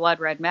just blood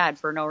red mad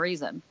for no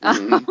reason.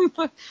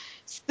 Mm-hmm.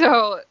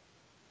 So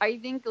I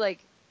think like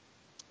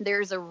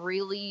there's a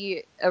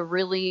really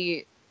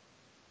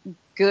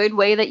good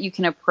way that you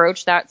can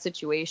approach that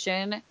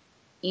situation.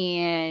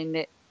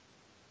 And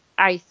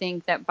I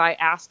think that by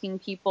asking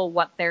people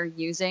what they're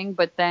using,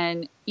 but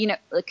then,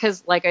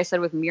 because like I said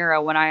with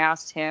Mira, when I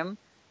asked him,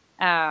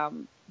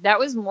 that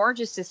was more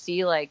just to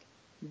see like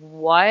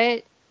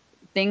what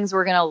things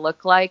were going to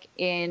look like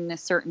in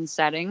certain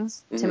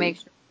settings to make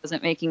sure I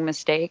wasn't making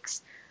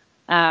mistakes.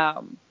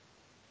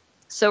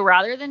 So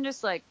rather than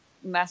just like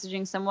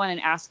messaging someone and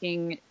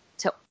asking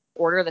to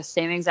order the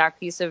same exact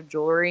piece of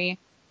jewelry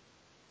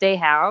they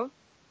have,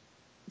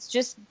 it's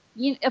just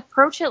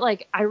approach it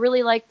like, I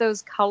really like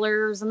those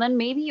colors, and then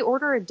maybe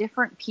order a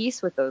different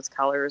piece with those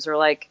colors, or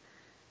like,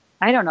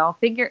 I don't know,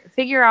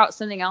 figure out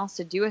something else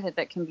to do with it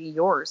that can be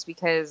yours,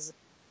 because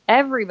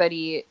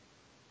everybody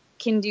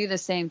can do the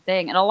same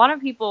thing. And a lot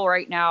of people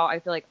right now, I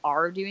feel like,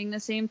 are doing the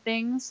same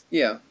things.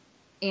 Yeah.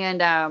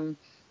 And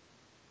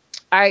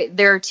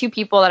there are 2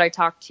 people that I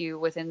talk to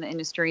within the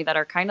industry that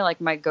are kind of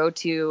like my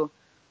go-to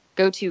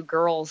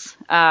girls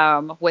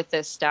with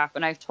this stuff.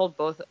 And I've told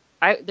both.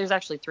 There's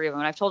actually 3 of them,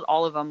 and I've told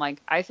all of them,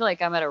 like, I feel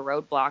like I'm at a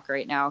roadblock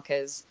right now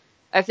because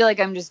I feel like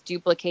I'm just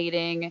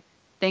duplicating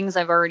things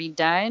I've already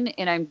done,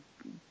 and I'm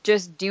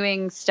just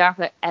doing stuff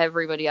that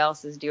everybody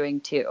else is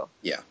doing too.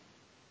 Yeah.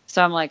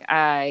 So I'm like,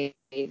 I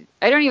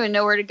don't even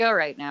know where to go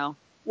right now.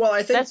 Well,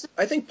 I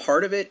think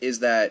part of it is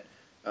that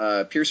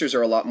piercers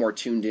are a lot more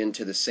tuned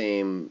into the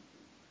same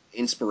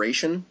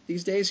inspiration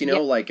these days.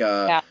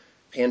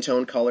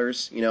 Pantone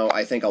colors.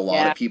 I think a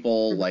lot of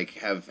people like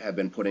have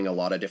been putting a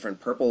lot of different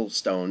purple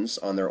stones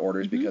on their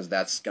orders because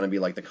that's going to be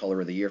like the color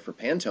of the year for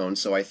Pantone.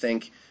 So I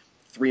think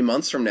 3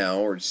 months from now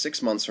or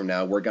 6 months from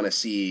now, we're going to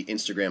see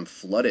Instagram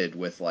flooded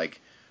with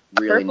like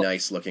really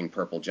nice looking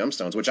purple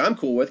gemstones, which I'm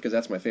cool with because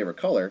that's my favorite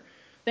color.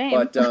 Same.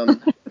 But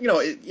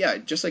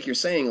just like you're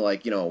saying,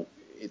 like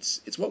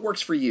it's what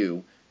works for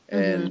you,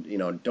 and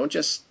don't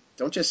just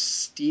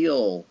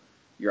steal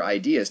your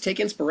ideas. Take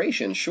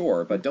inspiration,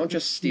 sure, but don't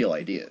just steal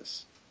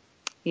ideas.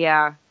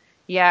 Yeah.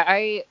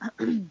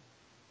 I'm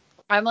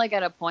like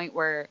at a point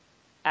where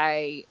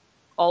I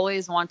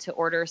always want to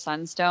order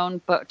sunstone,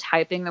 but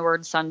typing the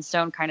word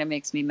sunstone kind of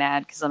makes me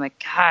mad because I'm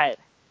like, God,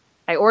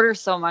 I order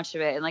so much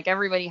of it, and like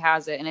everybody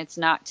has it, and it's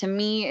not, to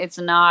me, it's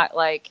not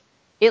like,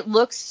 it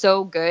looks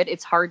so good,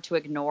 it's hard to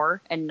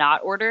ignore and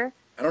not order.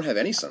 I don't have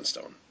any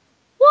sunstone.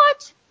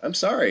 What? I'm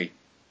sorry.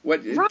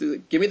 What?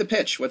 Right. Give me the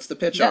pitch. What's the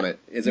pitch on it?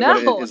 Is it No,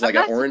 what it is, like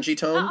an orangey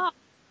tone?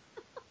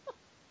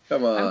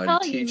 Come on, I'm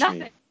telling teach you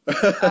me.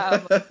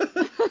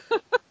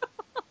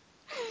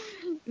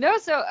 No,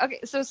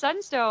 so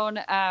Sunstone,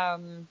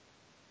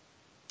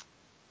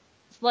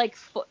 like,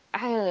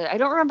 I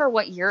don't remember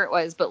what year it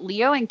was, but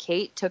Leo and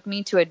Kate took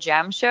me to a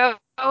gem show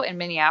in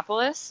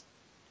Minneapolis,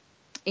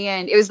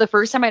 and it was the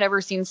first time I'd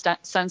ever seen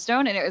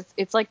Sunstone, and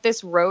it's like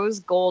this rose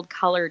gold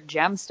colored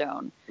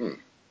gemstone.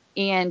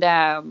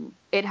 And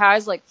it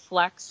has like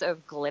flecks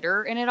of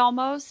glitter in it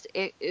almost.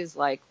 It is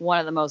like one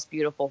of the most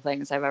beautiful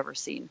things I've ever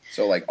seen.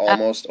 So like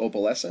almost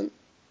opalescent?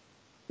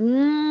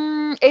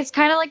 It's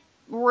kind of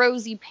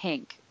rosy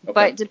pink. Okay.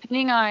 But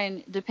depending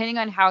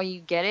on how you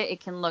get it, it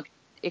can look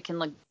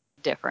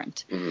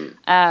different.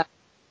 Mm-hmm.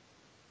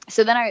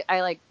 So then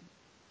I like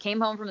came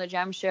home from the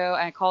gem show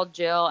and I called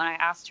Jill and I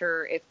asked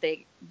her if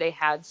they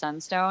had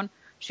sunstone.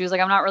 She was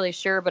like, I'm not really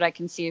sure, but I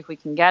can see if we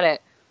can get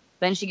it.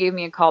 Then she gave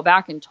me a call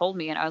back and told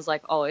me, and I was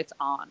like, oh, it's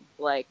on.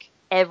 Like,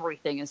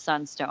 everything is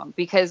sunstone,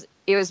 because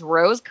it was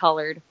rose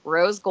colored.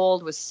 Rose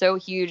gold was so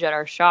huge at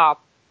our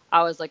shop.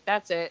 I was like,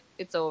 that's it.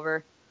 It's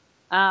over.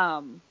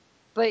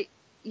 But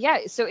yeah,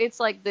 so it's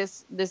like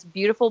this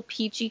beautiful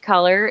peachy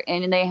color,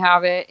 and they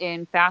have it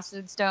in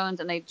faceted stones,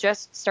 and they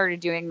just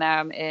started doing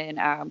them in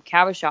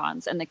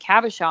cabochons, and the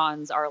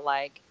cabochons are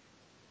like,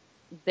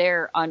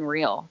 they're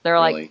unreal. They're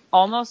Really? like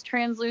almost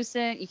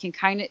translucent. You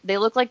can they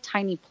look like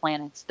tiny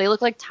planets. They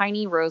look like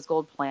tiny rose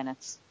gold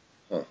planets.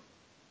 Huh.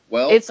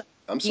 Well, I'm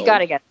sold. You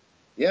gotta get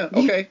it. Yeah,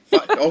 okay.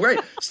 Fine. Oh, great.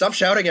 Stop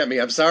shouting at me.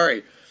 I'm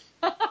sorry.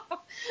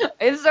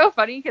 It's so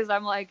funny because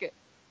I'm like,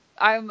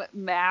 I'm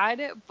mad,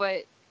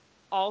 but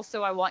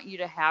also I want you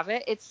to have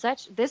it.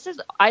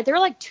 They're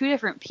like two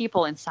different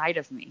people inside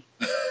of me.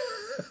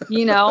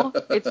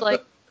 It's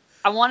like,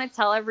 I want to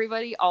tell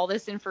everybody all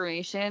this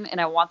information and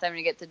I want them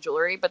to get the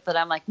jewelry, but then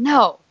I'm like,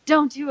 no,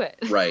 don't do it.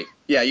 Right.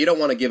 Yeah, you don't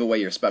want to give away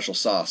your special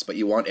sauce, but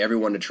you want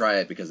everyone to try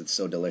it because it's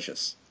so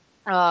delicious.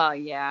 Oh,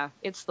 yeah.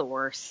 It's the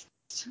worst.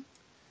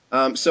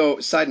 So,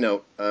 side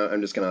note,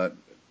 I'm just going to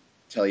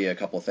tell you a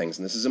couple of things,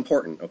 and this is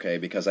important, okay,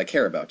 because I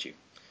care about you.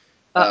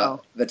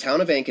 The town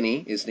of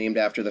Ankeny is named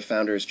after the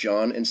founders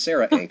John and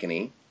Sarah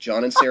Ankeny.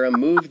 John and Sarah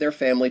moved their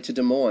family to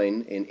Des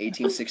Moines in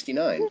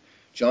 1869.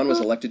 John was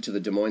elected to the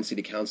Des Moines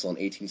City Council in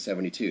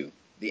 1872.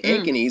 The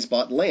Ankenys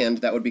bought land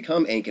that would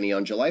become Ankeny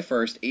on July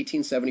 1st,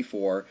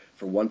 1874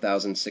 for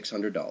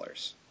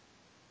 $1,600.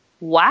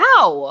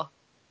 Wow.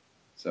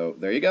 So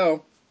there you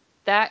go.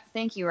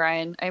 Thank you,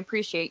 Ryan. I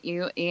appreciate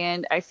you.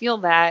 And I feel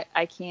that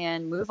I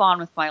can move on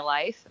with my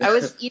life. I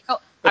was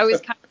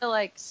kind of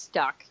like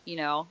stuck,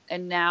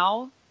 and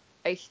now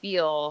I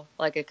feel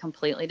like a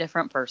completely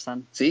different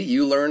person. See,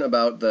 you learn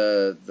about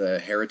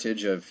the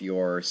heritage of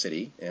your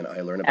city, and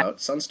I learn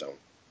about sunstone.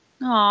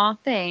 Aw,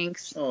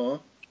 thanks. Aw.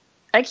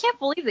 I can't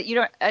believe that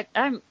you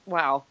don't.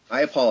 Wow.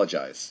 I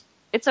apologize.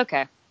 It's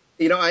okay.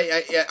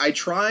 I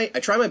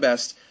try my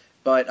best,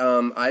 but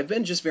I've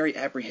been just very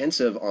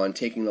apprehensive on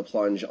taking the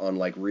plunge on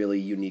like really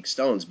unique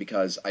stones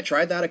because I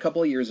tried that a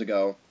couple of years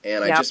ago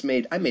and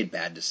I made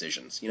bad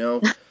decisions,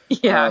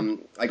 Yeah.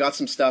 I got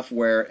some stuff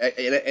where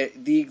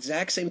the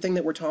exact same thing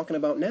that we're talking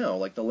about now.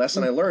 Like the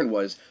lesson I learned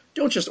was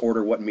don't just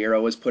order what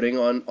Miro is putting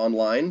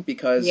online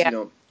because,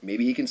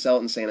 maybe he can sell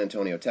it in San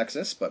Antonio,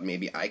 Texas, but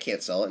maybe I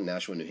can't sell it in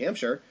Nashua, New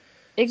Hampshire.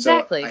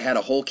 Exactly. So I had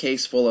a whole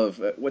case full of,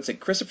 what's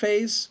it,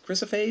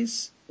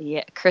 chrysoprase?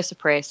 Yeah,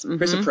 chrysoprase. Mm-hmm.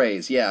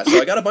 Chrysoprase, yeah.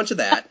 So I got a bunch of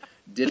that.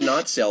 Did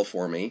not sell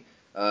for me.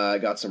 I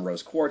got some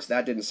rose quartz.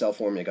 That didn't sell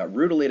for me. I got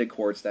rutilated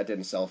quartz. That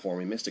didn't sell for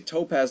me. Mystic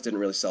topaz didn't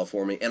really sell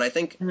for me. And I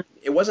think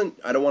it wasn't,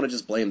 I don't want to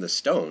just blame the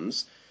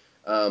stones,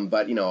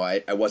 but,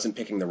 I wasn't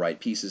picking the right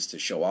pieces to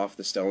show off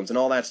the stones and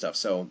all that stuff.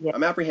 So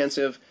I'm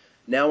apprehensive.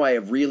 Now I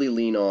really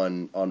lean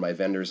on my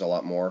vendors a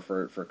lot more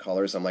for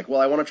colors. I'm like,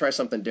 well, I want to try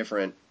something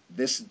different.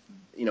 This,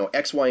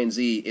 X, Y, and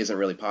Z isn't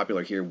really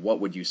popular here. What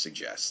would you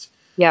suggest?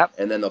 Yep.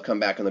 And then they'll come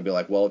back and they'll be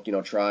like, well,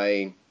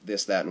 try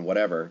this, that, and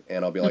whatever.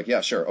 And I'll be like,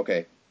 yeah, sure,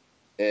 okay.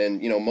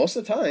 And, most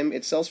of the time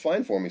it sells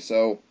fine for me.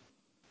 So,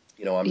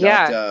 I'm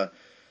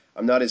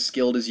not as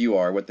skilled as you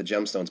are with the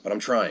gemstones, but I'm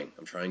trying.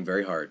 I'm trying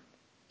very hard.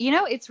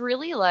 It's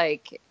really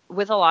like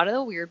with a lot of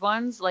the weird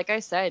ones, like I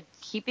said,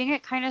 keeping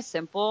it kind of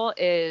simple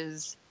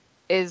is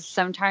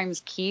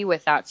sometimes key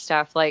with that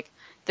stuff. Like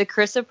the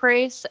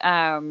chrysoprase,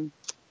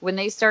 when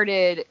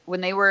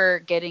they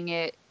were getting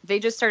it, they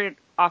just started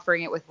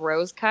offering it with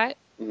rose cut.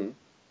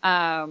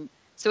 Mm-hmm.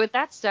 So with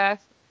that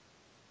stuff,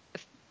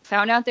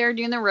 found out they were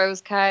doing the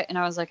rose cut, and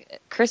I was like,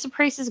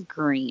 chrysoprase is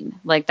green.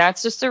 Like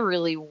that's just a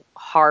really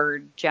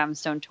hard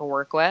gemstone to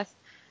work with.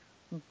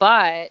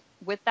 But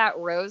with that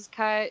rose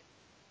cut,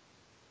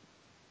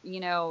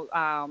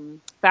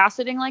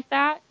 faceting like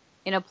that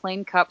in a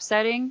plain cup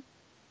setting,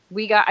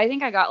 I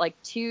think I got like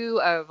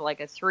 2 of like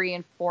a 3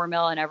 and 4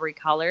 mil in every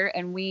color.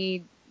 And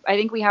I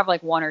think we have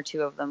like 1 or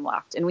 2 of them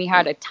left, and we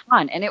had a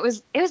ton, and it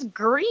was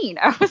green.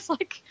 I was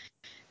like,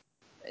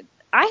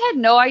 I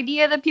had no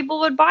idea that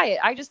people would buy it.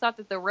 I just thought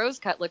that the rose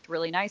cut looked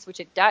really nice,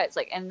 which it does.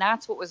 Like, and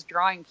that's what was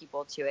drawing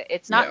people to it.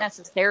 It's not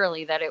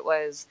necessarily that it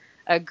was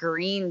a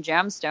green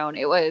gemstone.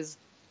 It was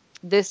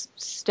this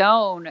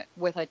stone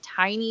with a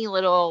tiny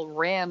little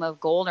rim of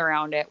gold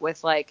around it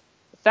with like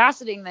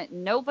faceting that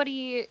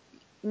nobody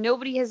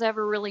has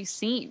ever really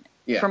seen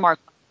from our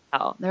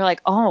clientele. They're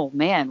like, oh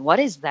man, what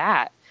is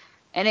that?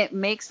 And it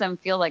makes them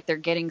feel like they're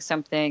getting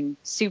something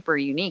super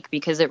unique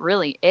because it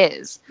really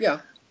is. Yeah.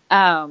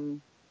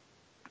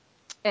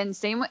 And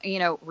same,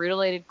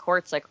 rutilated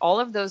quartz, like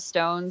all of those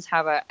stones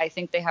I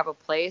think they have a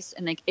place,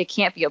 and it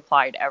can't be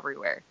applied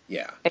everywhere.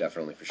 Yeah,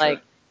 definitely, for sure.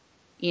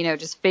 Like,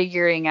 just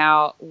figuring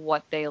out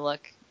what they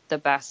look the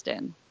best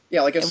in.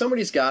 Yeah, like if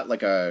somebody's got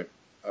like a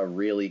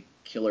really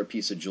killer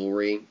piece of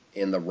jewelry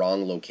in the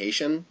wrong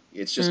location,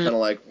 it's just kind of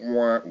like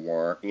wah,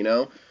 wah, you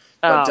know.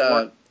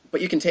 But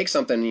but you can take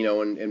something, you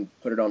know, and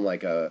put it on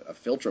like a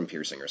philtrum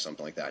piercing or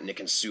something like that, and it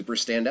can super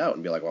stand out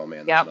and be like, oh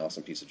man, that's an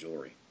awesome piece of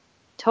jewelry.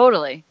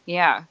 Totally,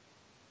 yeah.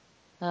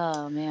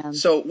 Oh man.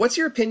 So, what's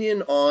your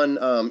opinion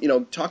on, you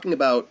know, talking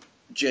about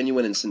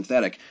genuine and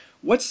synthetic?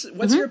 What's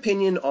your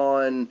opinion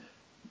on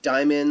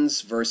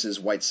diamonds versus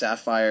white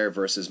sapphire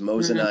versus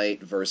moissanite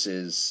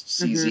versus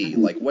CZ?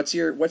 Like, what's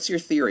your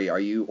theory? Are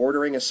you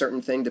ordering a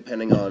certain thing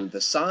depending on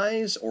the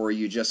size, or are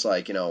you just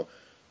like, you know,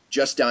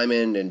 just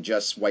diamond and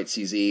just white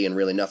CZ and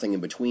really nothing in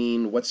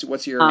between?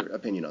 What's your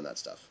opinion on that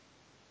stuff?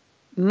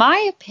 My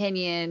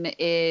opinion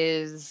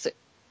is,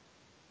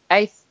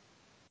 I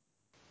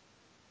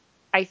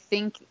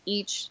think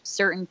each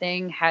certain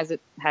thing has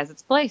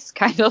its place,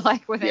 kind of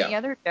like with any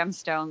other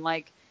gemstone.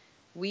 Like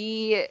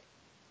we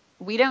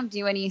don't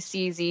do any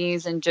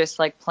CZs and just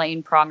like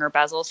plain prong or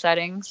bezel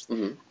settings.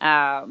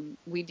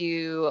 We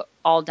do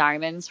all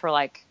diamonds for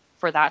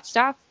that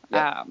stuff,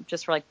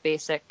 just for like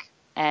basic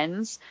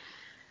ends.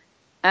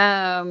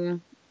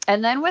 And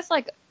then with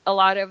like a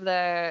lot of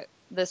the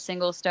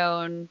single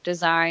stone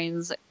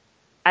designs,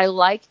 I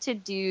like to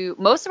do,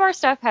 most of our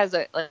stuff has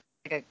a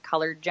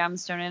colored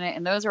gemstone in it,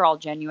 and those are all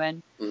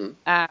genuine.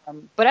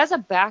 But as a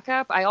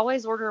backup, I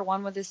always order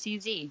one with a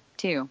CZ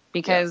too,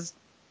 because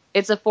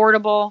it's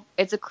affordable.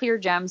 It's a clear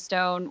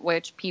gemstone,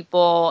 which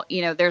people,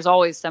 you know, there's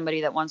always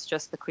somebody that wants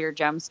just the clear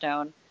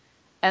gemstone.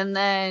 And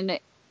then,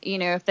 you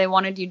know, if they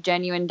want to do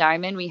genuine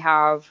diamond, we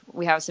have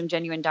some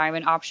genuine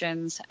diamond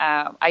options.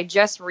 I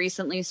just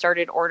recently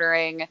started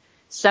ordering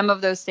some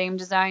of those same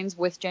designs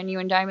with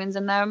genuine diamonds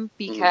in them,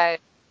 because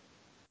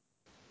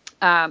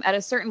at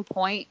a certain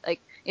point,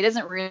 like, it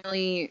doesn't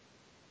really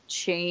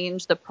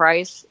change the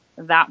price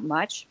that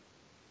much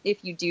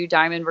if you do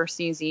diamond versus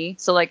CZ.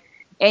 So like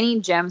any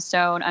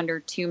gemstone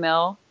under 2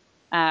 mil,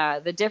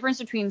 the difference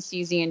between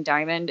CZ and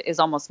diamond is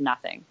almost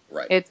nothing.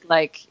 Right. It's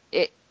like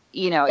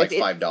you know, like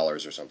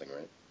 $5 or something,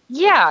 right?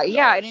 Yeah,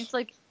 yeah, and it's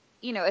like,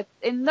 you know,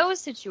 in those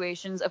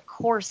situations, of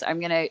course,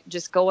 I'm gonna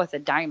just go with a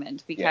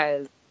diamond,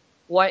 because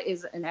what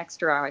is an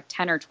extra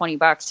 $10 or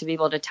 $20 to be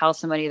able to tell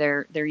somebody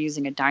they're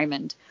using a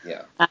diamond?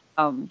 Yeah.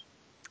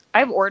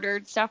 I've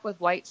ordered stuff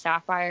with white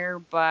sapphire,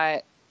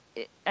 but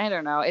I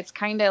don't know. It's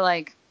kind of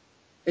like,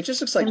 it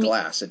just looks like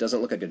glass. It doesn't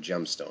look like a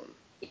gemstone.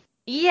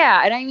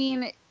 Yeah, and I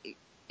mean,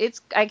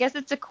 I guess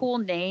it's a cool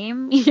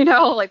name, you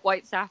know, like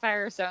white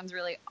sapphire sounds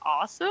really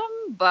awesome,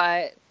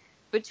 but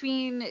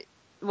between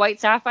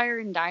white sapphire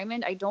and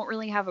diamond, I don't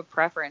really have a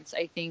preference.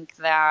 I think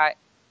that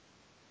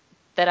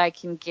I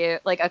can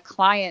give, like, a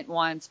client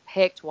once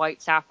picked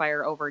white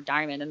sapphire over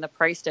diamond, and the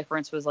price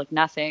difference was like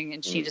nothing,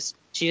 and she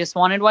just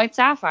wanted white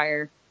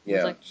sapphire.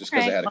 Yeah, like, just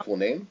because it had a cool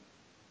name?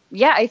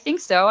 Yeah, I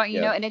think so.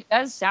 You know, and it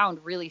does sound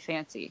really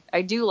fancy.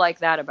 I do like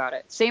that about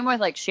it. Same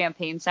with like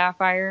champagne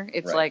sapphire.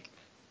 It's like,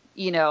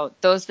 you know,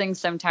 those things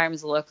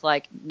sometimes look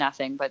like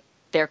nothing, but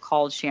they're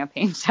called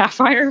champagne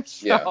sapphire.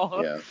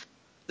 So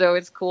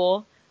it's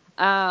cool.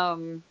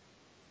 But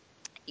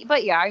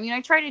yeah, I mean,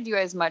 I try to do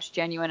as much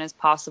genuine as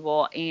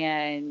possible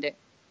and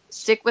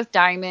stick with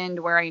diamond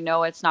where I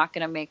know it's not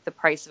going to make the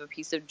price of a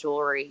piece of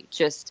jewelry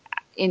just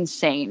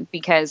insane.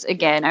 Because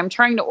again, I'm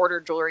trying to order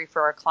jewelry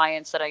for our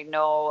clients that I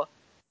know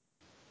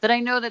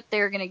that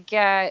they're going to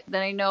get,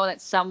 that I know that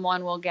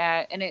someone will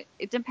get. And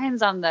it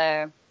depends on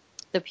the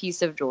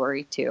piece of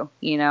jewelry too,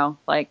 you know,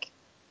 like,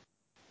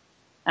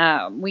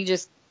 we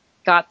just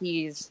got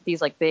these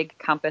like big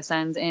compass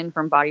ends in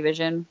from Body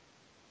Vision,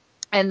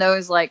 and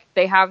those, like,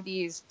 they have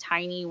these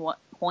tiny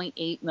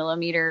 0.8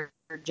 millimeter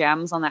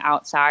gems on the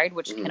outside,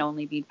 which can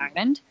only be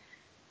diamond.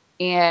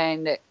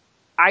 And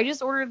I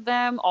just ordered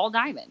them all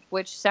diamond,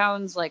 which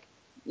sounds like,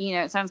 you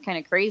know, it sounds kind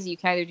of crazy. You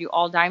can either do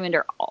all diamond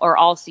or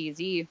all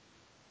CZ.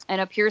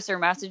 And a piercer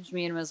messaged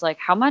me and was like,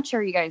 how much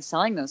are you guys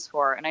selling those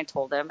for? And I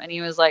told him, and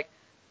he was like,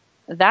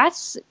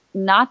 that's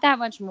not that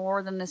much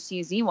more than the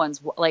CZ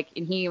ones. Like,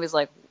 and he was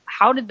like,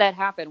 how did that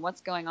happen?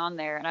 What's going on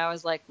there? And I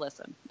was like,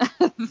 listen,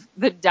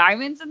 the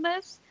diamonds in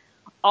this,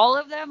 all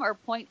of them are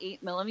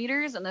 0.8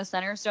 millimeters, and the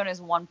center stone is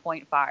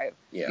 1.5.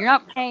 Yeah. You're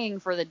not paying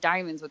for the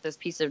diamonds with this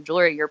piece of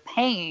jewelry. You're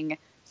paying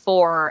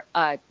for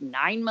a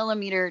 9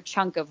 millimeter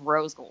chunk of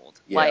rose gold.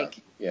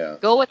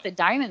 Go with the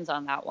diamonds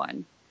on that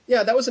one.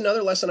 Yeah, that was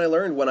another lesson I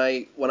learned when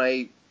I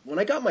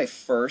got my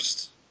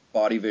first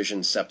Body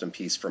Vision septum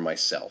piece for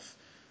myself.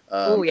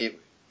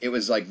 It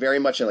was like very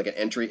much like an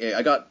entry.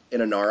 I got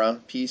an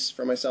Inara piece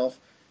for myself,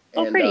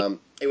 and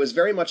it was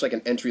very much like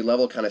an entry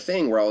level kind of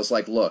thing where I was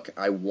like, look,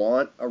 I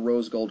want a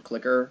rose gold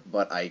clicker,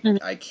 but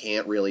I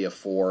can't really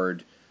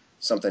afford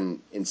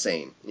something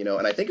insane, you know.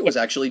 And I think it was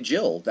actually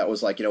Jill that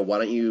was like, you know, why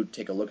don't you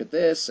take a look at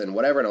this and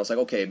whatever. And I was like,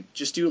 okay,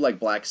 just do like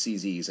black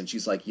CZs. And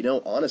she's like, you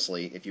know,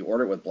 honestly, if you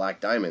order it with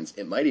black diamonds,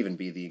 it might even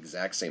be the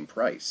exact same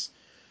price.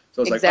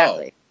 So I was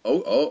like,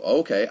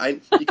 okay.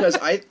 Because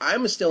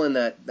I'm still in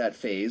that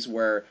phase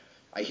where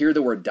I hear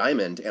the word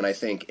diamond and I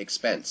think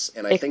expense.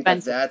 And I think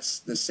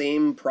that's the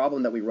same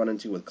problem that we run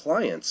into with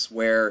clients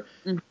where,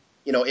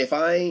 you know, if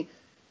I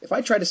if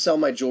I try to sell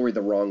my jewelry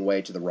the wrong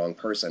way to the wrong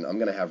person, I'm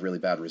going to have really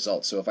bad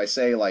results. So if I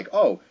say like,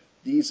 oh,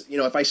 these,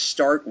 if I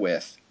start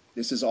with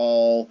this is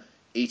all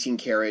 18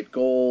 karat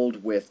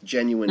gold with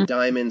genuine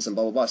diamonds and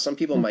blah blah blah, some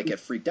people might Mhm. get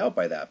freaked out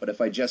by that. But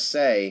if I just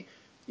say,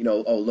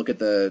 oh, look at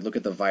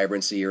the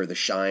vibrancy or the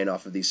shine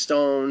off of these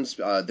stones,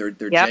 they're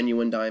Yep.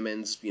 genuine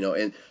diamonds,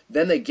 and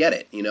then they get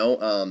it,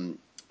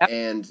 Yep.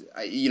 and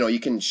you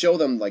can show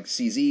them like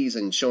CZs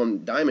and show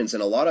them diamonds,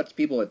 and a lot of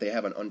people, if they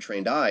have an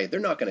untrained eye, they're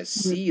not going to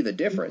Mhm. see the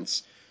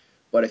difference.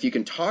 But if you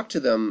can talk to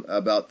them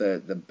about the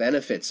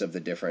benefits of the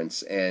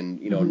difference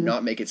and, Mhm.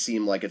 not make it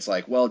seem like it's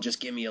like, well, just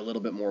give me a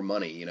little bit more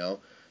money,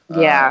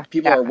 Yeah.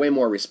 people Yeah. are way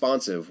more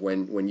responsive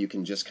when you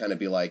can just kind of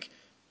be like,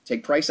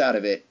 take price out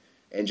of it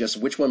and just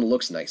which one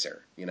looks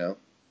nicer,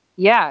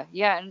 Yeah,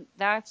 yeah, and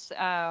that's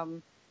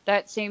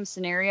that same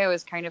scenario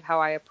is kind of how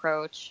I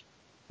approach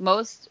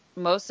most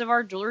of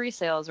our jewelry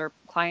sales or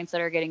clients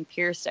that are getting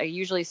pierced. I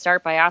usually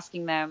start by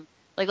asking them,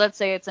 like let's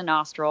say it's a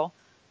nostril,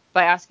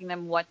 by asking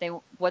them what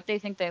they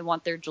think they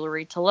want their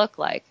jewelry to look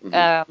like. Hmm.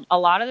 A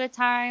lot of the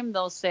time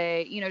they'll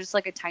say, just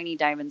like a tiny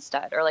diamond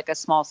stud or like a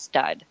small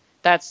stud.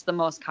 That's the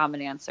most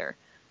common answer.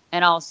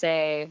 And I'll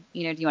say, do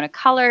you want a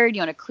color? Do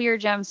you want a clear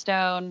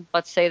gemstone?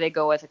 Let's say they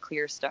go with a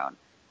clear stone.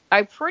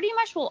 I pretty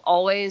much will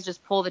always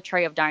just pull the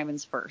tray of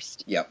diamonds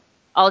first. Yep.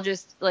 I'll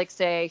just like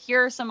say,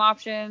 here are some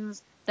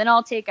options. Then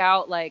I'll take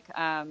out like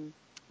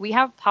we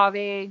have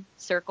pave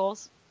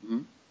circles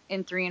Hmm.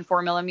 in 3 and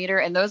 4 millimeter,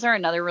 and those are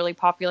another really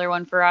popular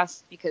one for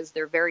us because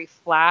they're very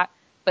flat,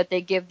 but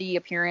they give the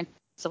appearance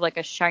of like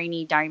a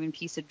shiny diamond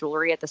piece of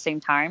jewelry at the same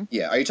time.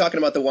 Yeah. Are you talking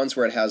about the ones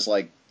where it has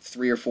like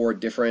 3 or 4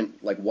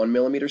 different like 1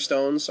 millimeter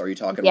stones? Or are you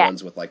talking Yeah,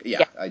 ones with like,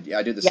 yeah, yeah,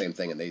 I do the yeah. same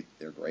thing and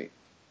they're great.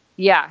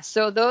 Yeah,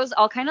 so those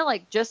I'll kind of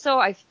like just so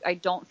I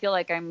don't feel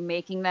like I'm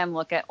making them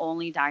look at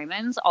only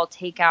diamonds. I'll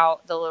take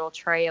out the little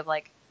tray of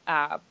like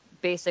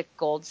basic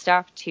gold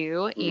stuff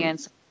too Hmm.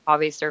 and some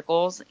pave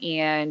circles,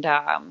 and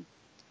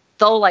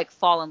they'll like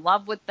fall in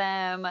love with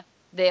them.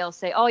 They'll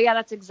say, "Oh yeah,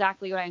 that's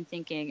exactly what I'm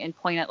thinking," and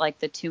point at like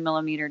the 2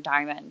 millimeter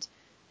diamond,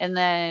 and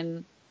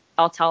then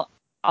I'll tell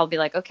I'll be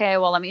like, "Okay,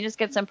 well let me just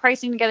get some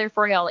pricing together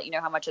for you. I'll let you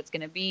know how much it's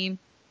going to be."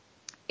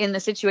 In the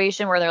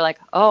situation where they're like,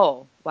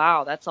 "Oh,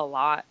 wow, that's a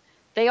lot."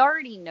 They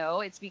already know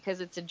it's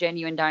because it's a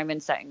genuine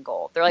diamond set in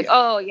gold. They're like, Yeah.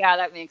 "Oh, yeah,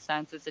 that makes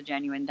sense. It's a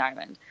genuine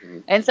diamond." Hmm.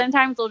 And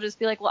sometimes they'll just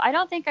be like, "Well, I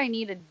don't think I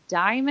need a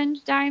diamond."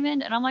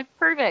 And I'm like,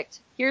 "Perfect.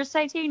 Here's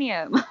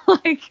titanium."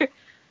 Like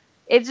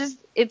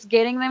it's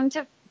getting them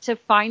to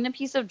find the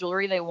piece of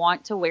jewelry they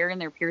want to wear in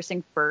their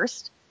piercing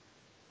first,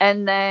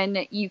 and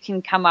then you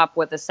can come up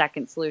with a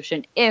second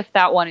solution if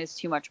that one is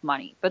too much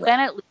money. But Right. then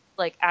at least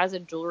like as a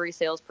jewelry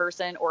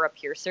salesperson or a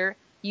piercer,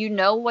 you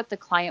know what the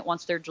client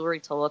wants their jewelry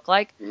to look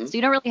like. Hmm. So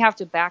you don't really have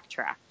to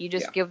backtrack. You Yeah.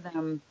 just give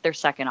them their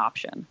second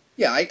option.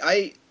 Yeah,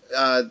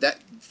 that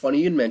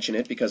funny you'd mention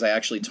it because I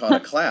actually taught a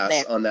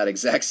class There. on that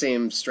exact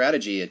same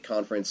strategy at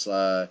conference,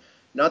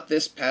 not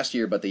this past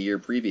year, but the year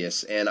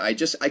previous. And I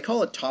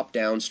call it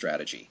top-down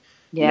strategy.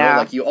 Yeah.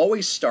 Like you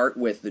always start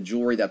with the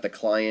jewelry that the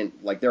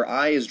client, like their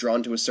eye is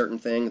drawn to a certain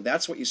thing.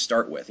 That's what you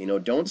start with.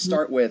 Don't Hmm.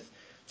 start with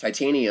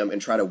titanium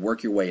and try to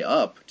work your way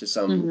up to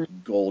some Hmm.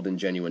 gold and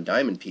genuine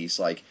diamond piece.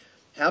 Like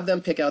have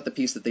them pick out the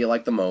piece that they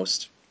like the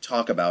most,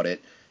 talk about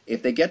it.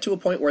 If they get to a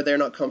point where they're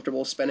not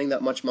comfortable spending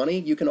that much money,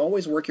 you can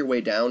always work your way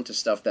down to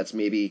stuff that's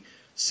maybe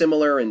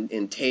similar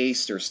in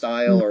taste or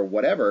style or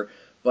whatever.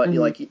 But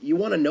Hmm. you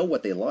want to know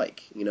what they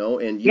like, and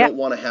you Yeah. don't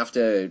want to have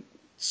to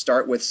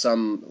start with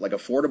some like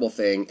affordable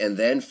thing and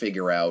then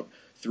figure out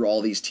through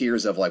all these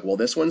tiers of like, well,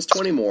 this one's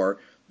 20 more,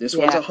 this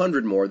one's Yeah.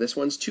 100 more, this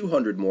one's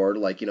 200 more,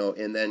 like,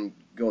 and then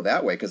go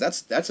that way because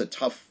that's a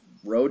tough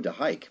road to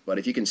hike. But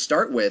if you can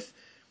start with,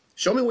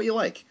 show me what you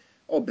like.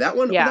 Oh,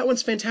 Yeah. that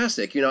one's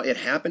fantastic. It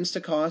happens to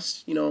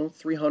cost,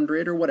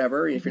 300 or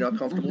whatever. And if you're not Hmm.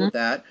 comfortable Hmm. with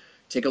that,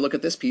 take a look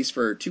at this piece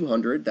for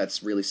 200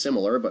 that's really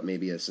similar, but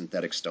maybe a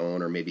synthetic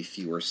stone or maybe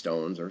fewer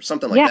stones or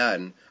something like Yeah. that.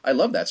 And I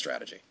love that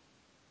strategy.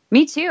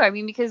 Me too. I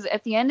mean, because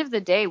at the end of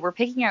the day, we're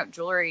picking out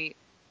jewelry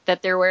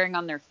that they're wearing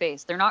on their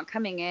face. They're not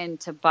coming in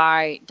to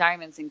buy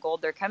diamonds and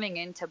gold. They're coming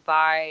in to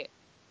buy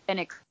an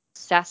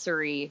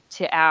accessory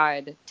to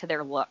add to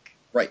their look.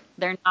 Right.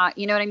 They're not,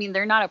 you know what I mean?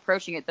 They're not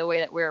approaching it the way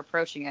that we're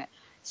approaching it.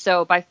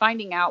 So by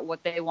finding out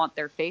what they want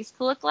their face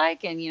to look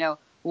like and,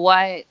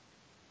 what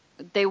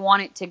they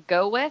want it to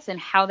go with and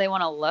how they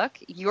want to look,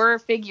 you're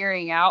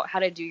figuring out how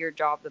to do your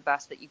job the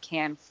best that you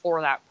can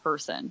for that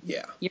person.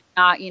 Yeah. You're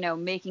not,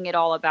 making it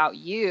all about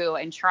you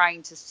and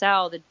trying to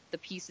sell the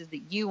pieces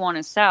that you want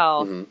to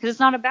sell Hmm. because it's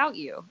not about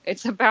you.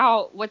 It's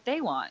about what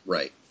they want.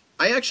 Right.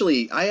 I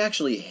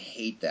actually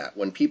hate that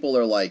when people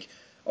are like,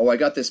 "Oh, I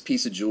got this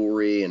piece of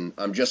jewelry and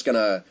I'm just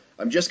gonna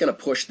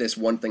push this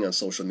one thing on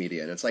social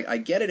media." And it's like, I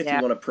get it if you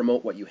Yeah. want to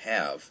promote what you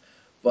have,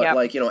 but Yep.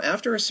 like,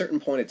 after a certain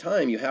point of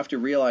time, you have to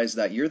realize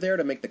that you're there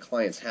to make the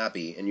clients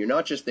happy and you're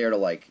not just there to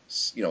like,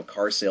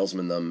 car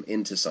salesman them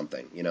into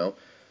something.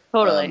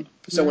 Totally.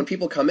 So when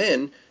people come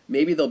in,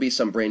 maybe there'll be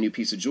some brand new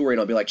piece of jewelry, and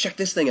I'll be like, check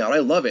this thing out, I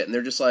love it. And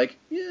they're just like,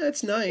 yeah,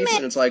 it's nice.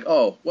 And it's like,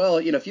 oh, well,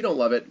 if you don't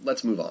love it,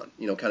 let's move on,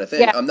 kind of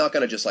thing. Yeah. I'm not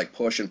going to just like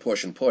push and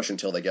push and push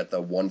until they get the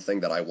one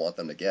thing that I want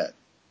them to get.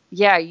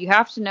 Yeah, you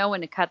have to know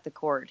when to cut the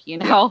cord,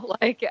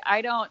 Like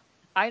I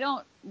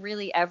don't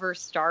really ever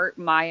start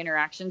my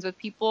interactions with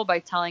people by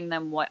telling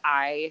them what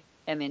I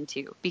am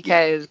into,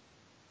 because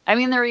I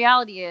mean, the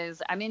reality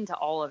is I'm into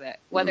all of it,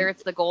 whether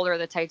it's the gold or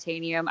the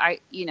titanium.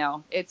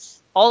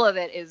 It's all of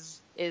it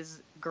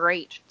is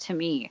great to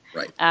me.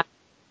 Right.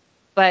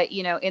 But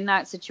in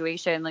that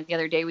situation, like the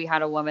other day, we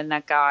had a woman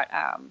that got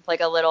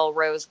like a little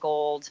rose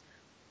gold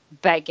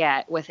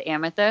baguette with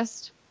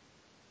amethyst,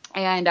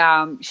 and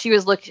I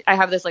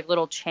have this like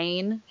little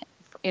chain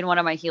in one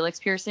of my helix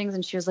piercings,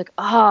 and she was like,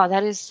 "Oh,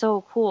 that is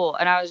so cool."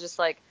 And I was just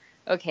like,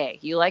 "Okay,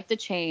 you like the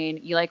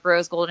chain, you like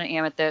rose gold and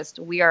amethyst.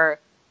 We are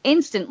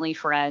instantly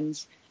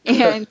friends."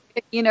 And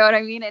you know what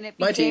I mean? And it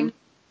became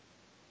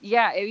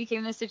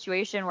this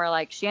situation where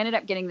like she ended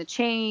up getting the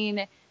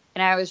chain,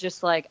 and I was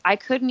just like, I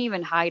couldn't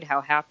even hide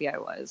how happy I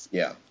was.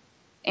 Yeah.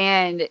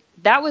 And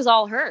that was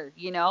all her,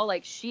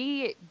 like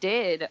she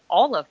did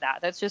all of that.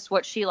 That's just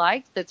what she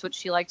liked. That's what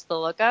she liked the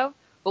look of.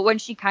 But when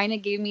she kind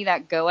of gave me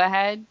that go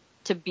ahead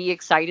to be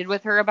excited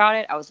with her about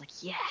it, I was like,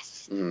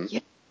 yes. Mm-hmm.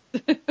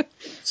 Yes.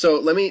 So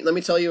let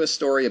me tell you a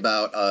story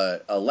about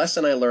a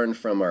lesson I learned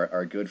from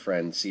our good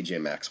friend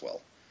CJ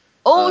Maxwell.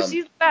 Oh,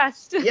 she's the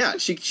best. Yeah,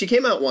 she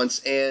came out once,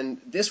 and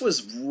this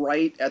was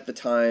right at the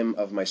time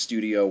of my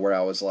studio where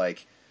I was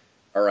like,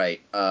 all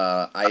right,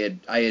 I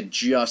had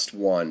just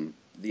won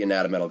the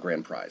Anatometal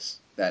Grand Prize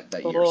that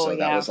year, so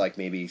that was like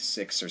maybe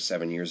 6 or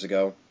 7 years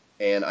ago,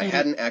 and I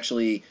hadn't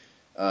actually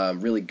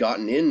really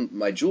gotten in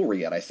my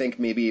jewelry yet. I think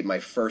maybe my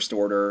first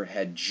order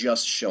had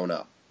just shown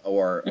up,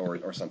 or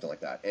something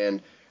like that,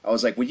 and I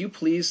was like, would you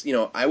please,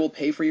 I will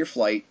pay for your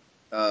flight.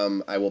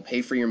 I will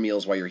pay for your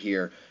meals while you're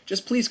here.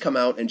 Just please come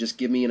out and just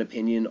give me an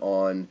opinion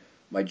on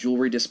my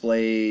jewelry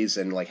displays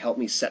and like help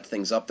me set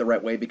things up the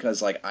right way,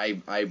 because like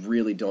I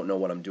really don't know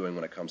what I'm doing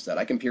when it comes to that.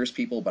 I can pierce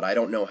people, but I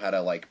don't know how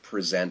to like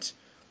present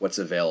what's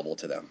available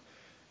to them.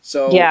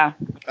 So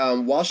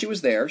while she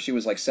was there, she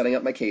was like setting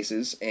up my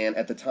cases, and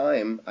at the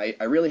time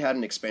I really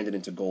hadn't expanded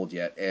into gold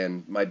yet,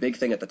 and my big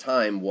thing at the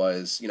time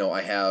was,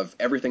 I have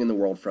everything in the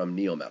world from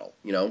neometal,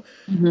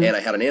 and I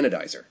had an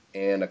anodizer,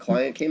 and a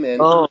client came in.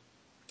 Oh.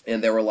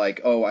 And they were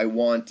like, "Oh, I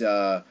want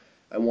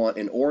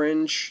an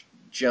orange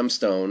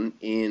gemstone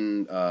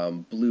in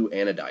blue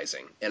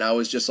anodizing," and I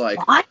was just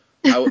like, What?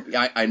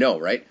 I know,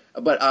 right?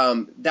 But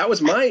that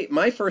was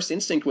my first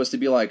instinct was to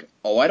be like,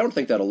 "Oh, I don't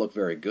think that'll look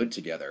very good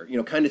together,"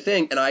 kind of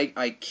thing, and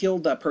I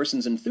killed that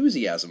person's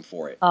enthusiasm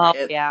for it. Oh,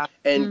 and, yeah.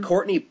 And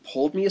Courtney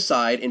pulled me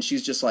aside, and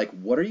she's just like,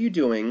 "What are you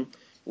doing?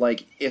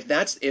 Like, if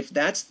that's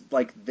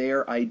like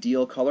their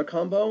ideal color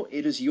combo,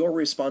 it is your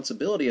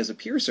responsibility as a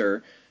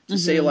piercer to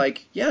say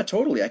like, yeah,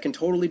 totally, I can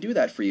totally do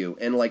that for you."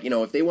 And like,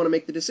 if they want to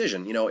make the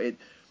decision,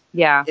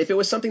 if it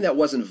was something that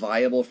wasn't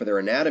viable for their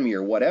anatomy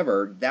or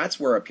whatever, that's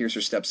where a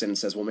piercer steps in and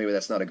says, well, maybe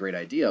that's not a great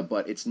idea,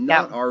 but it's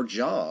not our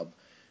job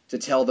to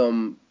tell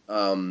them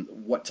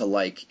what to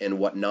like and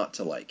what not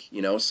to like,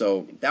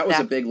 So that was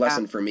a big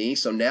lesson for me.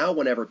 So now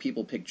whenever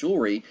people pick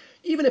jewelry,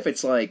 even if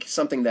it's like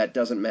something that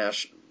doesn't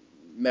mesh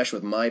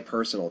with my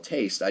personal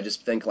taste, I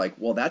just think like,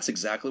 well, that's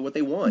exactly what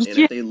they want. And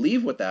if they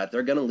leave with that,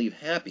 they're going to leave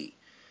happy.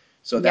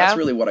 So that's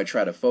really what I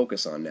try to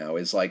focus on now,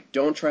 is like,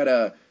 don't try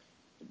to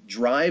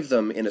drive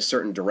them in a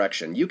certain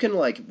direction. You can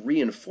like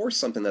reinforce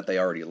something that they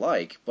already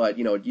like, but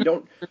you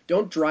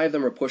don't drive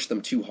them or push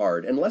them too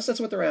hard unless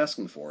that's what they're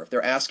asking for. If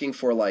they're asking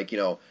for like,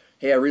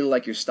 hey, I really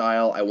like your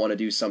style, I want to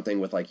do something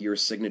with like your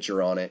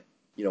signature on it,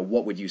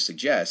 what would you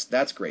suggest?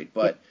 That's great.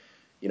 But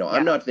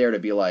I'm not there to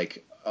be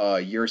like,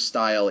 your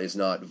style is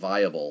not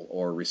viable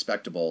or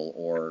respectable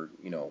or,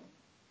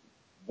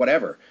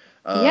 whatever.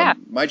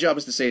 My job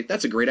is to say,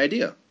 that's a great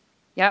idea.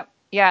 Yep.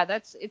 Yeah,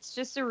 it's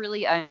just a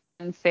really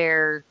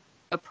unfair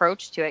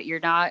approach to it. You're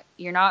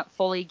not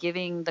fully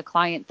giving the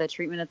client the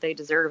treatment that they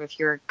deserve if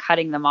you're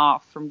cutting them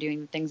off from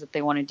doing the things that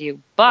they want to do.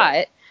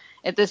 But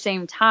at the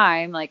same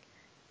time, like,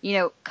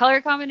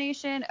 color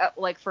combination,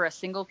 like for a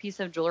single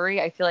piece of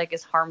jewelry, I feel like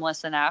is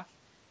harmless enough.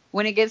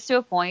 When it gets to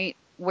a point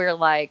where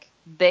like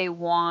they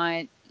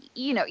want,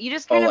 you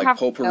just kind of like have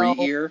potpourri to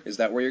know. ear? Is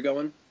that where you're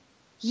going?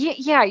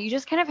 Yeah, you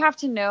just kind of have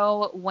to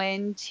know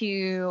when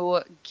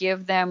to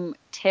give them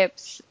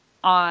tips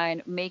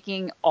on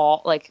making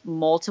all like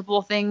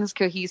multiple things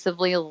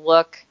cohesively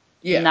look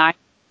nice.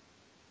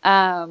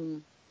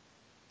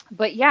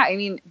 But yeah, I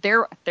mean,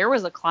 there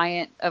was a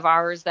client of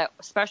ours that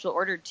special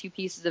ordered 2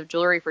 pieces of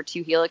jewelry for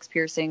 2 helix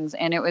piercings,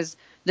 and it was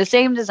the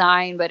same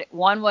design, but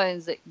one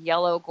was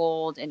yellow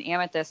gold and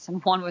amethyst,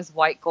 and one was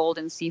white gold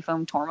and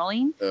seafoam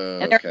tourmaline.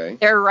 And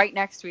they're right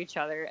next to each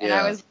other, and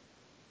I was,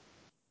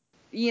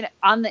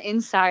 on the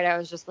inside, I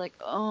was just like,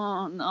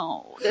 oh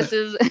no, this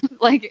is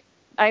like,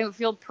 I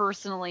feel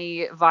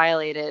personally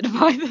violated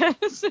by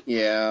this.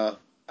 Yeah.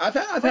 I've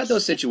had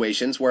those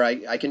situations where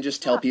I can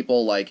just tell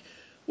people like,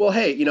 well,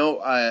 hey,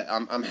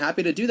 I'm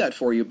happy to do that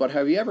for you, but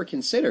have you ever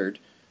considered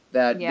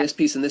that Yeah. this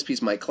piece and this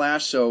piece might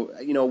clash. So,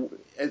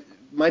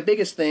 my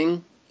biggest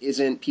thing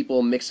isn't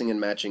people mixing and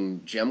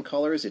matching gem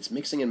colors. It's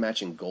mixing and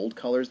matching gold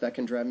colors that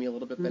can drive me a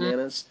little bit Mm-hmm.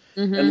 bananas.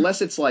 Mm-hmm.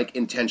 Unless it's like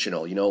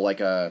intentional, like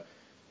a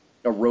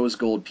rose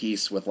gold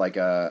piece with like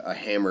a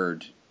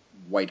hammered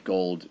white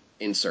gold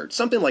insert,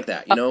 something like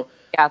that,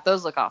 Yeah,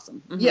 those look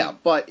awesome. Mm-hmm. Yeah,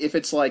 but if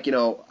it's like,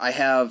 I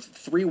have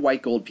 3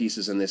 white gold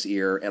pieces in this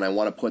ear and I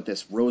want to put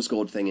this rose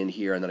gold thing in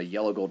here and then a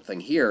yellow gold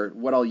thing here,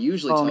 what I'll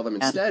usually tell them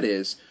instead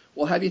is,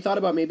 well, have you thought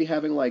about maybe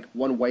having like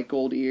 1 white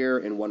gold ear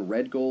and 1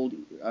 red gold,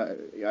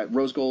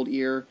 rose gold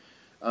ear?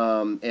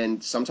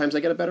 And sometimes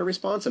I get a better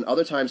response, and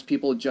other times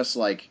people just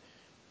like,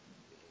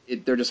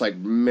 they're just like,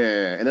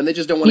 meh, and then they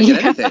just don't want to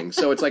get anything.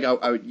 So it's like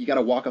you got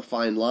to walk a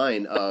fine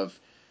line of,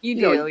 You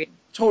do.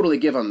 totally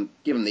give them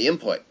the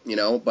input,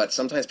 but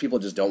sometimes people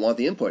just don't want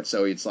the input.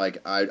 So it's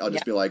like, I'll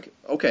just be like,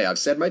 okay, I've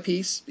said my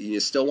piece. You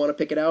still want to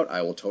pick it out?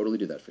 I will totally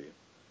do that for you.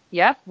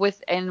 Yep.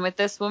 With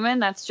this woman,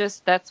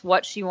 that's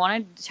what she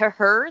wanted. To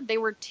her, they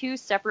were 2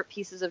 separate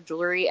pieces of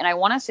jewelry, and I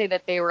want to say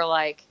that they were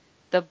like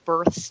the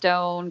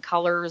birthstone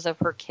colors of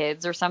her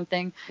kids or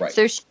something. Right.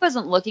 So she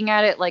wasn't looking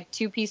at it like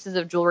 2 pieces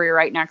of jewelry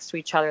right next to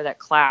each other that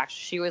clash.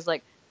 She was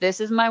like, this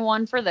is my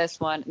one for this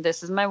one.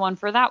 This is my one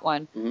for that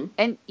one. Mm-hmm.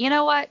 And you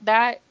know what?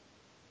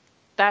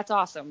 That's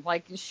awesome.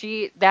 Like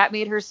that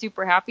made her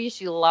super happy.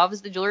 She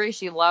loves the jewelry.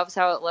 She loves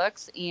how it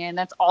looks, and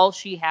that's all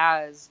she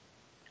has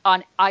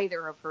on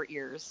either of her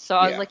ears. So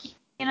I was like,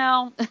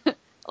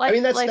 I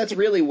mean, that's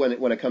really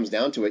when it comes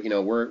down to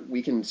it.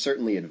 We can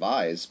certainly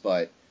advise,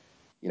 but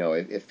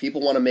if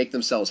people want to make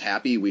themselves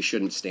happy, we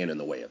shouldn't stand in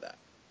the way of that.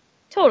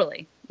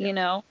 Totally,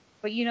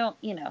 but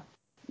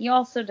you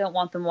also don't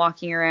want them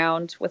walking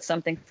around with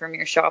something from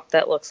your shop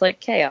that looks like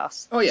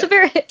chaos. Oh yeah,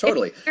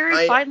 totally. It's a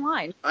very fine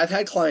line. I've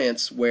had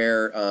clients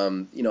where,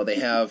 they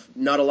have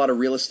not a lot of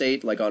real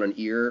estate, like on an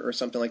ear or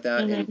something like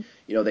that, Mm-hmm.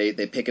 and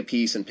they pick a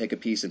piece and pick a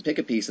piece and pick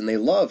a piece, and they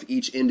love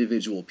each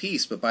individual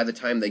piece, but by the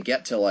time they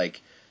get to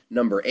like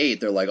number 8,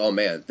 they're like, oh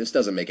man, this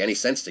doesn't make any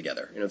sense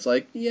together, and it's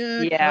like,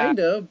 yeah, kind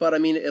of, but I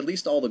mean, at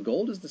least all the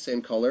gold is the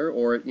same color,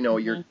 or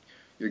Mm-hmm.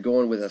 you're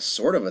going with a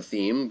sort of a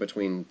theme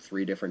between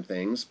 3 different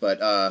things,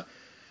 but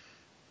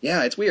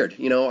yeah, it's weird.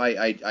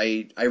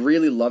 I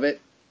really love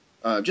it.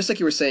 Just like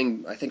you were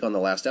saying, I think on the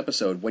last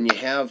episode, when you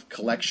have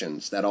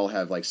collections that all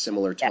have like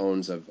similar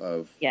tones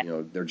of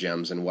their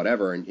gems and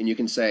whatever, and you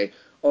can say,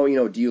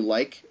 oh, do you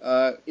like,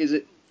 is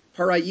it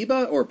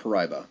Paraiba or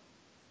Paraiba?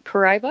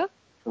 Paraiba?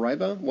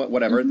 Paraiba?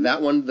 Whatever. Mm-hmm.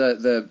 That one,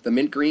 the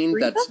mint green, Paraiba?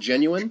 that's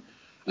genuine.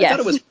 I Yes. thought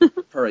it was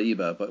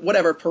Paraiba, but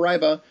whatever.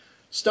 Paraiba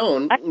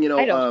stone, I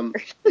don't.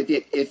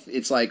 if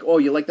it's like, oh,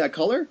 you like that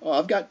color? Oh,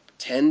 I've got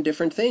 10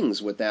 different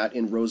things with that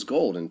in rose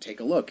gold, and take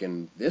a look,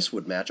 and this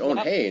would match. Oh, and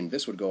hey, and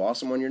this would go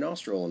awesome on your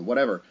nostril, and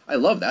whatever. I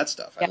love that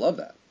stuff. I love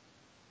that.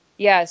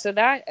 Yeah, so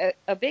that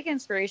a big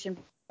inspiration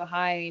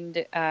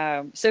behind.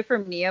 So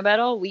from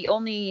Neometal, we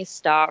only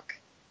stock,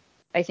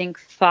 I think,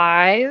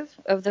 5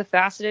 of the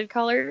faceted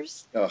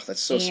colors. Oh, that's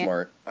so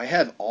smart. I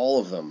have all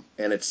of them,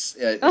 and it's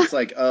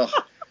like,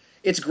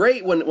 it's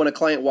great when a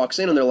client walks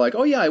in and they're like,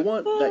 oh yeah, I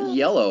want that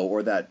yellow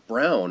or that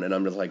brown, and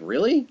I'm just like,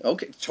 really?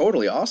 Okay,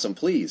 totally awesome,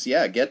 please,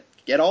 yeah, get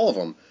all of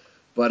them.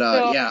 But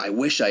yeah, I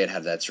wish I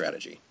had that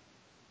strategy.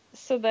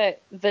 So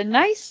the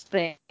nice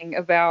thing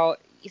about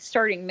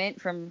starting Mint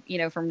from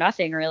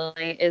nothing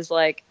really is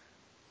like,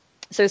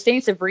 so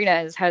Saint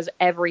Sabrina has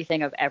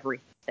everything of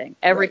everything,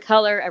 every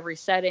color, every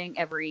setting,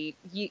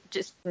 you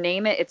just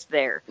name it, it's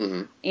there.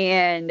 Mm-hmm.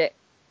 And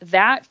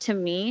that to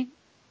me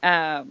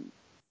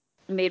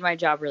made my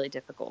job really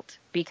difficult,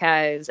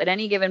 because at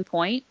any given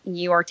point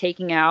you are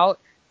taking out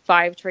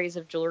 5 trays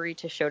of jewelry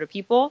to show to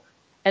people,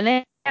 and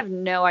they have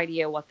no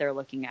idea what they're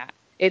looking at.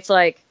 It's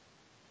like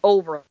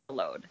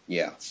overload.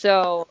 Yeah.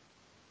 So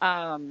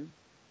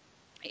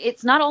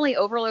it's not only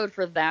overload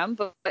for them,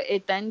 but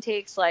it then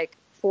takes like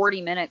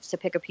 40 minutes to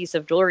pick a piece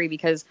of jewelry,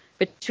 because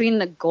between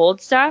the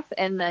gold stuff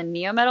and the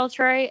neometal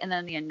tray and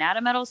then the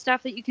anatometal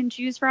stuff that you can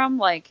choose from,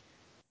 like,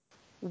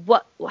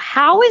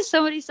 how is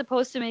somebody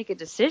supposed to make a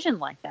decision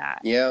like that?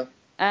 Yeah.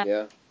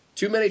 Yeah.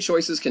 Too many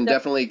choices can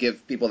definitely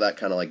give people that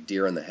kind of like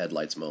deer in the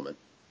headlights moment.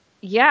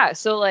 Yeah.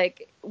 So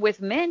like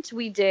with Mint,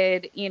 we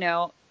did,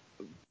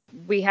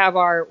 we have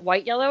our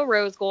white, yellow,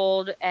 rose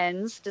gold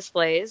ends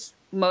displays.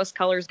 Most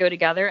colors go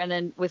together. And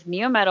then with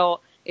Neometal,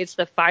 it's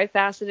the 5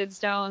 faceted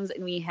stones,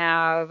 and we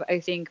have, I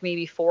think,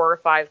 maybe 4 or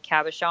 5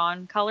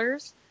 cabochon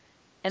colors.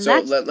 And so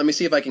let me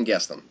see if I can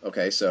guess them.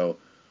 Okay, so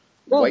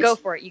go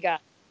for it. You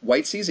got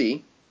White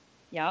CZ.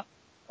 Yeah.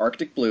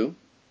 Arctic blue.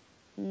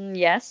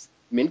 Yes.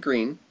 Mint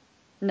green.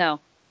 No.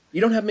 You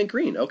don't have mint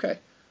green. Okay.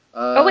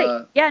 Oh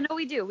wait. Yeah. No,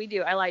 we do. We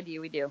do. I lied to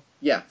you. We do.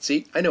 Yeah.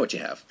 See, I know what you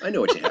have.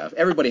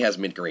 Everybody has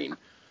mint green.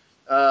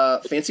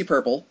 Fancy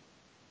purple.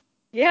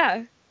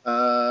 Yeah.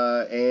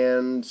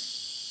 And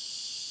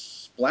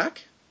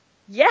black?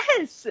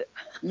 Yes.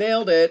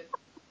 Nailed it.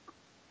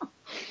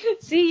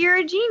 See, you're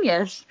a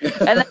genius.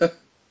 And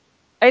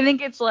I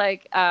think it's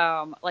like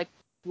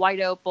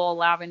white opal,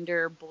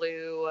 lavender,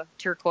 blue, blue,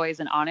 turquoise,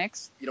 and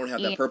onyx. You don't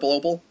have that purple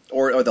opal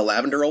or the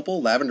lavender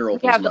opal? Lavender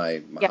opal is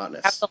my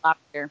hotness. We have the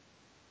lavender.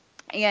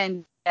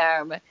 And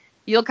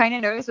you'll kind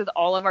of notice with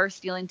all of our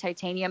steel and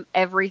titanium,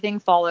 everything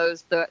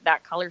follows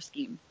that color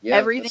scheme. Yeah,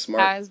 everything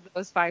has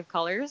those 5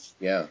 colors.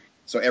 Yeah,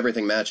 so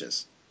everything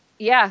matches.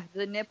 Yeah,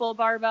 the nipple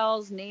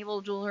barbells,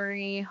 navel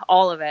jewelry,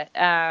 all of it.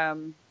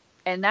 And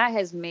that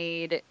has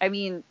made, I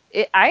mean,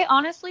 I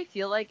honestly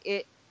feel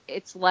like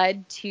it's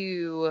led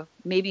to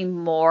maybe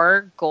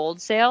more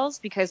gold sales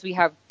because we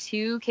have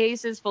 2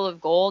 cases full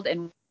of gold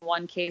and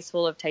 1 case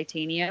full of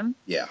titanium.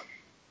 Yeah.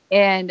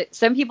 And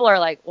some people are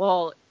like,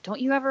 well,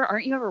 aren't you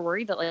ever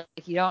worried that like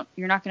you're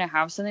not going to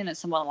have something that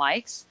someone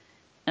likes?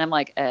 And I'm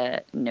like,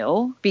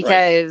 no,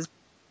 because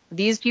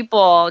these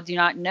people do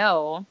not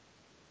know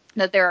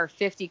that there are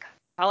 50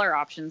 color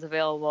options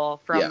available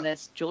from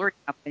this jewelry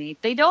company.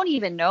 They don't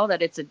even know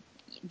that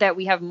that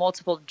we have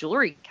multiple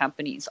jewelry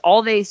companies.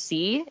 All they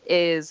see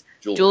is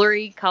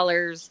jewelry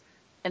colors,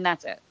 and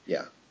that's it.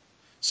 Yeah.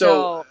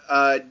 So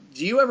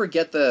do you ever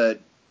get the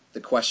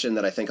question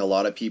that I think a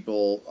lot of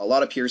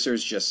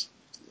piercers just,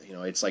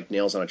 it's like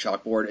nails on a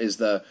chalkboard, is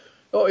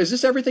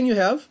this everything you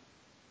have?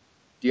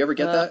 Do you ever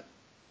get that?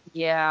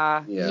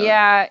 Yeah.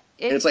 And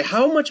it's like,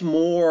 how much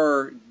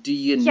more do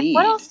you need?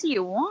 What else do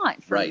you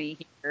want from me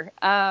here?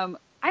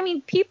 I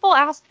mean, people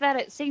asked that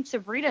at St.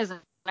 Sabrina's,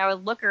 and I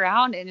would look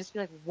around and just be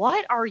like,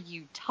 what are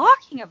you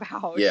talking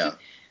about? Yeah.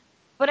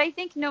 But I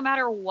think no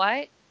matter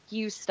what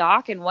you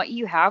stock and what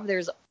you have,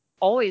 there's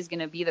always going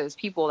to be those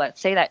people that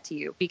say that to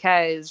you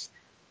because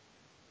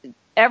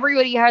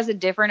everybody has a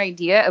different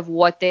idea of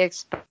what they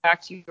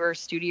expect your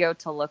studio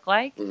to look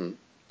like. Mm-hmm.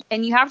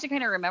 And you have to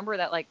kind of remember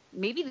that, like,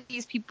 maybe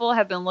these people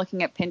have been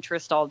looking at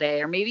Pinterest all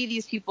day, or maybe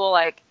these people,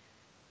 like,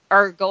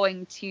 are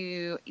going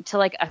to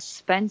like a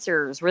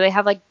Spencer's where they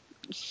have, like,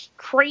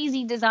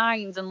 crazy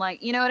designs and,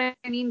 like, you know what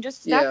I mean?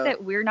 Just stuff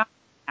that we're not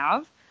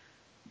going to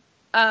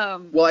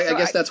have. Well, I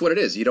guess that's what it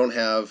is. You don't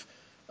have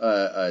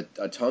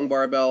a tongue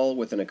barbell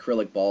with an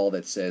acrylic ball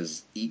that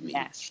says, eat me.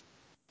 Yes,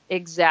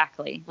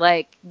 exactly.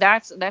 Like,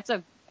 that's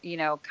a,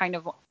 kind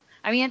of,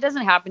 I mean, it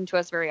doesn't happen to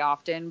us very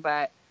often,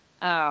 but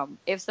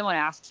if someone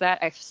asks that,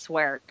 I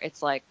swear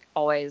it's like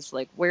always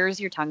like, where's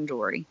your tongue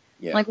jewelry?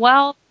 Yeah. Like,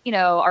 well,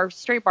 our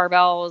straight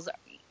barbells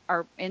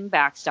are in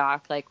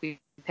backstock. Like, we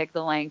pick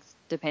the length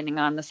depending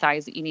on the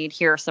size that you need.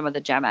 Here are some of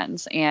the gem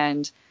ends.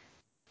 And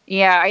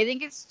yeah, I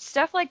think it's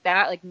stuff like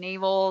that, like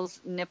navels,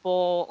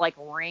 nipple, like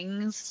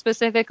rings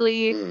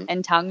specifically,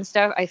 and tongue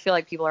stuff. I feel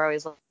like people are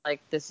always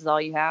like, this is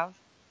all you have.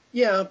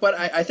 Yeah, but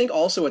I think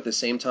also at the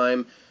same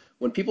time,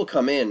 when people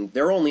come in,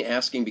 they're only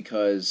asking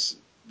because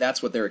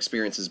that's what their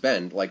experience has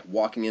been. Like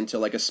walking into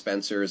like a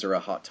Spencer's or a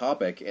Hot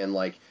Topic and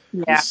like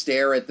you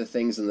stare at the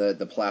things in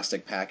the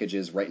plastic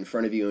packages right in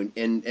front of you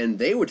and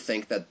they would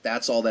think that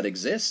that's all that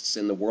exists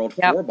in the world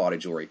for body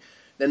jewelry.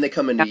 Then they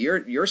come into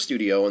your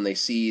studio and they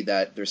see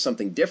that there's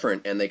something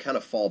different and they kind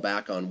of fall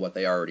back on what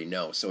they already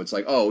know. So it's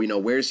like, oh,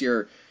 where's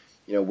your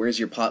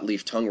pot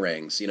leaf tongue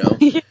rings,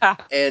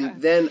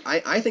 And then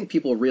I think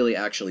people really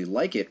actually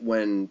like it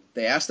when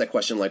they ask that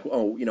question, like,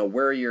 oh,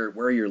 where are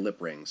your lip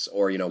rings,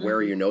 or where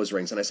are your nose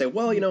rings? And I say,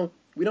 well, we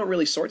don't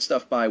really sort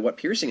stuff by what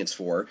piercing it's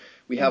for.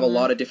 We have a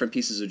lot of different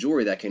pieces of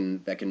jewelry that can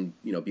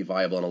be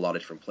viable in a lot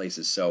of different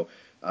places. So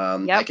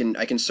I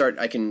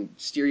can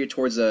steer you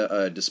towards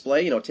a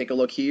display. Take a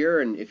look here,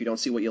 and if you don't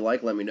see what you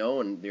like, let me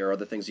know. And there are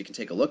other things you can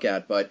take a look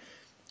at, but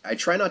I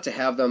try not to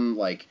have them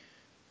like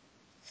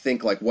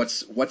think like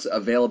what's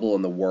available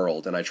in the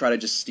world, and I try to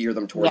just steer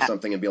them towards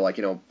something and be like,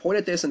 point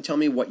at this and tell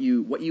me what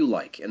you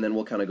like, and then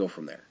we'll kind of go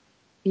from there.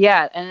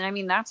 Yeah, and I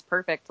mean that's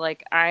perfect.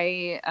 Like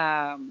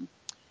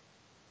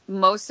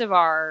most of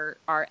our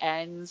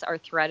ends are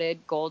threaded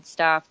gold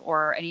stuff,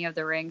 or any of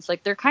the rings.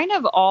 Like they're kind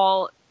of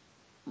all,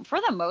 for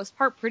the most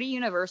part, pretty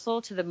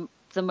universal to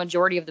the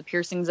majority of the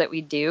piercings that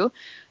we do.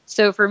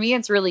 So for me,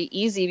 it's really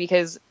easy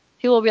because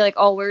people will be like,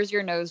 "Oh, where's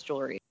your nose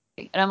jewelry?"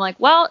 And I'm like,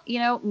 "Well,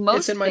 most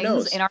it's in my things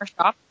nose. in our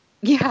shop,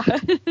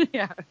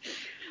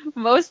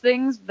 most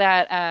things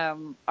that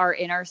are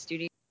in our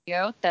studio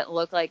that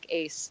look like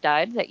a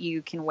stud that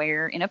you can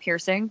wear in a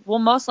piercing will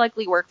most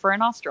likely work for a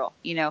nostril.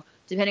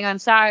 Depending on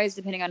size,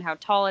 depending on how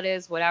tall it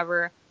is,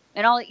 whatever."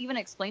 And I'll even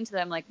explain to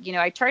them, like,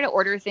 I try to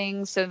order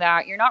things so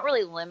that you're not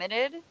really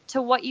limited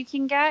to what you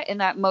can get,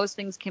 and that most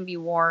things can be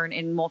worn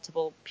in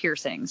multiple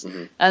piercings.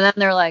 And then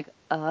they're like,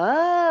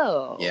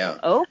 oh,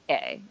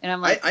 okay. And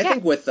I'm like, I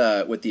think with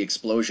the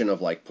explosion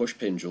of like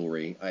pushpin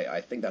jewelry,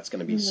 I think that's going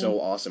to be so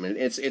awesome, and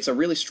it's a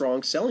really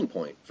strong selling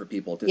point for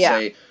people to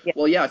say,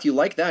 well, if you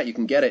like that, you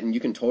can get it, and you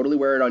can totally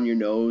wear it on your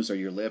nose or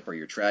your lip or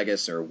your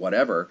tragus or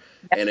whatever,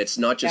 and it's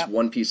not just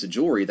one piece of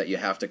jewelry that you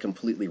have to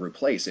completely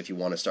replace if you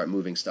want to start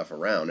moving stuff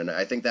around. And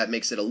I think that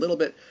makes it a little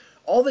bit,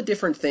 all the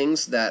different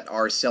things that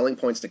are selling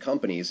points to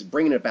companies,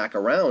 bringing it back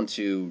around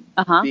to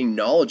being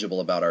knowledgeable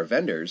about our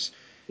vendors,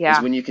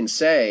 is when you can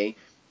say,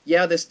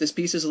 this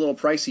piece is a little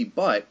pricey,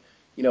 but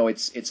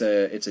it's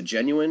a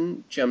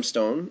genuine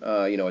gemstone.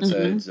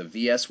 It's a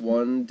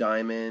VS1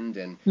 diamond,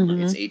 and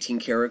it's 18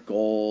 karat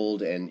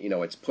gold, and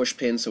it's push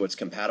pin, so it's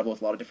compatible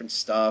with a lot of different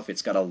stuff.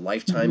 It's got a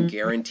lifetime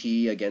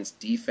guarantee against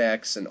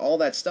defects and all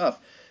that stuff.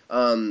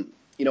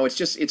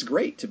 It's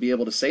great to be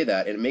able to say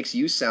that, and it makes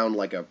you sound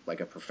like a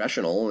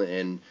professional,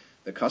 and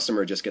the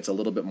customer just gets a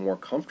little bit more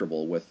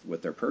comfortable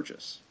with their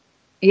purchase.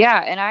 Yeah,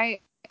 and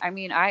I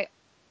mean, I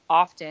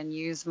often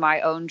use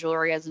my own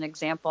jewelry as an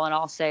example, and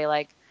I'll say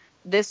like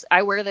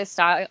I wear this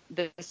style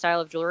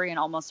of jewelry in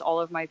almost all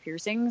of my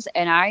piercings,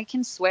 and I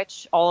can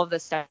switch all of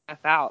this stuff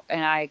out,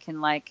 and I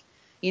can I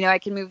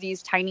can move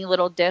these tiny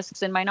little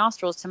discs in my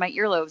nostrils to my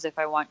earlobes if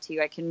I want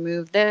to. I can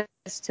move this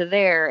to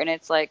there, and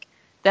it's like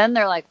then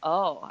they're like,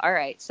 oh, all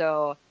right,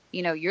 so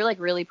you're like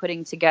really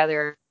putting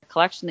together a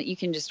collection that you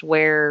can just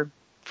wear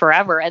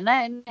forever, and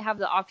then have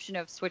the option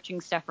of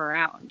switching stuff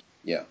around.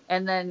 Yeah.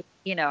 And then,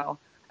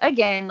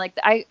 again, like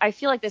I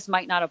feel like this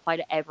might not apply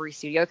to every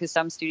studio because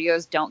some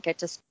studios don't get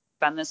to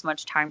spend this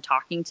much time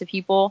talking to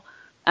people.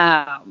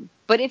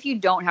 But if you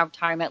don't have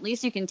time, at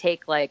least you can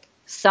take like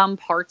some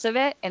parts of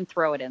it and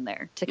throw it in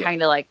there to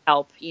kind of like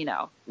help,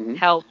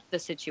 help the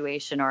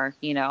situation, or,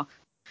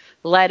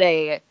 let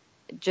a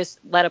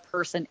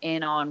person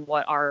in on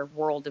what our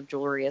world of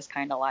jewelry is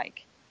kind of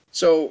like.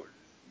 So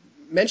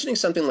mentioning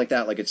something like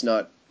that, like it's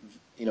not,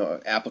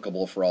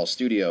 applicable for all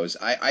studios.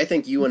 I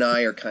think you and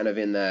I are kind of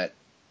in that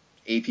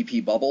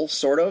APP bubble,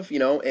 sort of,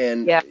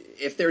 and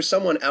if there's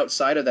someone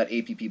outside of that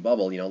APP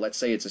bubble, let's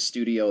say it's a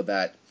studio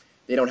that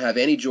they don't have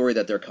any jewelry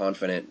that they're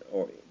confident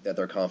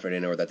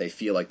in, or that they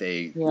feel like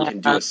they can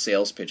do a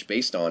sales pitch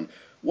based on,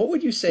 what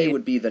would you say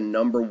would be the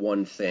number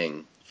one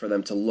thing for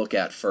them to look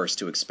at first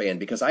to expand?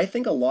 Because I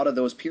think a lot of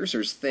those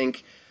piercers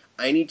think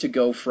I need to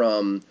go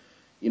from,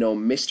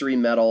 mystery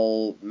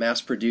metal,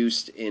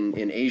 mass-produced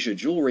in Asia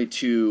jewelry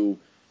to,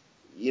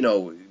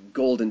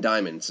 gold and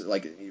diamonds,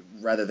 like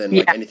rather than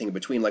like anything in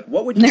between. Like,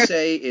 what would you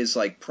say is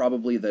like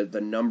probably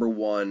the number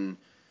one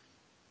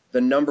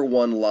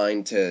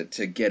line to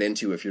get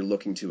into if you're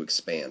looking to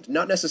expand?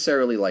 Not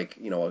necessarily like,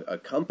 a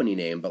company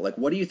name, but like,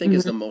 what do you think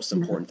is the most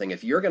important thing?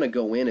 If you're going to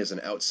go in as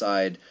an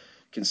outside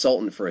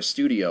consultant for a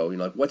studio,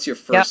 like what's your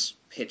first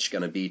pitch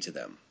going to be to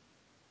them?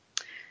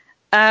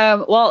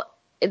 Well,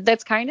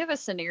 that's kind of a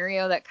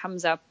scenario that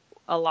comes up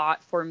a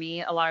lot for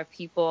me. A lot of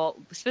people,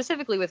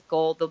 specifically with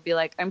gold, they'll be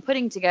like, I'm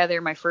putting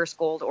together my first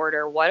gold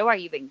order. What do I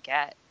even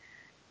get?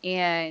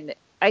 And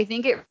I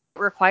think it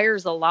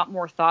requires a lot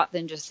more thought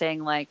than just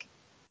saying like,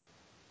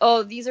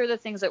 oh, these are the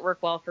things that work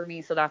well for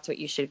me, so that's what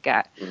you should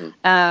get.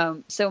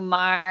 So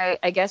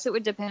I guess it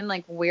would depend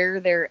like where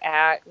they're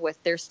at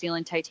with their steel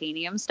and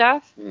titanium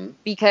stuff,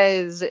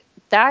 because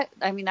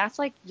that's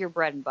like your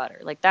bread and butter.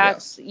 Like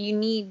you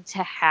need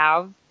to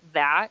have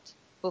that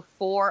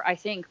before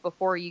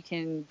you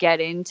can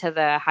get into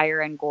the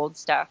higher end gold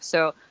stuff.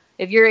 So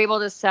if you're able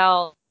to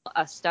sell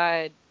a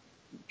stud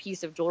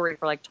piece of jewelry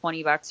for like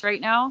 $20 right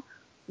now,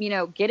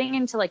 getting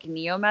into like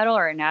neo metal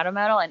or a nano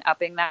metal and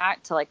upping that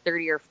to like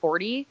 30 or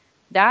 40,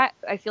 that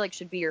I feel like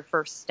should be your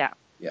first step.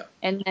 Yeah.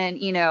 And then,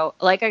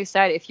 like I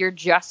said, if you're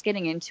just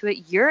getting into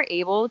it, you're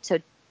able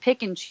to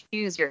pick and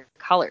choose your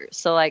colors.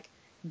 So like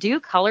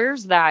do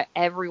colors that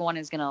everyone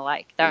is going to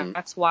like.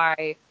 That's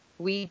why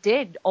we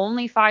did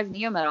only 5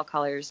 neo metal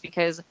colors,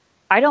 because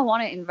I don't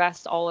want to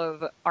invest all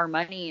of our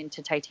money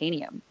into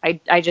titanium.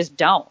 I just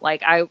don't.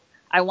 Like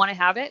I want to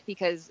have it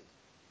because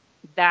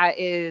that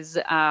is,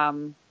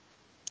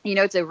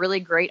 it's a really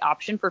great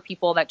option for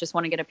people that just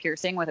want to get a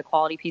piercing with a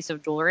quality piece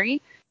of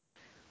jewelry.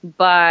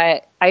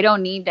 But I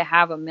don't need to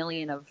have a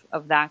million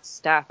of that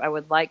stuff. I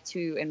would like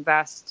to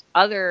invest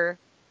I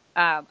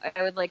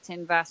would like to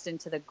invest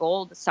into the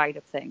gold side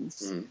of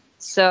things.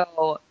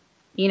 So,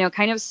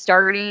 kind of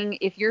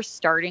if you're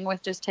starting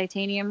with just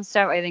titanium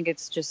stuff, I think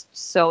it's just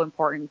so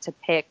important to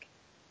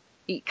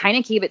kind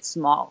of keep it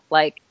small.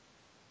 Like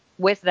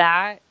with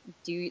that,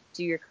 do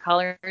your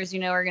colors,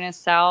 are going to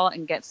sell,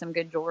 and get some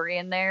good jewelry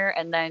in there,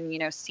 and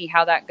then, see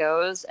how that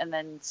goes, and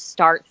then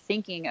start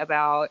thinking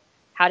about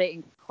how to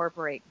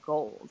incorporate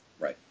gold.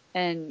 Right.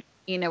 And,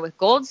 with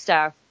gold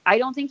stuff, I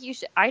don't think you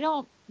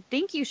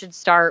should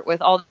start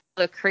with all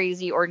the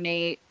crazy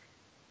ornate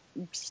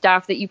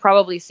stuff that you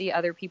probably see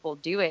other people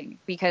doing,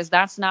 because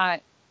that's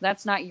not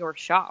your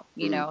shop.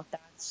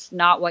 That's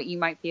not what you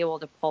might be able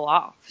to pull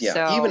off. Yeah.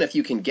 So, even if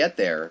you can get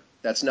there,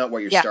 that's not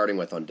what you're starting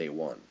with on day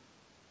one.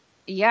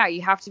 Yeah,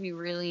 you have to be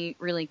really,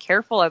 really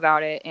careful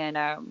about it. And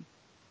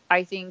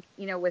I think,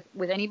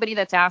 with anybody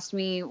that's asked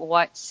me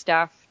what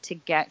stuff to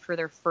get for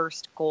their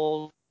first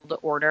gold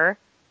order,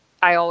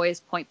 I always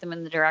point them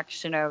in the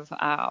direction of,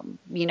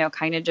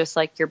 kind of just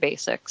like your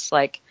basics,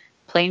 like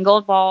plain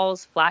gold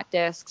balls, flat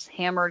discs,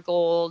 hammered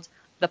gold,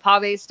 the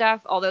pave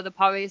stuff. Although the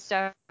pave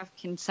stuff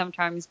can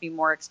sometimes be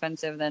more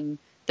expensive than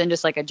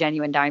just like a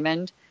genuine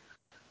diamond.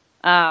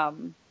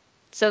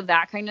 So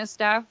that kind of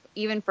stuff,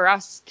 even for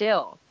us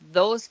still,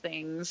 those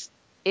things,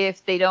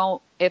 if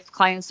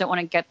clients don't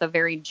want to get the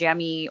very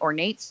gemmy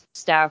ornate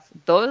stuff,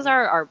 those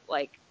are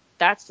like,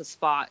 that's the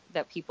spot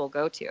that people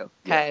go to,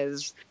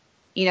 because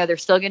they're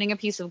still getting a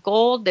piece of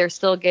gold. They're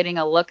still getting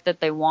a look that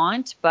they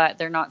want, but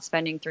they're not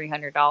spending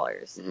 $300.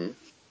 Mm-hmm.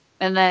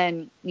 And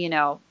then,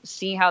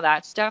 see how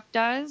that stuff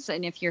does.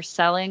 And if you're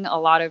selling a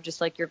lot of just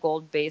like your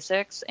gold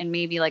basics and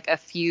maybe like a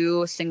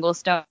few single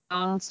stone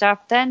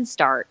stuff, then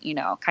start,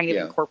 kind of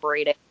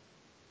incorporating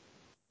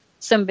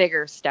some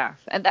bigger stuff.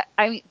 And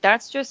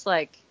that's just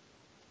like,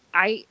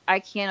 I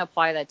can't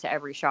apply that to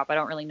every shop. I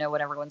don't really know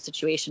what everyone's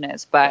situation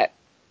is, but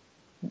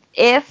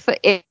if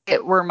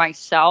it were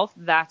myself,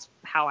 that's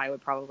how I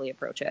would probably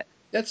approach it.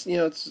 That's,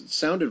 it's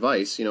sound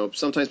advice.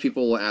 Sometimes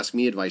people will ask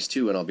me advice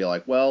too, and I'll be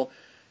like, well,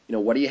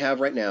 what do you have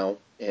right now,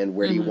 and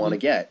where do you want to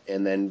get?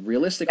 And then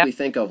realistically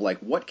think of like,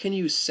 what can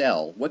you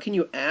sell? What can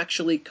you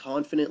actually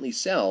confidently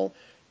sell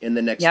in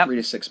the next 3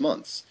 to 6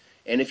 months?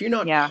 And if you're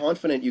not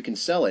confident you can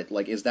sell it,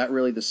 like, is that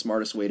really the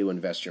smartest way to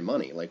invest your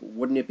money? Like,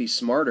 wouldn't it be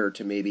smarter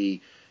to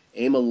maybe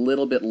aim a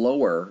little bit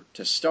lower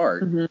to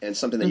start and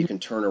something that you can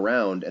turn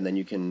around, and then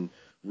you can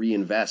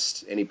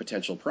reinvest any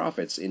potential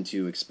profits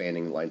into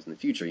expanding lines in the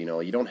future?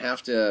 You don't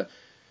have to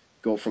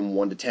go from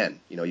 1 to 10.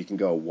 You can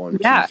go 1,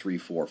 2, 3,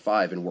 4,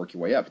 5 and work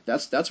your way up.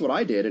 That's what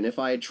I did. And if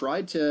I had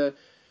tried to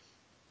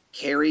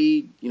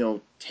carry,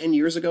 10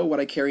 years ago what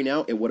I carry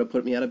now, it would have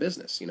put me out of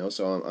business,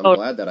 So I'm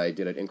glad that I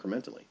did it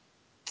incrementally.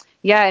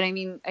 Yeah. And I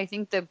mean, I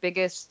think the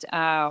biggest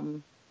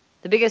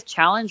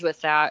challenge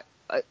with that,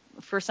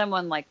 for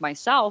someone like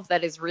myself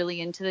that is really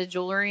into the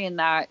jewelry and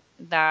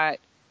that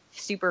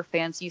super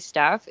fancy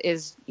stuff,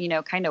 is,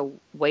 kind of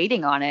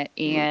waiting on it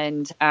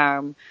and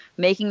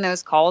making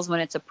those calls when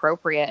it's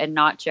appropriate, and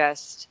not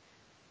just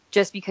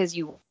because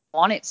you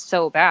want it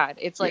so bad.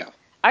 It's like,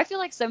 I feel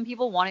like some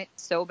people want it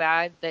so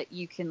bad that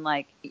you can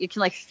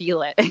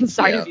feel it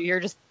inside of you. You're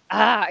just,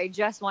 I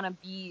just want to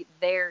be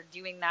there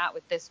doing that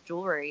with this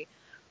jewelry.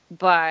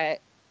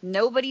 But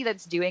nobody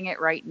that's doing it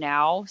right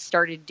now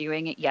started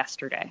doing it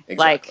yesterday.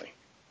 Exactly.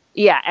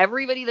 Like,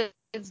 everybody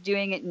that's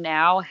doing it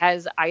now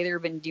has either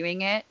been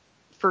doing it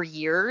for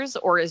years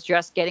or is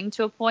just getting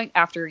to a point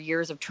after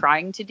years of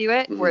trying to do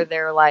it where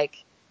they're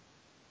like,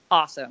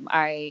 awesome,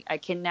 I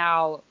can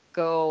now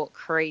go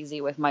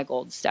crazy with my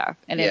gold stuff.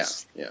 And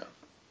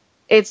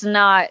it's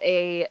not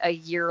a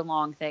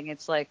year-long thing.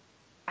 It's like,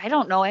 I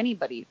don't know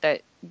anybody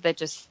that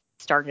just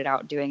started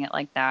out doing it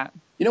like that.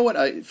 You know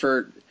what?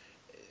 For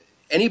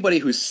anybody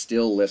who's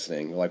still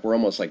listening, like, we're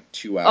almost like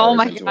 2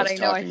 hours into us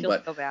talking. I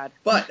feel so bad.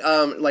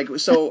 But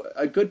so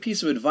a good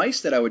piece of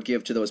advice that I would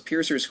give to those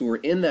piercers who are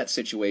in that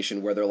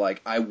situation where they're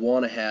like, I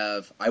want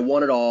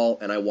it all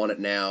and I want it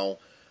now,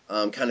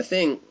 kind of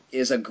thing,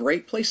 is a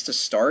great place to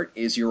start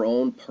is your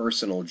own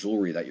personal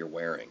jewelry that you're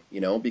wearing,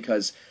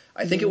 because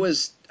I think it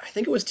was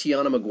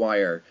Tiana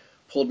Maguire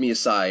pulled me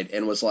aside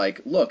and was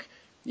like, look,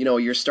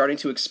 you're starting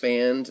to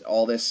expand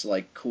all this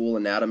like cool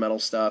anatometal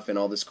stuff and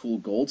all this cool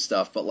gold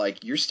stuff, but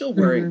like, you're still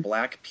wearing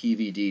black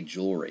PVD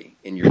jewelry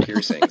in your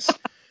piercings.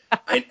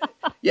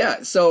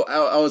 So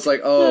I was like,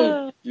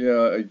 oh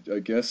yeah, I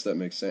guess that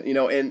makes sense.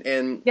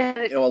 And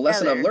a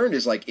lesson I've learned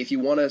is like, if you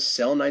want to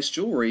sell nice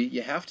jewelry,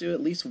 you have to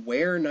at least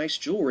wear nice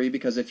jewelry,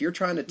 because if you're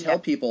trying to tell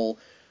people,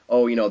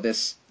 oh,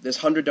 this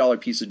 $100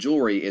 piece of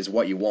jewelry is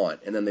what you want,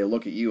 and then they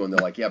look at you and they're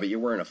like, yeah, but you're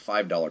wearing a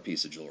 $5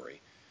 piece of jewelry.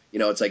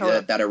 It's like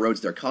that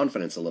erodes their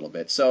confidence a little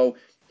bit. So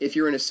if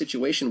you're in a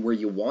situation where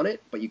you want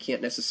it, but you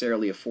can't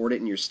necessarily afford it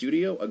in your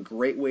studio, a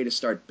great way to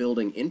start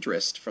building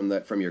interest from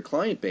your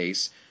client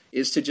base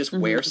is to just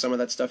wear some of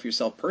that stuff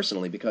yourself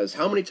personally. Because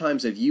how many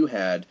times have you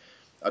had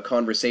a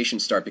conversation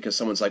start because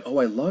someone's like, oh,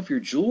 I love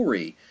your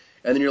jewelry.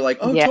 And then you're like,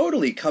 oh,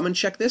 totally, come and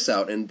check this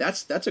out. And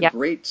that's a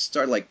great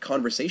start, like,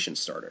 conversation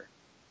starter.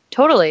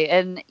 Totally.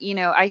 And,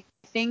 I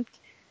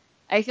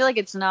feel like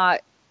it's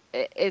not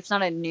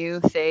a new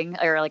thing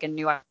or like a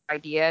new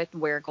idea to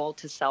wear gold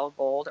to sell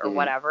gold or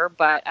whatever.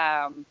 But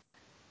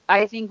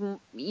I think,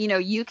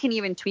 you can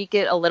even tweak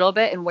it a little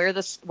bit and wear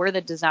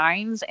the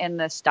designs and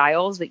the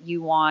styles that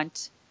you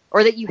want,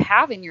 or that you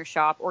have in your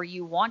shop, or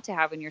you want to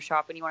have in your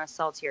shop and you want to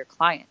sell to your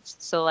clients.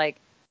 So like,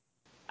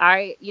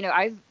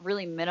 I've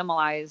really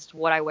minimalized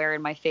what I wear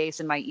in my face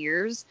and my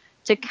ears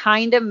to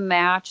kind of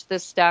match the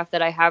stuff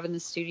that I have in the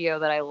studio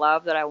that I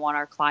love, that I want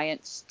our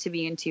clients to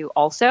be into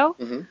also.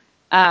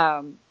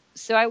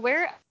 So I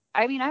wear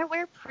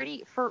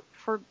pretty, for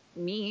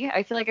me,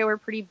 I feel like I wear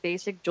pretty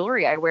basic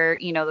jewelry. I wear,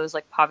 those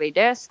like pave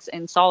discs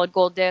and solid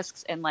gold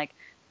discs and like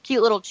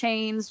cute little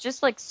chains,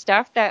 just like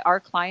stuff that our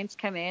clients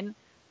come in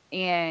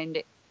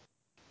and,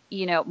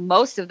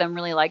 most of them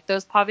really like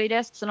those pave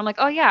discs. And I'm like,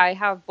 oh yeah, I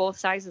have both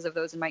sizes of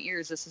those in my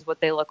ears. This is what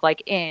they look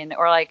like in,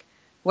 or like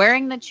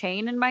wearing the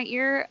chain in my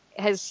ear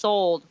has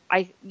sold.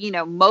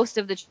 Most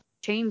of the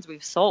chains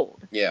we've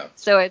sold. Yeah.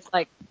 So it's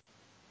like,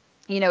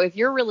 if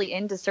you're really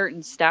into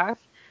certain stuff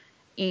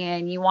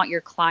and you want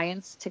your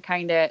clients to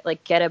kind of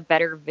like get a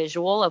better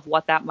visual of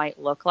what that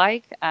might look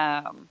like,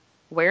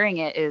 wearing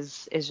it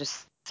is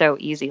just so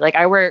easy. Like,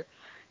 I wear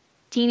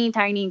teeny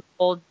tiny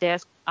gold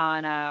discs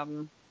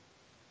on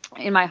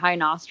in my high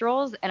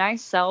nostrils, and I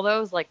sell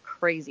those like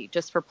crazy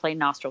just for plain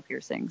nostril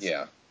piercings.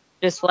 Yeah.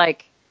 Just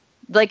like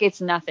it's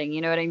nothing,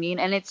 you know what I mean?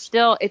 And it's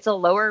a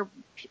lower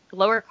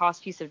lower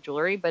cost piece of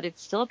jewelry, but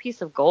it's still a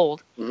piece of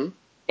gold. Mm-hmm.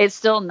 It's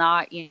still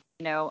not, a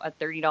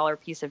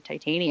 $30 piece of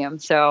titanium.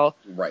 So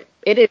right.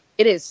 It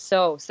is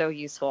so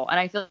useful. And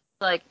I feel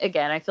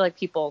like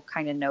people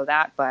kind of know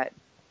that, but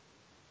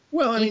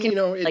well, I mean,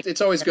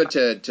 it's always good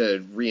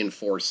to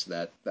reinforce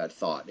that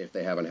thought if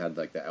they haven't had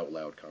like the out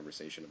loud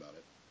conversation about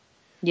it.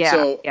 Yeah.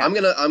 So yeah.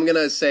 I'm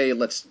gonna say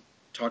let's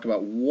talk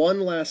about one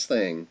last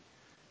thing,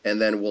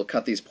 and then we'll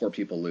cut these poor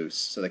people loose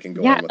so they can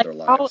go on with their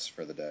lives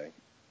for the day.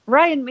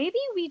 Ryan, maybe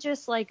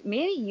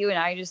maybe you and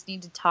I just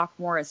need to talk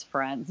more as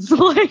friends.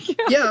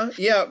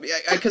 Yeah,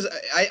 because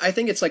I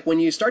think it's like when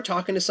you start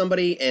talking to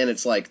somebody and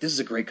it's like, this is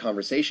a great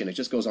conversation, it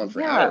just goes on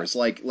for hours.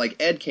 Like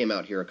Ed came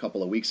out here a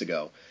couple of weeks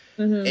ago,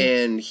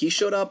 and he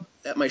showed up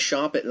at my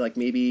shop at like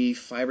maybe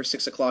 5 or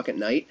 6 o'clock at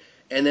night,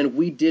 and then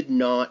we did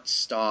not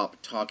stop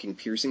talking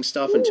piercing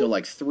stuff until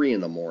like 3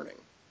 in the morning.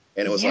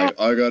 And it was like,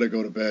 I gotta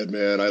go to bed,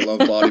 man. I love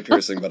body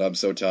piercing, but I'm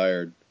so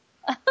tired.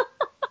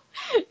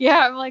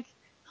 Yeah, I'm like,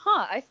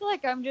 I feel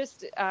like I'm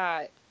just,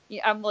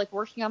 I'm like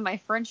working on my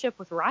friendship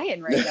with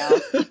Ryan right now.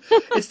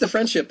 It's the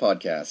Friendship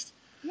Podcast.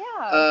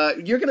 Yeah.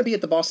 You're going to be at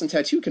the Boston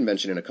Tattoo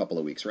Convention in a couple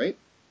of weeks, right?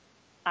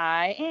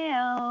 I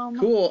am.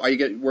 Cool. Are you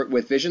going to work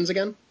with Visions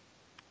again?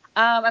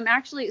 I'm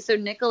actually, so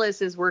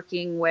Nicholas is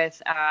working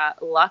with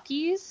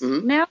Lucky's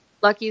now.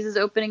 Lucky's is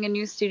opening a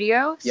new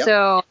studio. Yep.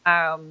 So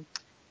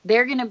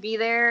they're going to be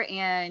there,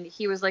 and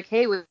he was like,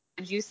 hey, would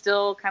you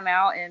still come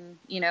out and,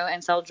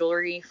 and sell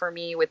jewelry for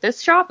me with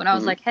this shop? And I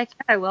was like, heck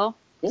yeah, I will.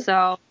 Cool.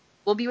 So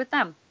we'll be with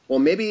them. Well,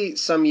 maybe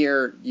some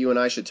year you and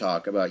I should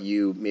talk about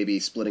you maybe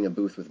splitting a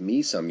booth with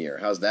me some year.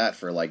 How's that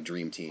for like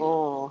dream team?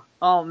 Oh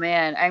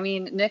man. I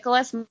mean,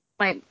 Nicholas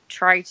might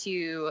try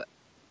to,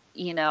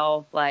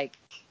 like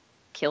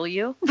kill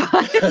you.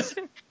 But,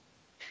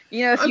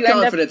 if I'm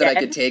confident that I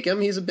could take him.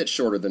 He's a bit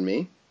shorter than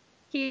me.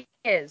 He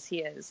is.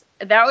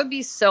 That would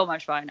be so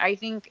much fun. I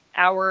think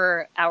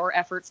our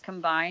efforts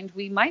combined,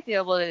 we might be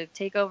able to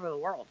take over the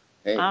world.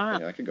 Hey,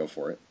 I could go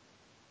for it.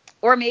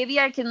 Or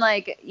maybe I can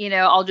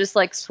I'll just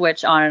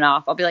switch on and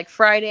off. I'll be like,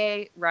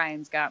 Friday,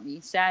 Ryan's got me.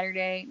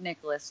 Saturday,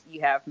 Nicholas,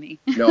 you have me.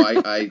 No,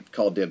 I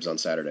call dibs on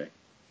Saturday.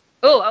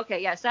 Oh,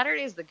 okay. Yeah,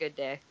 Saturday is the good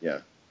day.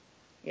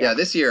 Yeah,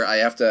 this year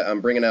I'm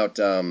bringing out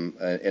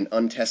an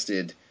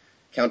untested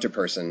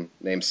counterperson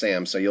named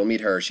Sam, so you'll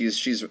meet her.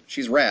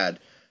 She's rad,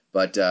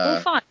 but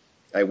fun.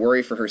 I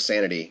worry for her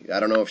sanity. I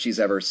don't know if she's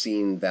ever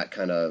seen that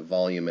kind of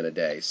volume in a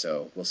day,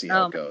 so we'll see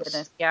how it goes.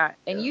 Goodness, yeah.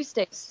 And you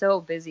stay so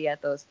busy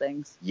at those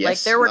things.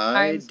 Yes, there were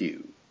times, I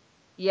do.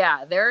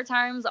 Yeah, there are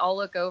times I'll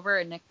look over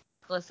and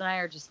Nicholas and I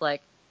are just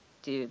like,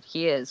 dude,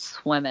 he is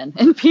swimming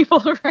in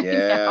people right now.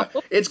 Yeah,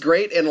 it's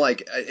great, and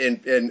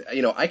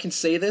I can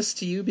say this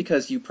to you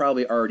because you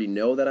probably already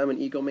know that I'm an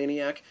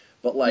egomaniac,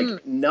 but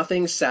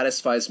nothing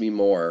satisfies me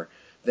more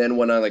than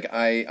when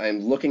I'm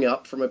looking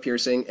up from a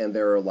piercing and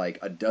there are like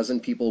a dozen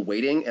people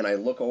waiting, and I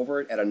look over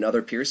at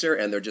another piercer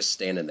and they're just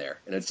standing there,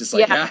 and it's just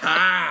like,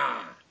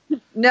 ha!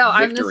 No,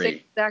 Victory. I'm the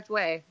same exact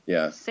way.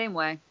 Yeah, same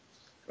way.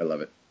 I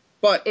love it,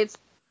 but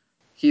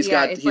He's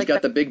got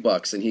the big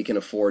bucks, and he can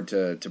afford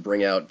to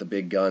bring out the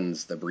big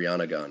guns, the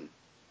Brianna gun.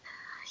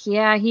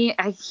 Yeah, he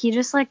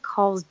just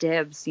calls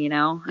dibs,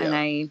 Yeah.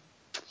 And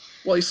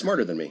well, he's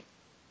smarter than me.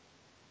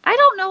 I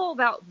don't know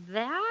about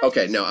that.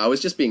 Okay, no, I was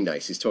just being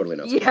nice. He's totally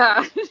not smart.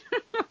 Yeah.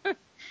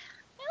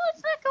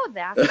 Let's not go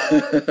that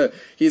far.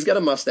 He's got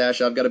a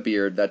mustache. I've got a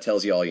beard. That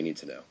tells you all you need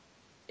to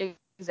know.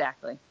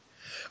 Exactly.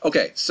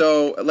 Okay,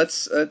 so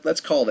let's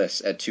call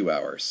this at 2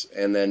 hours,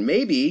 and then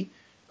maybe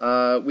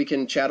we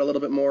can chat a little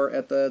bit more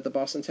at the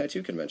Boston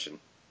Tattoo Convention.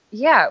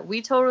 Yeah,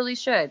 we totally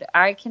should.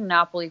 I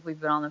cannot believe we've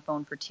been on the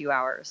phone for 2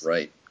 hours.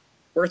 Right.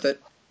 Worth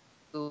it.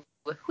 Whew.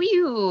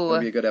 It'll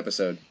be a good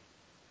episode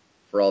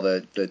for all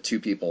the 2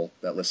 people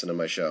that listen to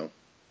my show.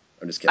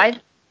 I'm just kidding.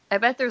 I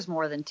bet there's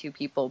more than 2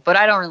 people, but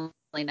I don't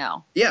really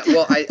know. Yeah,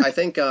 well, I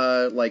think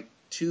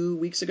 2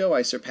 weeks ago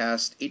I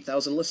surpassed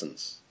 8,000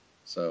 listens.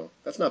 So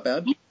that's not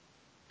bad.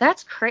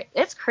 That's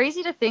It's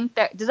crazy to think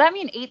that. Does that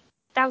mean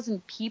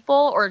 8,000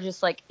 people or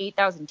just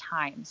 8,000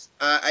 times?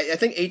 I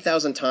think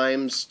 8,000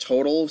 times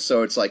total.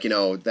 So it's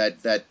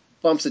that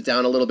bumps it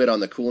down a little bit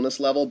on the coolness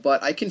level.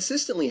 But I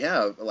consistently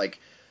have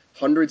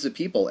hundreds of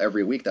people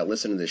every week that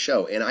listen to the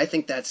show, and I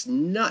think that's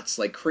nuts,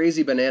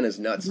 crazy bananas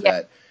nuts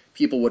that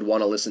people would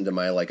want to listen to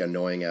my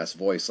annoying ass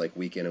voice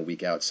week in and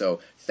week out.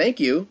 So thank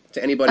you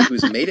to anybody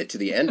who's made it to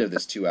the end of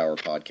this 2-hour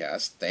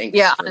podcast. Thanks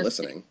for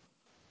listening.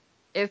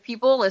 If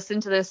people listen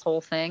to this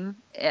whole thing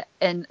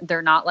and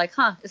they're not it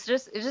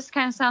just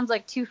kind of sounds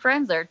like 2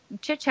 friends that are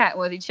chit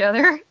chatting with each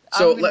other.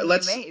 So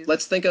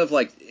let's think of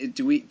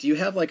do you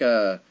have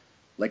a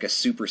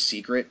super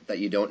secret that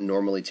you don't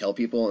normally tell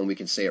people, and we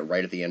can say it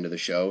right at the end of the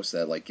show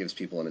so that gives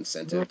people an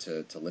incentive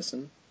to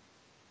listen?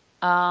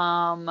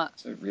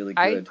 It's a really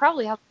good. I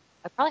probably have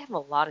a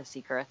lot of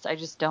secrets. I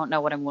just don't know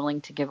what I'm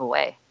willing to give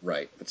away.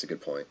 Right, that's a good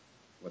point.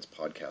 What's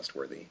podcast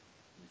worthy?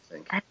 You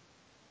think? I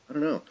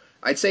don't know.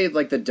 I'd say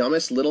like the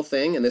dumbest little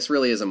thing, and this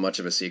really isn't much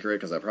of a secret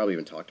because I've probably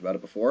even talked about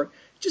it before.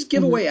 Just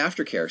give away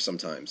aftercare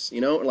sometimes,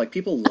 like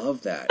people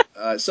love that.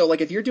 So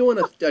like if you're doing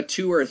a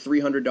 $200 or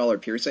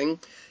 $300 piercing,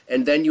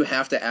 and then you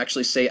have to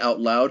actually say out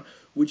loud,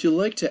 would you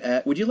like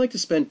to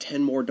spend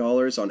 $10 more on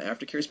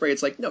aftercare spray?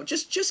 It's like, no,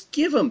 just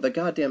give them the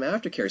goddamn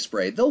aftercare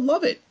spray. They'll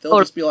love it. They'll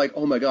just be like,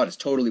 oh my god, it's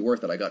totally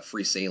worth it. I got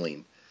free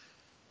saline.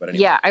 But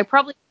anyway. Yeah, I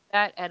probably do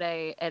that at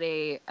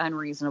a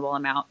unreasonable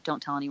amount.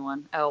 Don't tell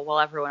anyone. Oh, well,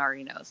 everyone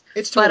already knows.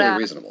 It's totally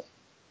reasonable.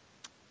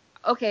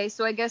 Okay,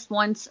 so I guess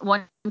one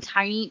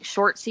tiny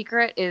short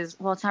secret is,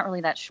 well, it's not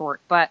really that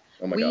short, but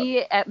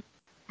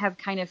have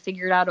kind of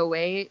figured out a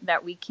way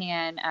that we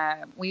can,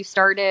 we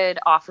started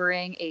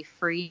offering a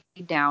free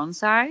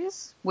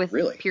downsize with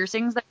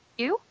piercings that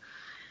we do.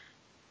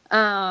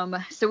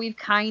 So we've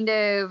kind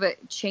of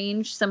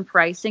changed some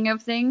pricing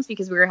of things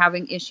because we were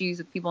having issues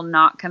with people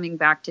not coming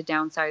back to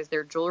downsize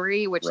their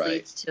jewelry, which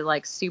leads to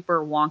like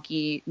super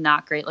wonky,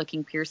 not great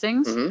looking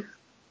piercings. Mm-hmm.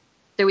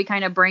 So we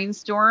kind of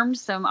brainstormed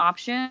some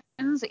options,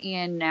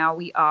 and now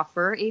we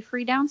offer a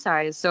free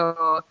downsize.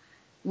 So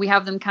we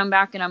have them come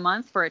back in a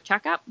month for a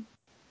checkup,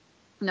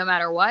 no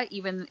matter what,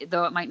 even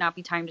though it might not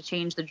be time to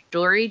change the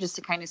jewelry, just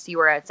to kind of see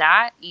where it's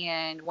at.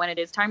 And when it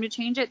is time to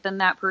change it, then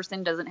that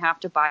person doesn't have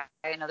to buy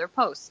another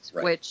post,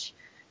 which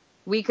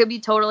we could be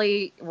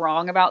totally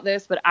wrong about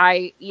this, but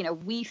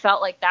we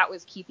felt like that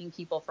was keeping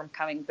people from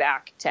coming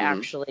back to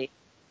actually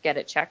get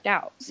it checked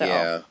out. So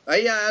yeah,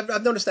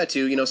 I've noticed that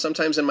too.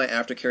 Sometimes in my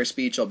aftercare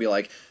speech, I'll be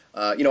like,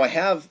 I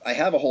have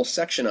a whole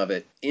section of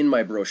it in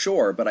my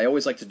brochure, but I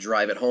always like to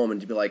drive it home and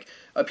to be like,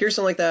 a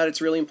piercing like that,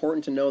 it's really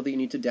important to know that you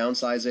need to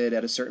downsize it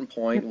at a certain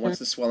point once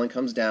the swelling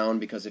comes down,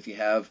 because if you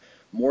have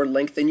more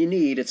length than you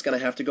need, it's going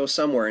to have to go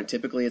somewhere, and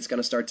typically it's going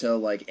to start to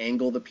like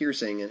angle the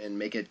piercing and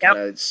make it kind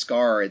of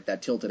scar at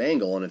that tilted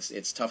angle, and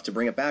it's tough to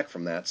bring it back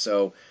from that.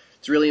 So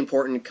it's really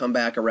important to come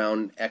back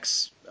around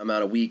X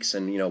amount of weeks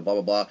and blah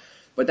blah blah.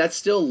 But that's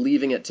still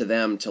leaving it to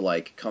them to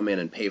like come in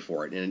and pay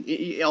for it.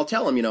 And I'll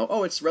tell them,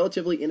 it's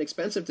relatively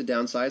inexpensive to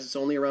downsize. It's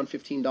only around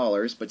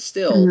 $15, but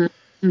still,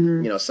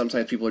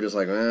 sometimes people are just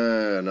like,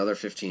 another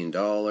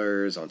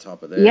 $15 on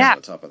top of this,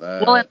 on top of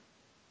that. Well,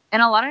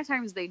 and a lot of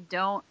times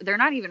they're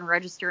not even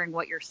registering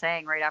what you're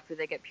saying right after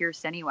they get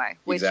pierced anyway,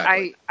 which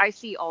I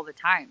see all the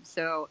time.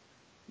 So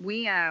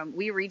we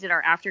redid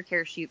our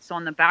aftercare sheet. So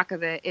on the back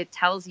of it, it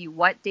tells you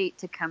what date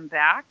to come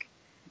back.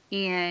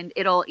 And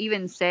it'll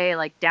even say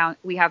like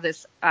we have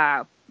this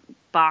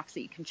box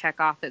that you can check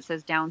off that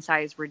says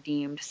downsize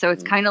redeemed. So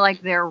it's kind of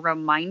like their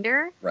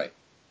reminder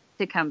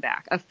to come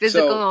back, a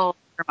physical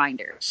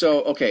reminder.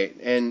 So, okay.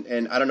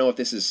 And I don't know if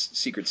this is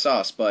secret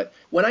sauce, but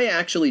when I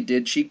actually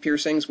did cheek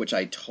piercings, which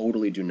I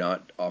totally do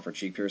not offer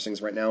cheek piercings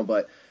right now,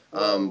 but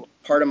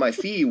part of my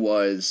fee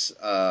was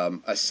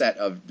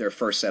their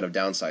first set of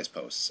downsize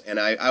posts. And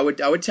I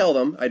would tell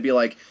them, I'd be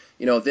like,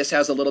 this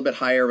has a little bit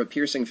higher of a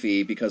piercing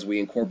fee because we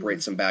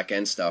incorporate some back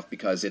end stuff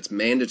because it's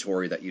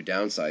mandatory that you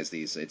downsize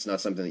these. It's not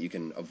something that you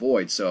can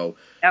avoid. So,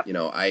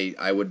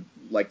 I would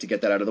like to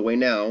get that out of the way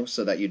now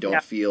so that you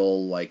don't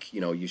feel like,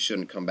 you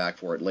shouldn't come back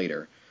for it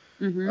later.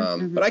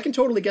 But I can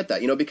totally get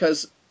that,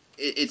 because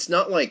it's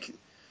not like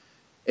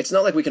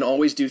we can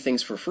always do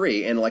things for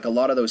free. And like a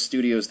lot of those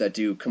studios that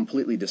do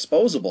completely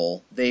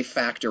disposable, they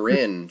factor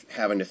in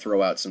having to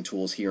throw out some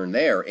tools here and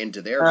there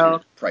into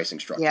their pricing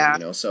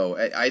structure, So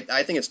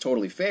I think it's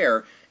totally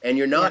fair. And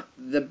you're not,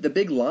 the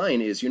big line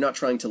is you're not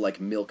trying to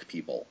like milk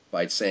people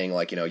by saying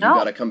like, you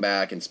got to come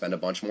back and spend a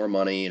bunch more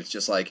money. It's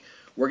just like,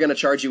 we're going to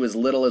charge you as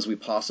little as we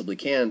possibly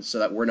can so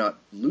that we're not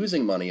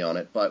losing money on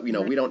it. But, we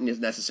don't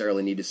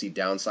necessarily need to see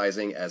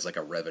downsizing as like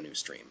a revenue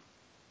stream.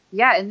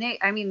 Yeah, and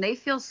they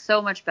feel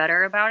so much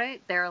better about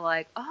it. They're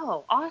like,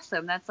 oh,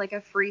 awesome. That's like a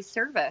free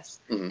service.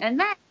 And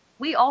then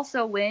we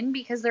also win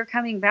because they're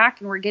coming back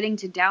and we're getting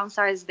to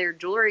downsize their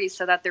jewelry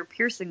so that their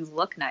piercings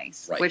look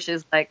nice, which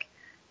is like,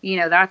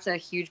 that's a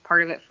huge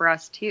part of it for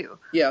us too.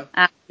 Yeah.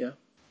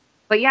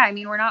 But yeah,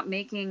 we're not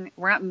making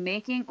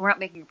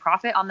a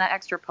profit on that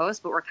extra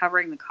post, but we're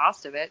covering the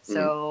cost of it.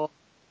 So,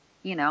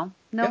 no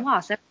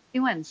loss. Everybody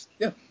wins.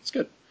 Yeah, it's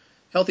good.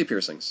 Healthy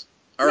piercings.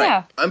 All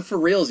right, I'm for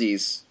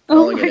realsies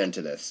calling an end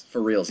to this.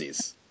 For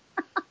realsies.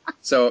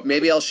 So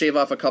maybe I'll shave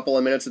off a couple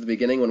of minutes at the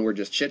beginning when we're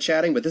just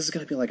chit-chatting, but this is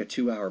going to be like a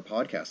 2-hour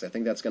podcast. I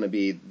think that's going to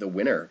be the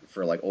winner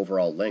for like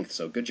overall length,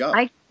 so good job.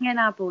 I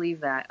cannot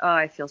believe that. Oh,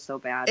 I feel so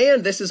bad.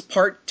 And this is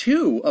part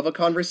 2 of a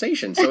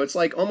conversation, so it's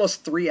like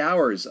almost 3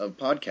 hours of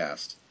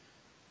podcast.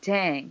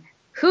 Dang.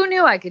 Who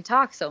knew I could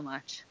talk so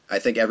much? I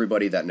think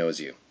everybody that knows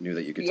you knew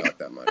that you could talk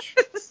that much.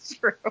 It's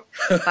true.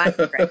 Fine,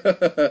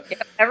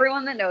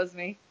 everyone that knows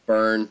me.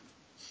 Burn.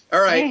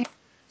 All right.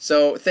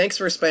 So thanks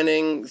for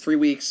spending 3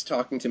 weeks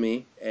talking to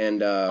me,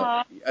 and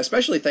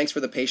especially thanks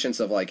for the patience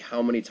of like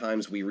how many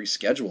times we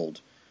rescheduled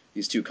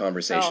these 2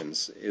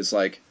 conversations. It's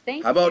like,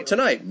 how about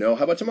tonight? No.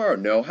 How about tomorrow?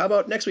 No. How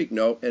about next week?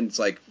 No. And it's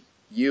like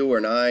you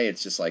and I,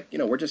 it's just like,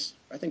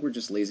 I think we're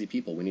just lazy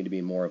people. We need to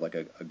be more of like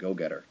a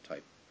go-getter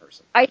type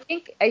person. I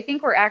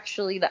think we're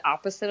actually the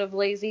opposite of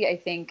lazy. I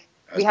think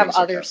we have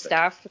other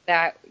stuff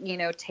that,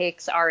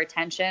 takes our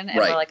attention, and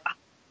we're like,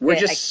 we're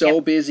just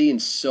so busy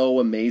and so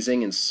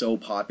amazing and so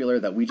popular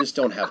that we just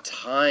don't have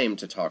time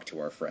to talk to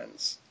our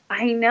friends.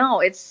 I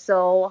know, it's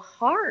so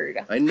hard.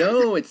 I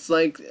know, it's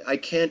like, I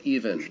can't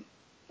even.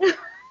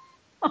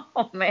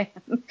 Oh, man.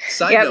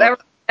 Side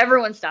note,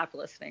 everyone stopped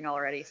listening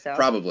already, so.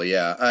 Probably,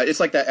 yeah. It's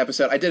like that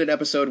episode. I did an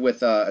episode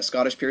with a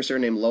Scottish piercer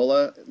named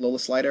Lola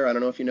Slider. I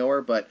don't know if you know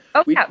her, but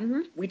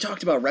we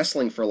talked about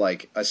wrestling for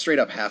like a straight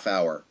up half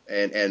hour,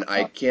 and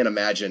I can't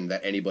imagine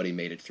that anybody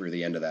made it through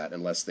the end of that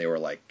unless they were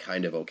like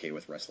kind of okay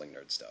with wrestling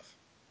nerd stuff.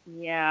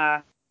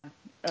 Yeah.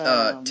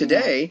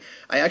 Today,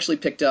 I actually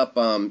picked up,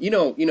 you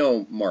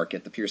know Mark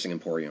at the Piercing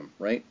Emporium,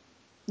 right?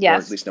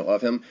 Yes. Or at least know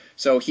of him.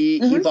 So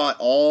he bought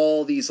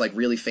all these like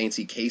really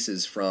fancy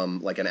cases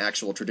from like an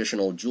actual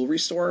traditional jewelry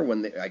store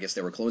when I guess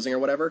they were closing or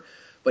whatever.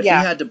 But he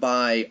had to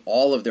buy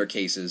all of their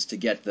cases to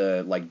get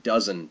the like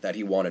dozen that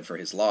he wanted for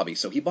his lobby.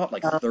 So he bought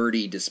like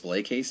 30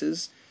 display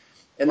cases.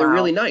 And they're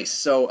really nice.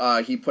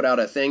 So he put out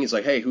a thing. He's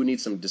like, hey, who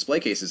needs some display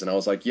cases? And I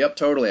was like, yep,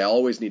 totally. I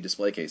always need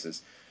display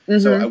cases.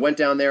 So I went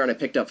down there and I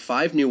picked up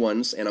 5 new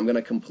ones. And I'm going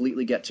to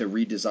completely get to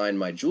redesign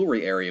my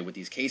jewelry area with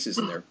these cases.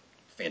 And they're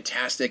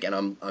fantastic, and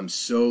I'm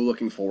so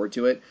looking forward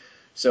to it.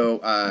 So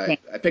I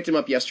picked them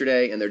up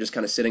yesterday, and they're just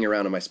kind of sitting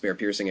around in my spare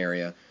piercing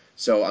area.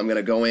 So I'm going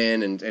to go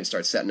in and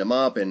start setting them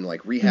up and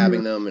like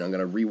rehabbing them, and I'm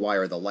going to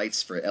rewire the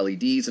lights for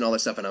LEDs and all that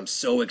stuff, and I'm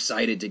so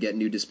excited to get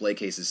new display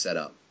cases set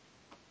up.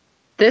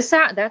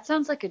 That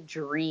sounds like a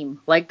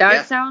dream. Like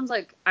that sounds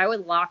like I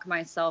would lock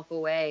myself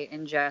away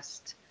and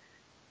just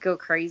go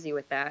crazy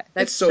with that.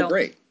 That's so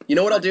great. You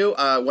know what I'll do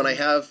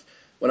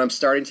when I'm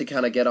starting to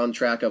kind of get on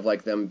track of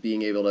like them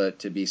being able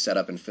to be set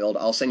up and filled,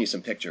 I'll send you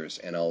some pictures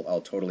and I'll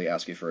totally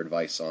ask you for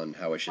advice on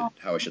how I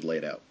should lay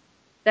it out.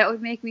 That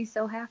would make me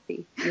so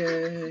happy.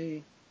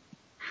 Yay.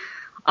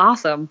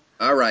 Awesome.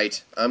 All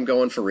right. I'm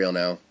going for real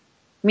now.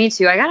 Me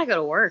too. I got to go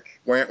to work.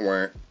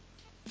 Wah.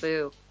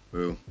 Boo.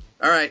 Boo.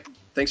 All right.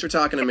 Thanks for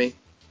talking to me.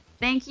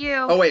 Thank you.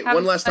 Oh, wait.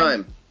 One last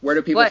time. Where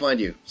do people find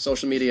you?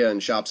 Social media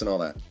and shops and all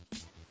that.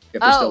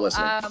 If they're still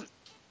listening.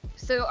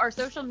 So our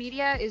social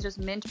media is just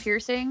Mint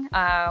Piercing.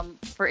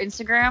 For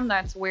Instagram,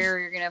 that's where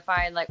you're going to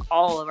find like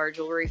all of our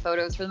jewelry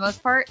photos for the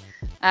most part.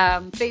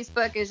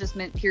 Facebook is just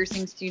Mint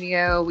Piercing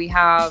Studio. We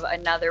have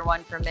another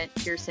one for Mint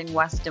Piercing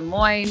West Des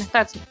Moines.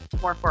 That's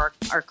more for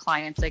our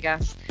clients, I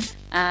guess.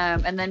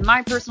 And then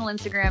my personal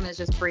Instagram is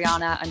just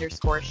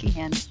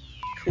Brianna_Sheehan.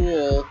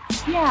 Cool.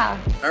 Yeah.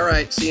 All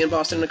right. See you in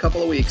Boston in a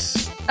couple of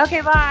weeks.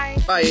 Okay, bye.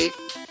 Bye.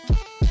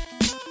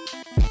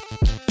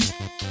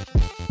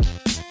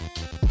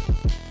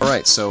 All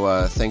right,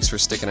 so thanks for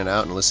sticking it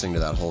out and listening to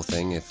that whole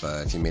thing if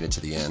you made it to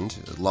the end.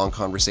 Long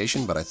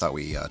conversation, but I thought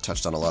we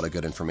touched on a lot of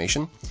good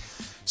information.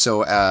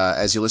 So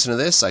as you listen to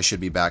this, I should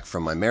be back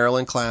from my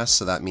Maryland class,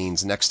 so that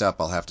means next up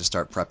I'll have to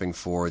start prepping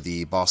for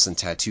the Boston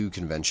Tattoo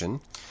Convention.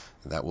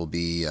 That will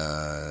be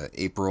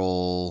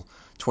April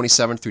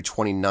 27th through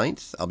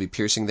 29th. I'll be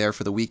piercing there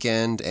for the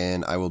weekend,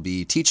 and I will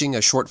be teaching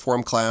a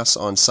short-form class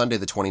on Sunday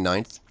the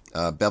 29th.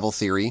 Bevel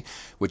Theory,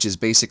 which is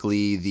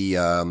basically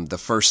the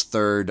first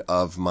third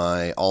of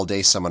my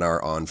all-day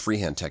seminar on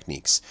freehand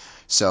techniques.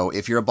 So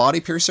if you're a body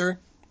piercer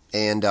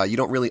and you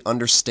don't really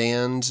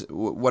understand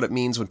what it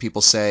means when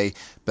people say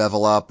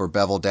bevel up or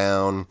bevel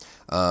down,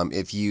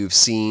 if you've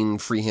seen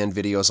freehand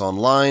videos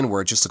online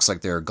where it just looks like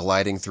they're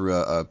gliding through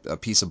a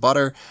piece of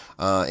butter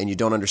and you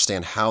don't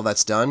understand how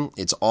that's done,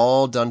 it's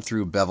all done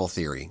through Bevel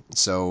Theory.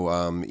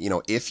 So,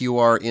 if you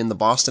are in the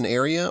Boston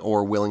area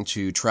or willing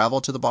to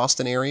travel to the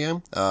Boston area,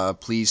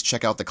 please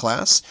check out the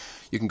class.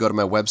 You can go to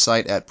my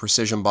website at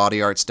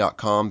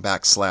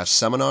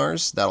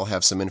precisionbodyarts.com/seminars. That'll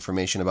have some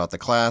information about the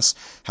class,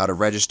 how to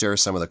register,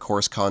 some of the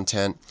course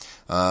content.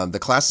 The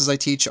classes I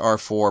teach are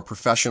for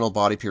professional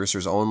body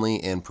piercers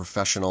only and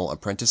professional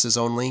apprentices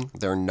only.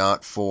 They're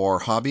not for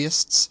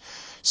hobbyists.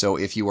 So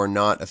if you are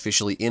not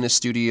officially in a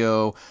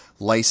studio,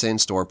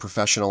 licensed, or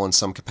professional in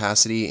some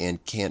capacity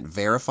and can't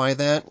verify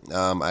that,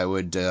 I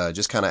would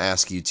just kind of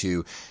ask you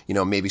to,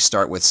 maybe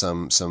start with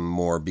some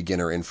more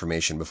beginner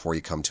information before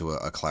you come to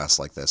a class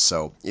like this.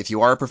 So if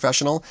you are a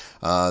professional,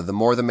 the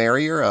more the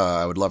merrier.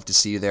 I would love to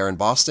see you there in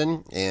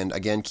Boston. And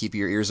again, keep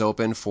your ears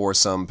open for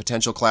some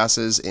potential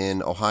classes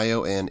in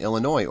Ohio and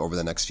Illinois over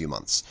the next few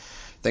months.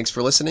 Thanks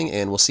for listening,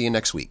 and we'll see you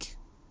next week.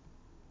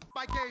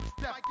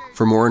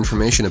 For more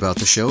information about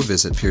the show,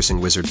 visit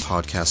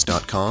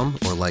piercingwizardpodcast.com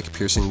or like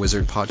Piercing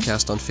Wizard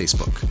Podcast on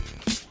Facebook.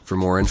 For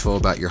more info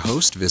about your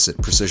host, visit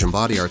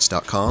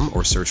precisionbodyarts.com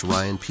or search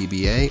Ryan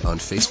PBA on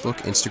Facebook,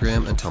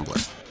 Instagram, and Tumblr.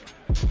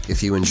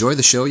 If you enjoy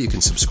the show, you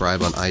can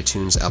subscribe on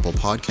iTunes, Apple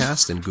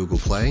Podcast, and Google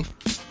Play.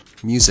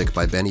 Music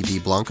by Benny B.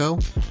 Blanco.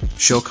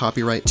 Show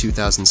copyright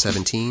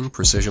 2017,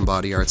 Precision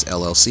Body Arts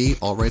LLC,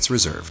 all rights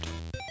reserved.